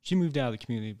 She moved out of the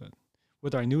community, but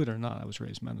whether I knew it or not, I was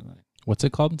raised Mennonite. What's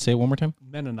it called? Say it one more time.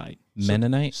 Mennonite.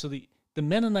 Mennonite? So the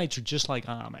Mennonites are just like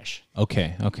Amish.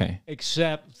 Okay.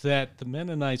 Except that the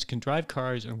Mennonites can drive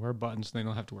cars and wear buttons. And they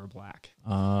don't have to wear black.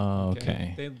 Oh,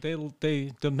 okay.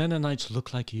 The Mennonites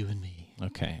look like you and me.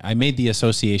 Okay. I made the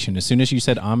association. As soon as you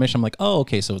said Amish, I'm like, oh,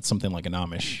 okay, so it's something like an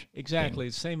Amish.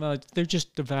 Exactly. Same. They're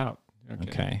just devout.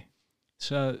 Okay.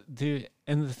 So the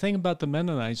thing about the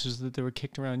Mennonites is that they were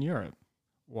kicked around Europe.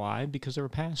 Why? Because they were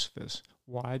pacifists.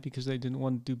 Why? Because they didn't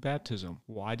want to do baptism.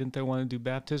 Why didn't they want to do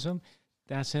baptism?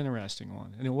 That's an interesting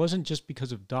one. And it wasn't just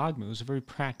because of dogma. It was a very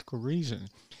practical reason.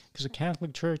 Because the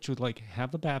Catholic Church would like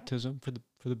have the baptism for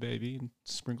the baby and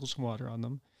sprinkle some water on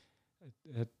them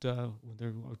when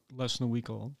they're less than a week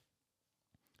old.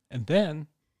 And then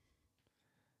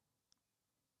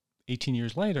 18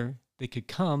 years later, they could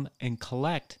come and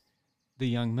collect the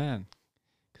young men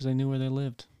because they knew where they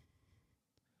lived.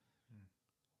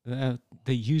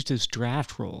 They used as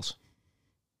draft rolls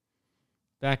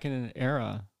back in an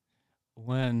era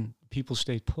when people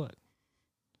stayed put.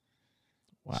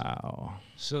 Wow.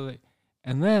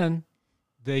 And then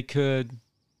they could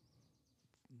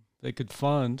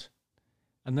fund,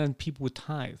 and then people would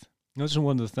tithe. This is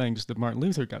one of the things that Martin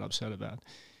Luther got upset about.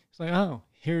 It's like, oh,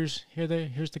 here's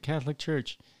the Catholic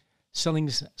Church selling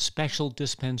special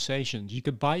dispensations. You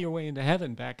could buy your way into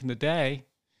heaven back in the day.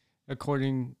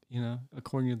 According to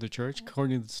the church,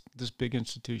 according to this big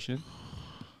institution,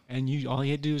 and all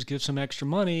you had to do is give some extra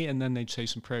money, and then they'd say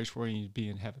some prayers for you, and you'd be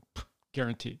in heaven,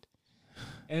 guaranteed.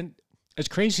 And as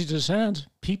crazy as it sounds,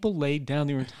 people laid down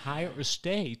their entire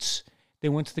estates. They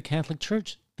went to the Catholic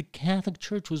Church. The Catholic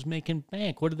Church was making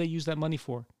bank. What did they use that money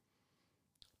for?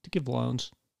 To give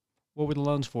loans. What were the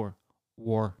loans for?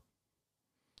 War.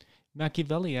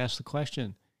 Machiavelli asked the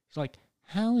question. He's like,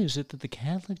 how is it that the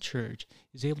Catholic Church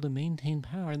is able to maintain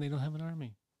power and they don't have an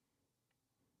army?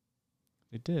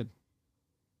 They did.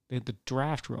 They had the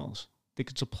draft rolls. They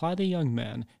could supply the young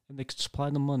men and they could supply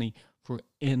the money for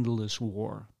endless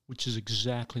war, which is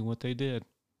exactly what they did.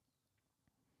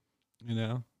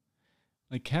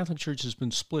 Like Catholic Church has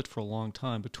been split for a long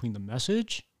time between the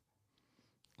message,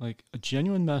 like a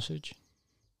genuine message,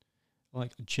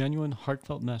 like a genuine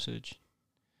heartfelt message,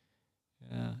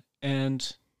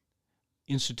 and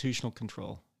institutional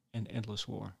control and endless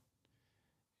war.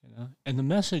 And the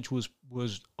message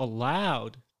was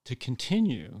allowed to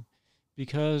continue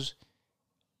because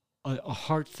a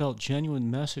heartfelt, genuine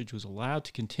message was allowed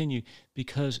to continue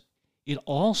because it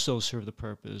also served the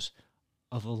purpose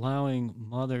of allowing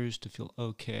mothers to feel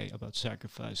okay about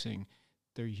sacrificing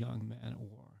their young man at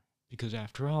war. Because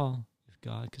after all, if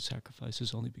God could sacrifice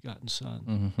his only begotten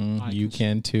son, you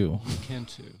can too. You can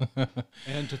too.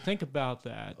 And to think about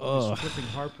that is flipping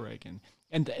heartbreaking.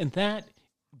 And that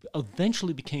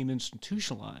eventually became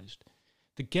institutionalized.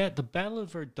 The Battle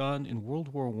of Verdun in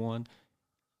World War I,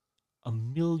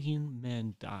 1 million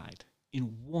men died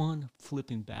in one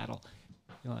flipping battle.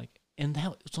 And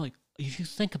that it's like, if you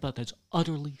think about that, it's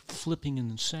utterly flipping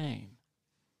and insane.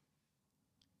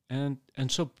 And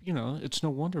so, it's no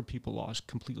wonder people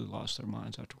completely lost their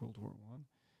minds after World War I.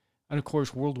 And of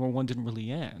course, World War I didn't really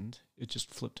end. It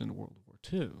just flipped into World War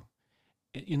II.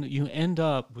 You end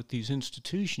up with these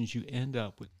institutions, you end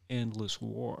up with endless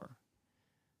war.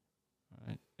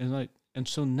 Right? And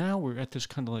so now we're at this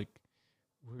kind of like,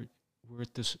 we're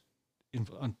at this,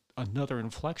 another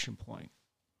inflection point,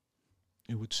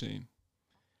 it would seem.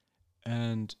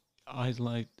 And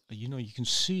you can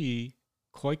see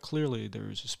quite clearly there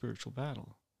is a spiritual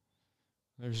battle.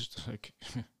 There's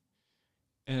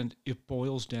and it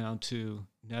boils down to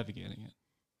navigating it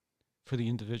for the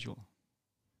individual.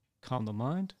 Calm the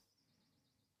mind,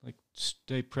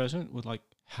 stay present with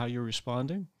how you're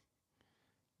responding,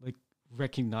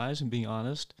 recognize and be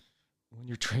honest when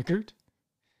you're triggered.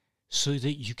 so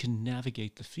that you can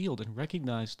navigate the field and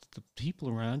recognize that the people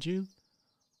around you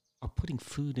are putting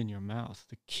food in your mouth.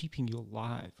 They're keeping you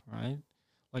alive, right?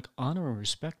 Like, honor and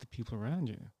respect the people around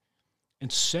you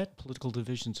and set political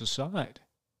divisions aside.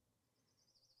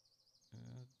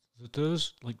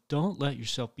 Those, like, don't let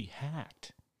yourself be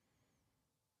hacked.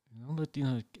 Don't let,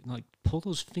 like, pull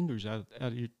those fingers out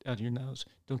of your nose.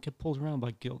 Don't get pulled around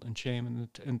by guilt and shame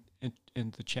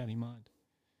and the chatty mind.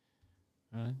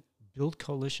 Right? Build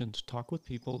coalitions. Talk with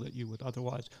people that you would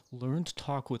otherwise learn to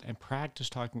talk with, and practice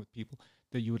talking with people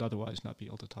that you would otherwise not be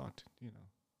able to talk to.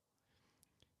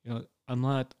 I'm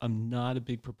not a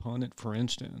big proponent, for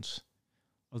instance,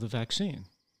 of the vaccine,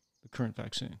 the current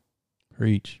vaccine.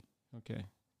 Preach. Okay,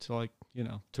 so, like,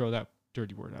 throw that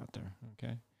dirty word out there.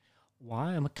 Okay,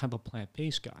 why? I'm a kind of a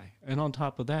plant-based guy, and on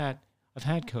top of that, I've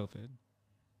had COVID.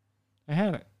 I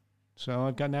had it, so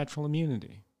I've got natural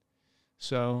immunity.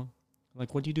 So,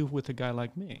 like, what do you do with a guy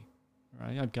like me,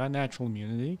 right? I've got natural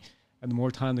immunity, and the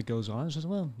more time that goes on, it says,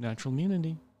 well, natural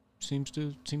immunity seems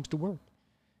to work.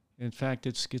 In fact,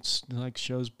 it's like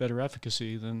shows better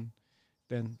efficacy than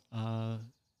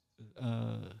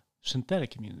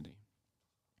synthetic immunity.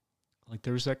 Like,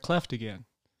 there's that cleft again.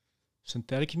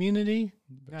 Synthetic immunity,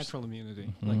 natural immunity.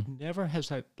 Mm-hmm. Like, never has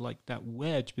that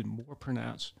wedge been more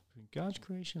pronounced between God's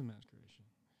creation and man's creation.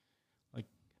 Like,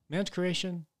 man's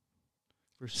creation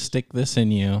versus stick this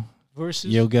in you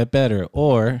versus you'll get better,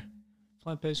 or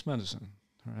plant-based medicine,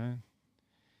 right?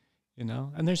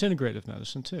 And there's integrative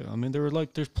medicine too. I mean,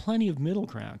 there's plenty of middle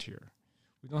ground here.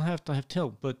 We don't have to have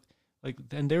tilt, but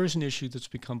then there is an issue that's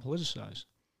become politicized.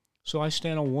 So I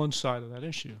stand on one side of that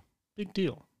issue. Big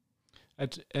deal.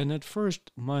 And at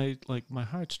first, my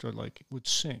heart started would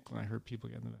sink when I heard people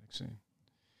getting the vaccine.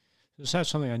 So that's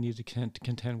something I need to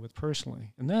contend with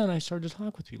personally. And then I started to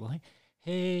talk with people like,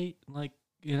 hey,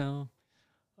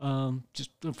 just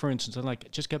for instance, I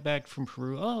just got back from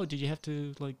Peru. Oh, did you have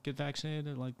to get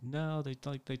vaccinated? Like, no, they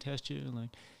test you,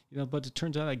 but it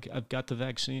turns out I've got the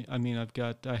vaccine. I mean, I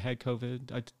had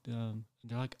COVID.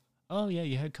 They're like, oh yeah,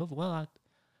 you had COVID. Well,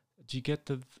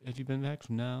 have you been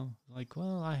vaccinated? No. Like,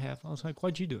 well, I have. I was like,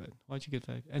 why'd you do it? Why'd you get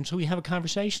vaccinated? And so we have a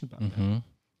conversation about that.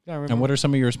 Yeah, and what are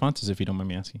some of your responses, if you don't mind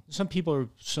me asking?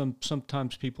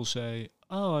 Sometimes people say,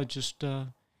 oh, I just,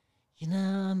 I'm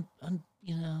young,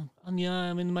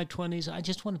 I'm in my 20s. I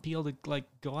just want to be able to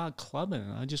go out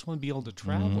clubbing. I just want to be able to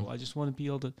travel. I just want to be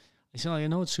able to. I said, I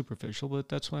know it's superficial, but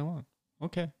that's what I want.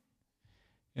 Okay,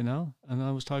 And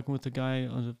I was talking with the guy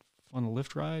on a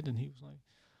Lyft ride, and he was like,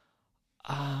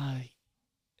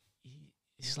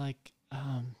 he's like,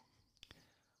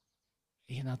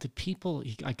 the people.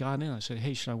 I got in. I said,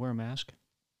 hey, should I wear a mask?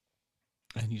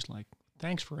 And he's like,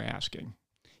 thanks for asking.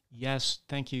 Yes,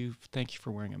 thank you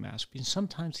for wearing a mask. Because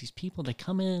sometimes these people, they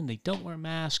come in, they don't wear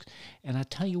masks, and I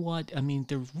tell you what, I mean,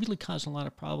 they're really causing a lot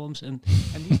of problems, and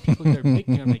these people, they're going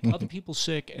to make other people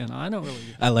sick, and I don't really.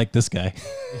 I like this guy.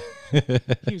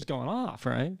 He was going off,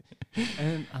 right?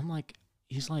 And I'm like,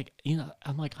 he's like,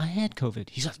 I'm like, I had COVID.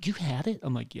 He's like, you had it?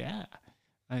 I'm like, yeah,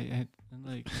 I had,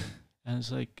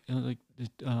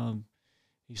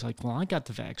 he's like, well, I got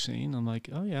the vaccine. I'm like,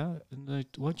 oh yeah, and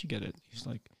why'd you get it? He's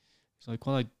like,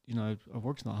 well, I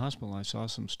worked in the hospital and I saw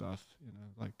some stuff,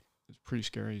 it's pretty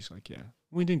scary. He's like, yeah,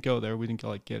 we didn't go there. We didn't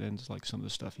go get into some of the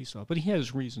stuff he saw, but he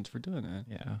has reasons for doing that.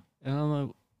 Yeah. And I'm like,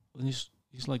 and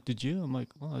he's like, did you? I'm like,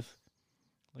 well,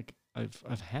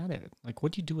 I've had it. Like,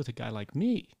 what do you do with a guy like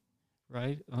me?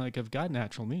 Right? Like, I've got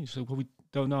natural immunity. So, well, we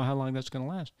don't know how long that's going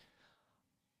to last.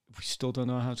 We still don't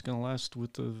know how it's going to last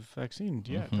with the vaccine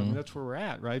yet. Mm-hmm. I mean, that's where we're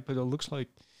at, right? But it looks like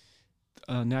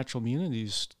natural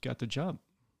immunity's got the jump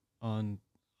on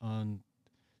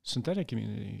synthetic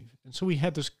immunity. And so we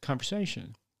had this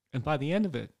conversation. And by the end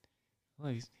of it,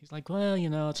 he's like, well,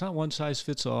 it's not one size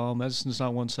fits all. Medicine's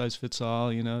not one size fits all.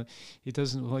 It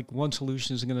doesn't, one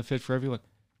solution isn't going to fit for everyone.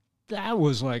 That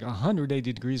was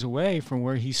 180 degrees away from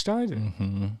where he started.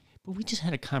 Mm-hmm. But we just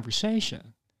had a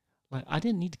conversation. I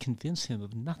didn't need to convince him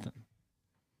of nothing.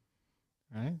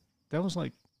 Right? I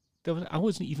wasn't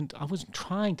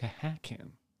trying to hack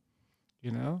him,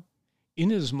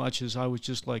 in as much as I was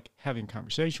just having a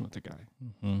conversation with the guy.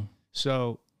 Mm-hmm.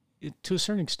 So to a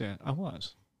certain extent, I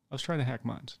was trying to hack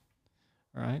minds.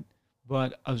 All right.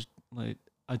 But I was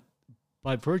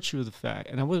by virtue of the fact,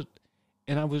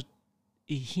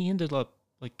 he ended up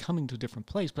coming to a different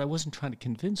place, but I wasn't trying to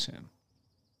convince him.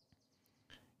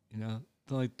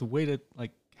 The way to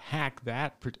hack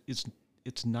that,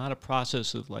 it's not a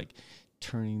process of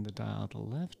turning the dial to the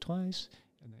left twice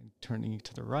and then turning it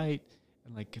to the right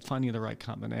and finding the right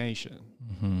combination.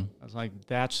 Mm-hmm. I was like,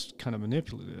 that's kind of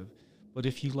manipulative. But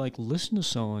if you like listen to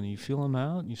someone, you feel them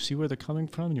out, and you see where they're coming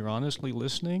from, and you're honestly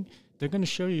listening, they're going to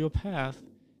show you a path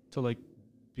to like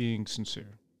being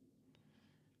sincere.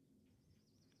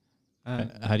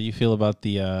 How do you feel about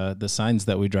the signs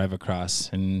that we drive across?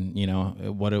 And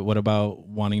what about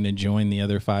wanting to join the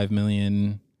other 5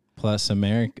 million plus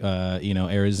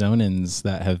Arizonans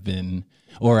that have been,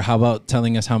 or how about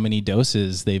telling us how many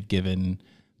doses they've given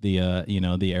the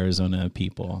the Arizona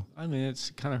people? I mean,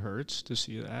 it kind of hurts to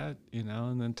see that,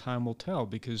 and then time will tell,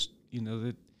 because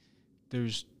that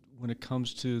there's, when it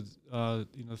comes to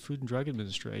the Food and Drug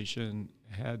Administration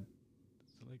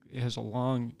it has a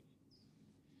long.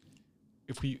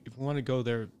 If we want to go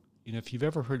there, if you've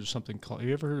ever heard of something called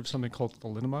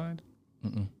thalidomide?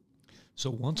 Mm-mm. So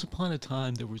once upon a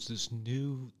time, there was this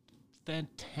new,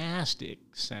 fantastic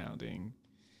sounding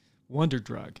wonder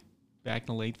drug back in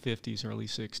the late 50s, early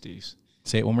 60s.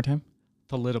 Say it one more time.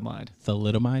 Thalidomide.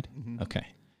 Thalidomide? Mm-hmm. Okay.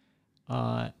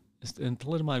 And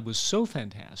thalidomide was so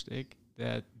fantastic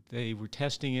that they were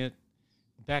testing it.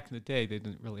 Back in the day, they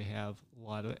didn't really have a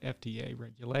lot of FDA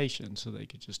regulations, so they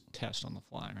could just test on the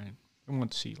fly, right? I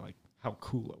wanted to see like how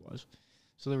cool it was.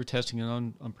 So they were testing it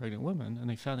on pregnant women, and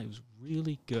they found it was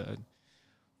really good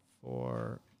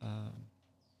for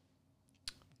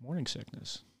morning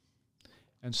sickness.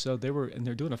 And so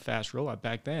they're doing a fast rollout.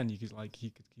 Back then, you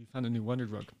found a new wonder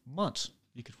drug, months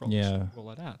you could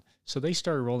roll it out. So they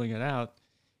started rolling it out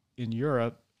in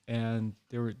Europe, and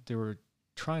they were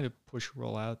trying to push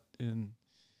rollout in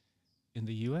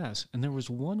the U.S. And there was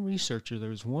one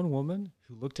woman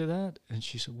who looked at that, and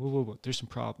she said, whoa, there's some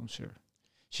problems here.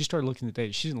 She started looking at the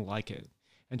data. She didn't like it,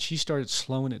 and she started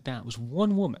slowing it down. It was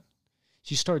one woman.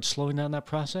 She started slowing down that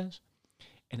process,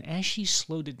 and as she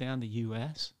slowed it down, the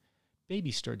U.S.,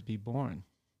 babies started to be born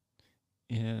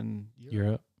in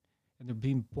Europe. And they're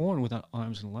being born without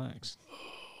arms and legs.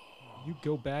 You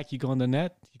go back, you go on the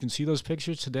net, you can see those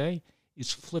pictures today.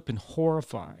 It's flipping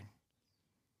horrifying.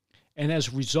 And as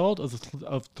a result of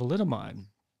thalidomide,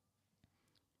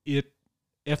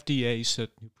 FDA set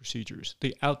new procedures.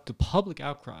 The public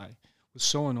outcry was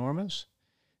so enormous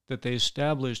that they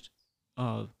established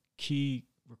key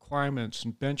requirements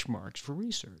and benchmarks for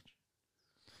research.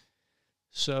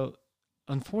 So,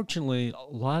 unfortunately,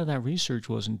 a lot of that research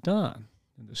wasn't done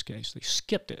in this case. They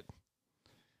skipped it.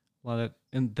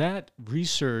 And that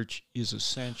research is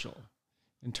essential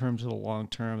in terms of the long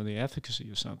term and the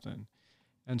efficacy of something.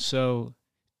 And so,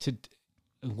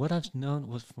 what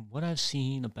I've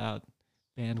seen about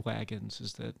bandwagons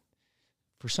is that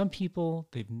for some people,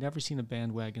 they've never seen a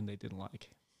bandwagon they didn't like.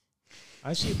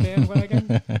 I see a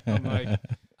bandwagon, I'm like,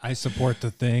 I support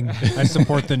the thing. I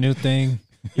support the new thing.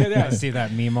 Yeah, I see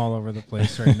that meme all over the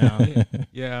place right now.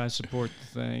 Yeah, I support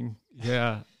the thing.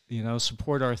 Yeah,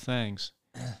 support our things.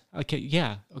 Okay,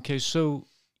 yeah. Okay, so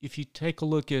if you take a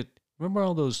look at, remember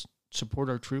all those support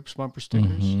our troops bumper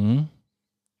stickers? Mm-hmm.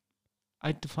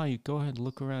 I defy you. Go ahead and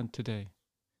look around today.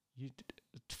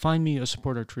 Find me a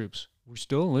support our troops. We're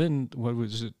still in, what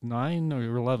was it, 9 or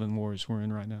 11 wars we're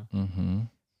in right now. Mm-hmm.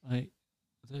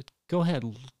 Go ahead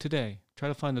today. Try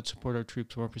to find that support our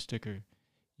troops bumper sticker.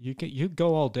 You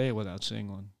go all day without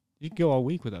seeing one. You can go all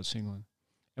week without seeing one.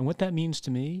 And what that means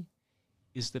to me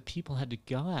is that people had to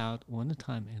go out one at a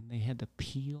time and they had to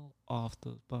peel off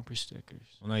the bumper stickers.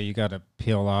 Well, no, you got to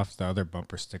peel off the other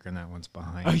bumper sticker, and that one's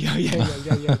behind. Oh, yeah,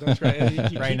 that's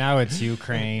right. Right now it's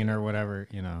Ukraine or whatever,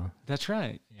 That's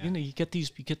right. Yeah. You get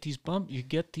these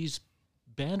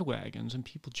bandwagons, and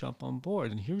people jump on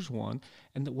board. And here's one.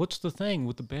 And what's the thing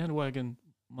with the bandwagon?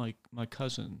 My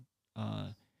cousin,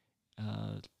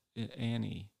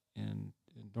 Annie in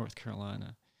North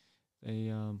Carolina,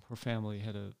 her family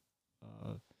had a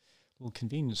little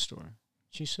convenience store.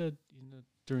 She said,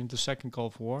 during the Second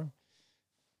Gulf War,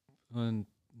 when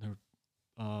they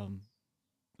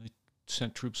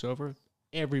sent troops over,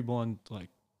 everyone like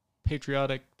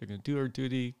patriotic. They're going to do our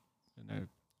duty, and they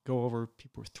go over.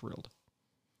 People were thrilled.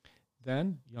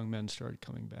 Then young men started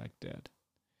coming back dead.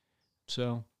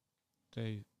 So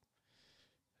they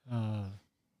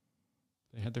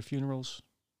had their funerals,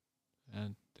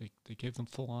 and they gave them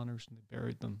full honors, and they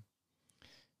buried them.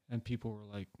 And people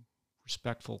were like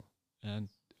respectful and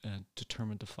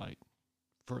determined to fight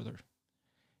further.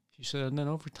 She said, and then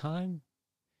over time,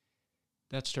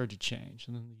 that started to change.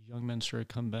 And then the young men started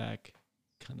to come back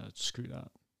kind of screwed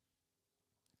up.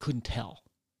 Couldn't tell.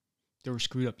 They were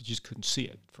screwed up, you just couldn't see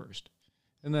it at first.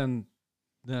 And then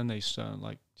they saw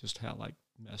like just how like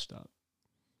messed up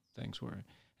things were.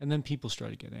 And then people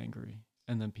started to get angry.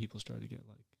 And then people started to get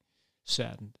like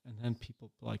saddened. And then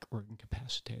people like were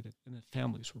incapacitated. And then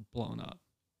families were blown up.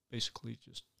 Basically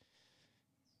just,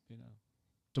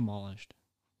 demolished.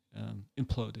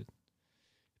 imploded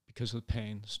because of the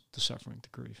pain, the suffering, the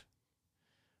grief.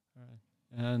 All right.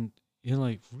 And it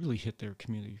like really hit their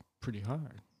community pretty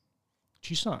hard.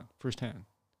 She saw it firsthand.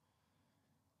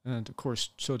 And of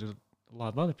course, so did a lot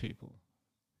of other people.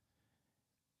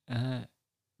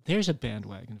 There's a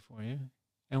bandwagon for you.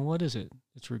 And what is it?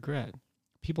 It's regret.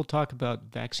 People talk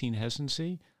about vaccine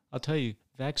hesitancy. I'll tell you,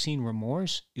 vaccine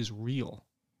remorse is real.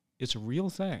 It's a real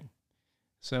thing.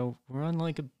 So we're on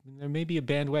there may be a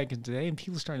bandwagon today, and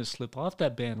people are starting to slip off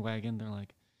that bandwagon. They're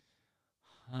like,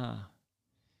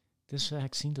 this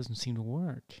vaccine doesn't seem to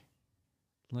work.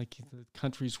 Like the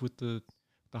countries with the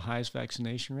highest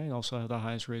vaccination rate also have the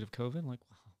highest rate of COVID. Like,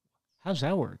 how does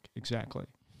that work exactly?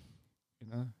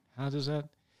 How does that?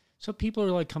 So people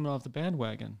are like coming off the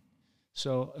bandwagon.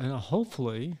 So, and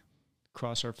hopefully,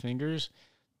 cross our fingers,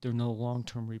 there are no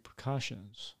long-term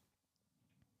repercussions.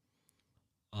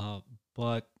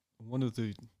 But one of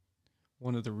the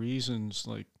reasons,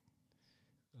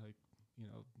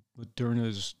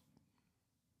 Moderna's,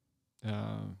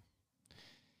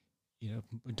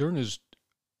 Moderna's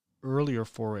earlier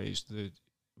forays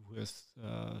with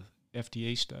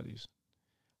FDA studies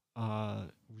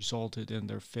resulted in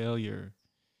their failure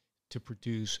to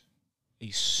produce a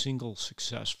single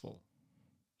successful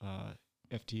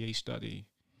FDA study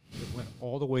that went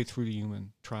all the way through to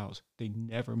human trials. They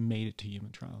never made it to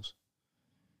human trials.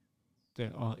 They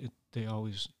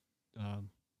always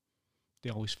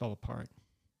fell apart.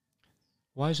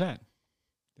 Why is that?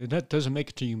 That doesn't make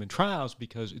it to human trials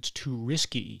because it's too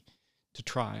risky to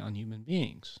try on human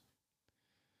beings.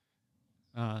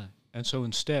 And so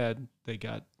instead, they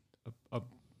got a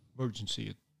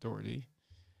emergency authority,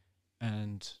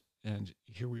 and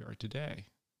here we are today.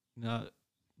 Not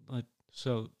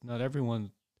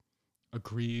everyone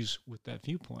agrees with that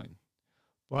viewpoint,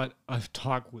 but I've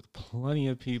talked with plenty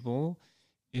of people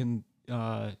in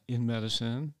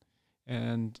medicine,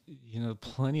 and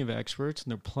plenty of experts,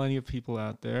 and there are plenty of people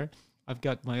out there. I've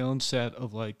got my own set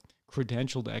of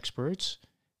credentialed experts,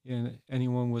 and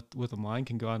anyone with a mind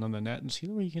can go out on the net and see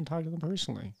where you can talk to them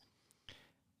personally.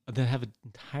 That have an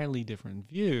entirely different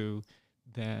view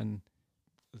than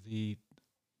the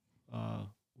what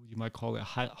you might call a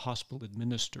hospital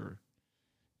administrator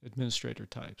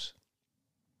types.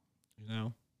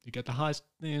 You got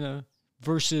the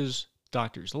versus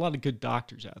doctors. A lot of good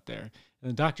doctors out there,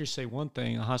 and the doctors say one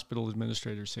thing, and the hospital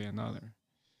administrators say another.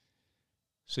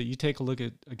 So you take a look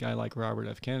at a guy like Robert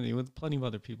F. Kennedy, with plenty of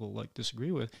other people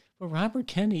disagree with, but Robert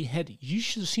Kennedy you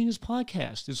should have seen his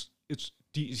podcast.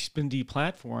 It's been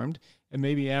deplatformed, and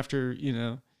maybe after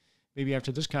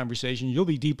this conversation, you'll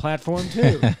be deplatformed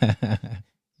too.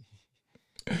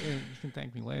 You can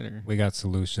thank me later. We got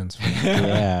solutions for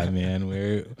that. Yeah, man,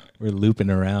 we're looping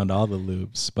around all the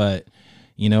loops, but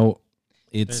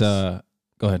it's go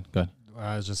ahead.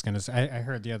 I was just gonna say, I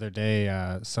heard the other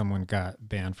day someone got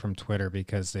banned from Twitter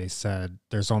because they said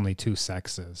there's only two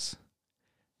sexes.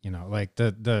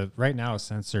 The right now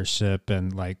censorship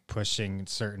and pushing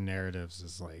certain narratives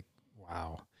is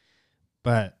wow.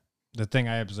 But the thing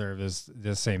I observe is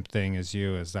the same thing as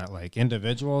you, is that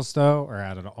individuals though are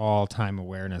at an all-time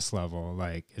awareness level.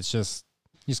 It's just,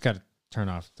 you just got to turn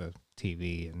off the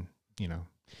TV and,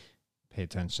 pay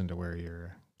attention to where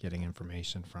you're getting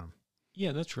information from.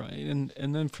 Yeah, that's right.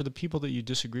 And then for the people that you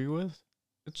disagree with,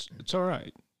 it's all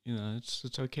right.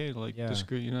 It's okay to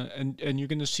disagree, and you're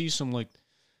going to see some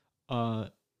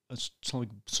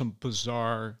some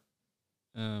bizarre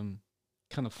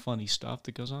kind of funny stuff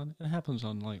that goes on. It happens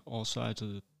on all sides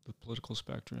of the political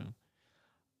spectrum.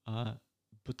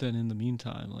 But then in the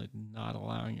meantime, not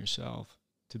allowing yourself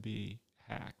to be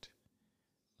hacked.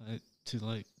 I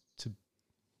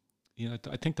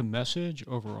think the message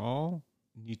overall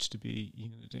needs to be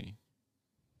unity.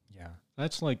 Yeah.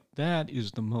 That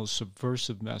is the most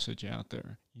subversive message out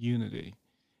there, unity.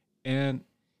 And,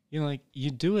 you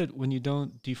do it when you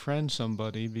don't defriend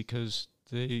somebody because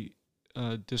they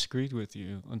disagreed with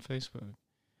you on Facebook.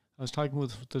 I was talking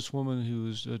with this woman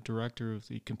who's a director of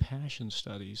the compassion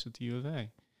studies at the U of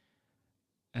A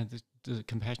and the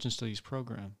compassion studies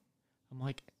program. I'm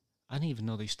like, I didn't even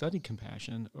know they studied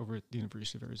compassion over at the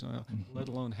University of Arizona, let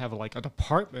alone have a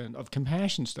department of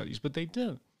compassion studies, but they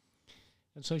do.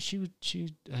 And so she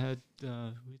had we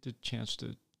had a chance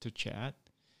to chat,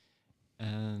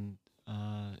 and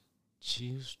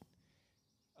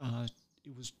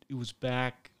it was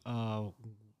back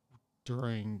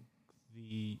during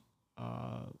the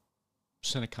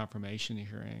Senate confirmation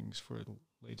hearings for the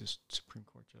latest Supreme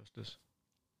Court justice,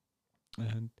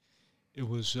 and it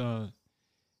was the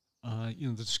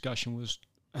discussion was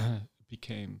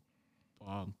became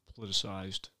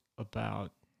politicized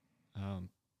about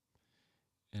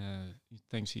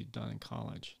things he'd done in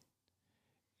college.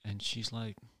 And she's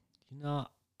like,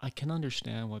 I can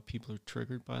understand why people are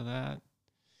triggered by that.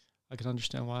 I can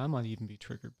understand why I might even be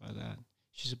triggered by that.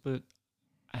 She said, but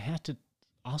I had to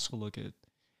also look at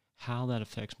how that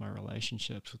affects my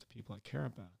relationships with the people I care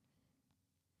about.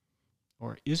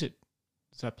 Or is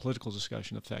that political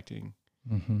discussion affecting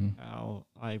how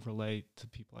I relate to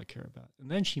people I care about? And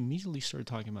then she immediately started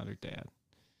talking about her dad,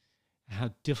 and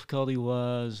how difficult he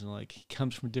was, and like he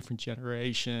comes from a different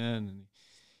generation, and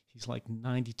he's like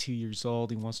 92 years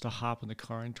old. He wants to hop in the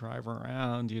car and drive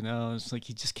around, It's like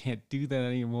he just can't do that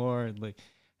anymore. And like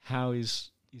how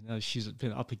he's, she's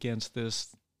been up against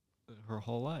this her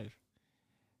whole life.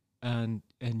 And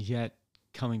yet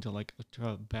coming to like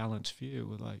a balanced view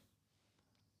with like,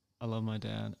 I love my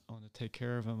dad. I want to take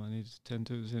care of him. I need to tend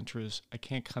to his interests. I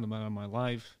can't cut him out of my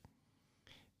life.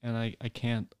 And I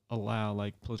can't allow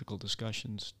like political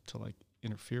discussions to like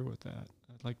interfere with that.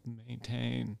 I'd like to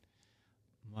maintain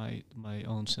my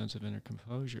own sense of inner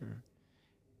composure,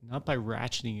 not by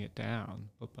ratcheting it down,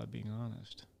 but by being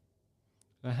honest.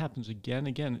 That happens again and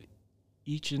again.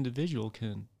 Each individual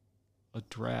can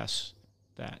address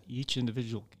that. Each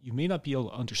individual, you may not be able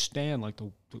to understand like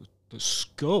the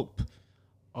scope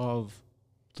of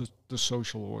the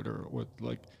social order, or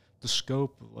like the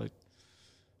scope of like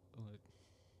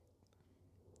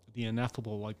the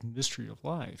ineffable like mystery of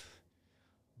life,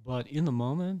 but in the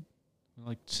moment,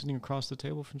 like sitting across the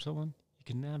table from someone, you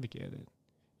can navigate it.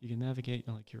 You can navigate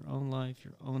like your own life,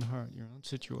 your own heart, your own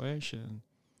situation,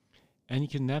 and you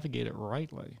can navigate it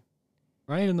rightly,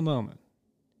 right in the moment.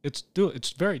 It's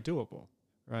very doable,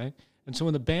 right? And so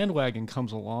when the bandwagon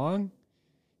comes along,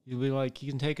 you'll be like, you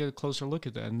can take a closer look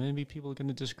at that, and maybe people are going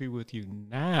to disagree with you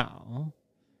now,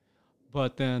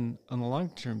 but then on the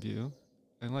long-term view,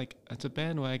 and like it's a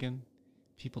bandwagon,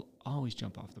 people always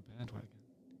jump off the bandwagon.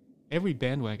 Every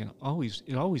bandwagon always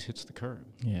hits the curb.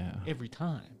 Yeah. Every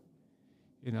time,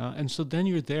 and so then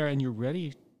you're there and you're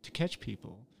ready to catch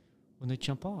people when they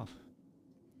jump off.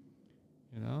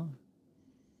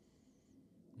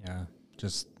 Yeah,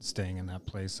 just staying in that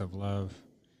place of love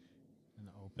and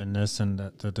openness and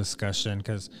the discussion,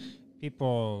 because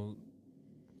people,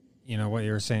 what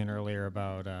you were saying earlier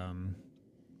about,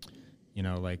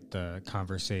 like the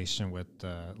conversation with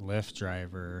the Lyft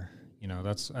driver,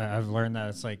 I've learned that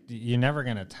it's like you're never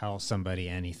going to tell somebody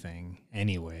anything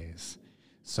anyways.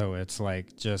 So it's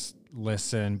like just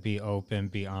listen, be open,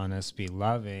 be honest, be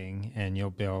loving, and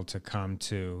you'll be able to come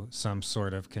to some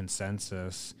sort of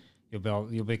consensus.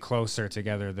 You'll be closer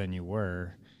together than you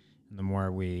were. And the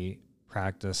more we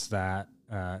practice that,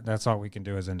 that's all we can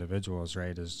do as individuals,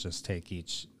 right? Is just take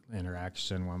each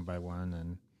interaction one by one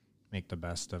and make the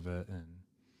best of it and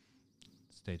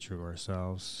stay true to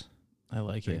ourselves. I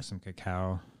like Drink it. some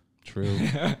cacao. True.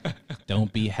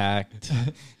 Don't be hacked.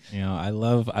 I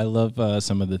love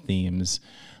some of the themes,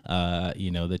 that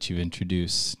you've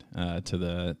introduced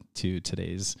to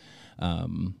today's,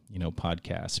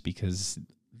 podcast, because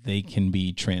they can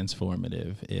be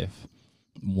transformative if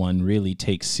one really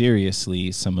takes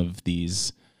seriously some of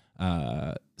these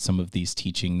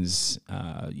teachings,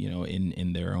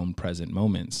 in their own present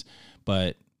moments.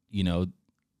 But,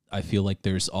 I feel like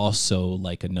there's also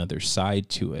like another side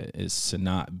to it, is to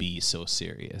not be so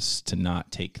serious, to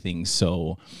not take things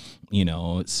so,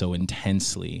 so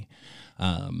intensely,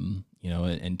 and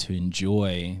to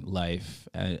enjoy life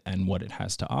and what it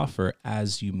has to offer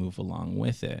as you move along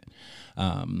with it.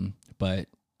 But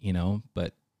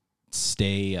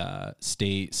stay,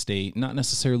 not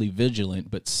necessarily vigilant,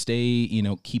 but stay,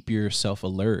 keep yourself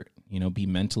alert, be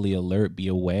mentally alert, be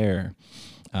aware.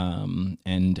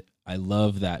 And I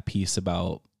love that piece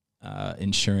about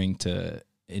ensuring to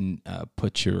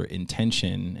put your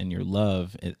intention and your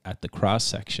love at the cross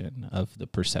section of the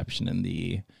perception and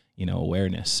the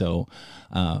awareness. So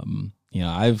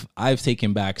I've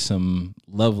taken back some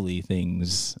lovely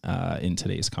things in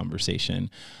today's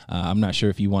conversation. I'm not sure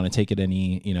if you want to take it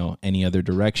any other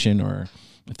direction, or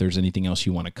if there's anything else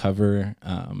you want to cover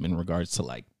in regards to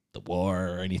like the war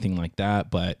or anything like that,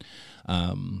 but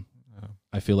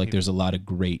I feel like there's a lot of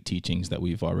great teachings that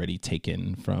we've already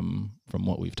taken from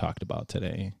what we've talked about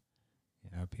today.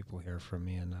 Yeah, people hear from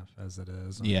me enough as it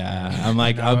is. Yeah, I'm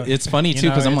like, it's funny too,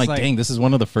 because I'm like, dang, this is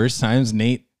one of the first times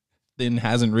Nate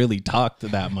hasn't really talked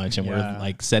that much, and we're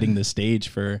like setting the stage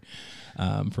for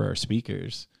our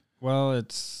speakers. Well,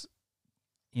 it's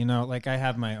you know, like I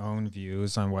have my own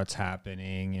views on what's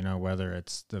happening, you know, whether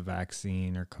it's the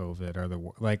vaccine or COVID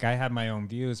or like I have my own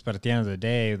views, but at the end of the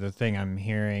day, the thing I'm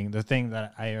hearing, the thing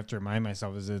that I have to remind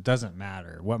myself is it doesn't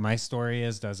matter. What my story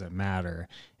is doesn't matter.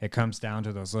 It comes down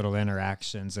to those little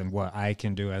interactions and what I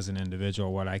can do as an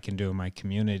individual, what I can do in my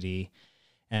community.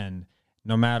 And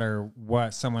no matter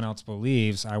what someone else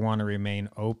believes, I want to remain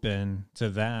open to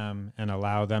them and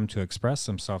allow them to express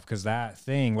themselves, because that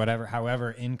thing, however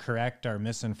incorrect or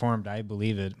misinformed I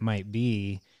believe it might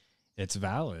be, it's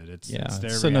valid. It's their it's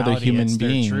reality, another human it's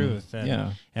being. their truth.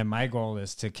 And my goal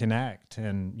is to connect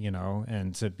and, you know,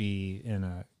 and to be in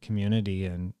a community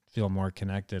and feel more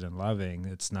connected and loving.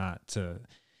 It's not to,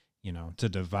 you know, to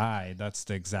divide. That's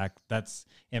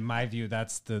in my view,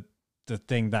 that's the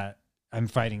thing that I'm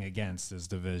fighting against is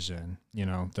division, you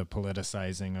know, the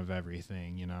politicizing of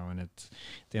everything, you know, and it's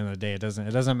at the end of the day, it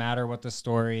doesn't matter what the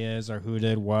story is or who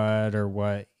did what or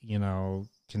what, you know,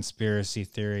 conspiracy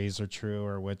theories are true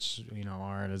or which, you know,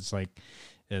 aren't. It's like,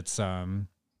 it's,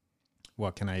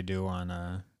 what can I do on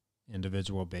a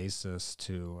individual basis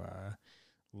to,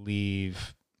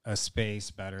 leave a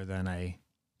space better than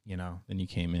than you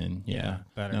came in. Yeah.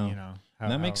 Better, no. you know. And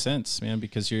that makes sense, man,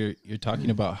 because you're talking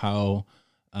about how,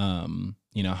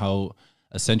 you know, how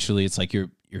essentially it's like you're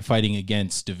fighting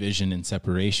against division and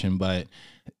separation, but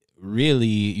really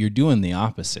you're doing the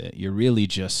opposite. You're really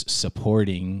just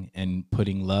supporting and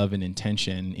putting love and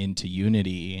intention into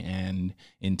unity and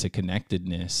into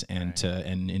connectedness and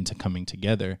into coming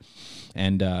together.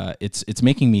 And it's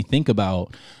making me think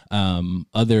about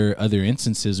other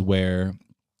instances where,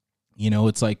 you know,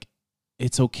 it's like,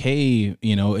 it's okay,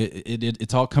 you know,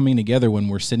 it's all coming together when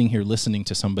we're sitting here listening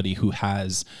to somebody who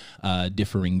has a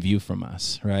differing view from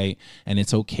us, right? And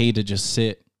it's okay to just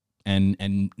sit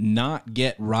and not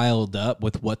get riled up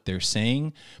with what they're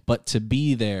saying, but to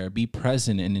be there, be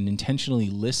present, and intentionally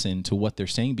listen to what they're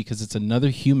saying, because it's another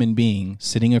human being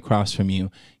sitting across from you,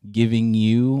 giving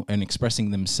you and expressing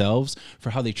themselves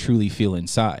for how they truly feel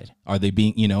inside. Are they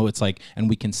being, you know, it's like, and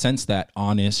we can sense that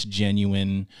honest,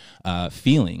 genuine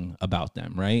feeling about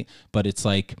them, right? But it's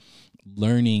like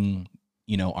learning,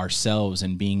 you know, ourselves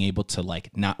and being able to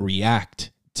like not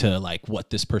react to like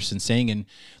what this person's saying and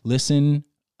listen,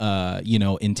 you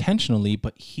know, intentionally,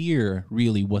 but hear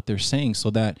really what they're saying, so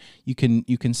that you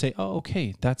can say, oh,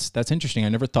 okay, that's interesting. I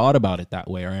never thought about it that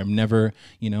way, or I'm never,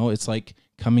 you know, it's like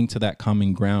coming to that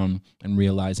common ground and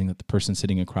realizing that the person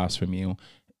sitting across from you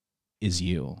is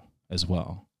you as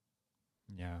well.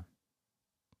 Yeah.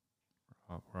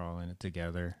 We're all in it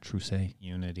together. True say.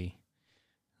 Unity.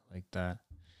 Like that.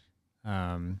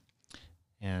 And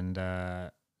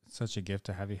such a gift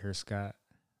to have you here, Scott.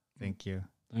 Thank you.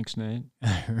 Thanks, Nate.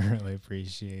 I really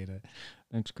appreciate it.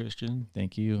 Thanks, Christian.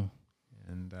 Thank you.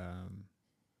 And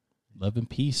love and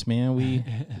peace, man. We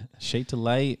shade to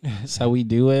light. That's how we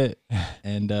do it.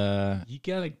 And you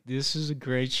gotta. This is a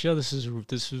great show. This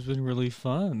has been really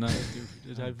fun.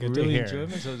 I've really enjoyed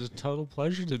myself. It's a total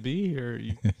pleasure to be here,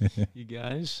 you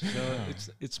guys. So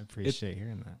it's. I appreciate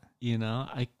hearing that. You know,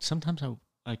 I sometimes kind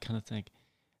of think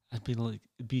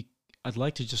I'd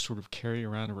like to just sort of carry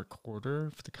around a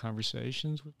recorder for the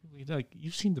conversations with people. Like,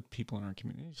 you've seen the people in our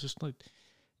community. It's just like,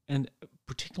 and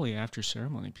particularly after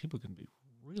ceremony, people can be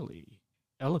really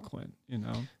eloquent, you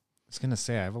know? I was going to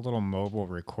say, I have a little mobile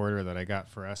recorder that I got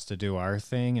for us to do our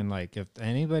thing. And like, if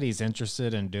anybody's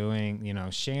interested in doing, you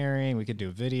know, sharing, we could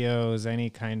do videos,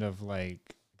 any kind of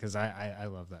like, because I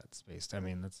love that space. I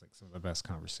mean, that's like some of the best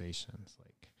conversations.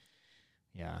 Like,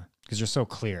 yeah, because you're so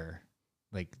clear.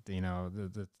 Like, you know,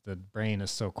 the brain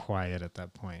is so quiet at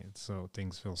that point. So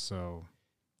things feel so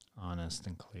honest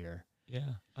and clear.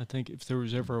 Yeah. I think if there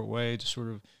was ever a way to sort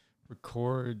of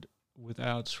record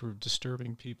without sort of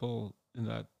disturbing people in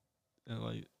that,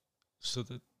 like, so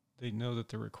that they know that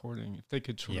they're recording, if they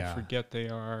could sort of forget they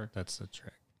are. That's the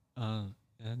trick. And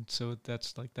so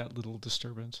that's like that little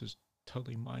disturbance is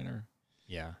totally minor.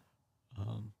 Yeah.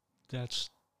 That's,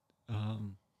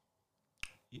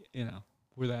 you know,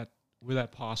 were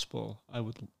that possible, I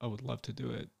would love to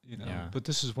do it, you know. Yeah. But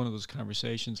this is one of those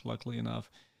conversations, luckily enough,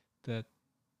 that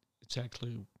it's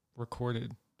actually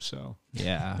recorded. So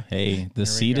yeah, hey, the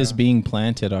seed is being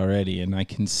planted already, and I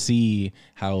can see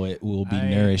how it will be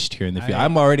nourished here in the future.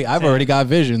 I've already got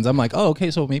visions. I'm like, oh,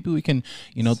 okay, so maybe we can,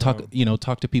 you know,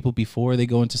 talk to people before they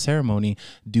go into ceremony,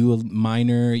 do a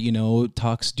minor, you know,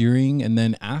 talks during and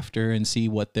then after, and see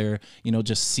what they're, you know,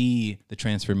 just see the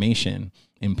transformation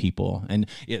in people. And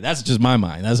yeah, that's just my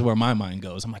mind. That's where my mind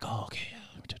goes. I'm like, oh,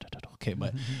 okay,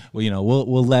 but well, you know,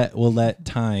 we'll let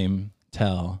time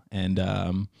tell. And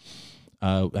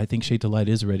I think Shade to Light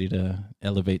is ready to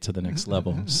elevate to the next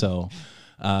level. So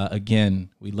Again,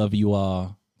 we love you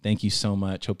all. Thank you so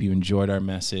much. Hope you enjoyed our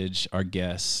message, our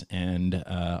guests, and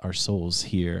our souls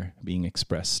here being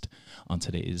expressed on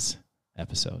today's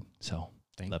episode. So,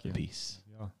 love and peace.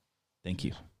 Yeah. Thank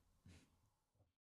you.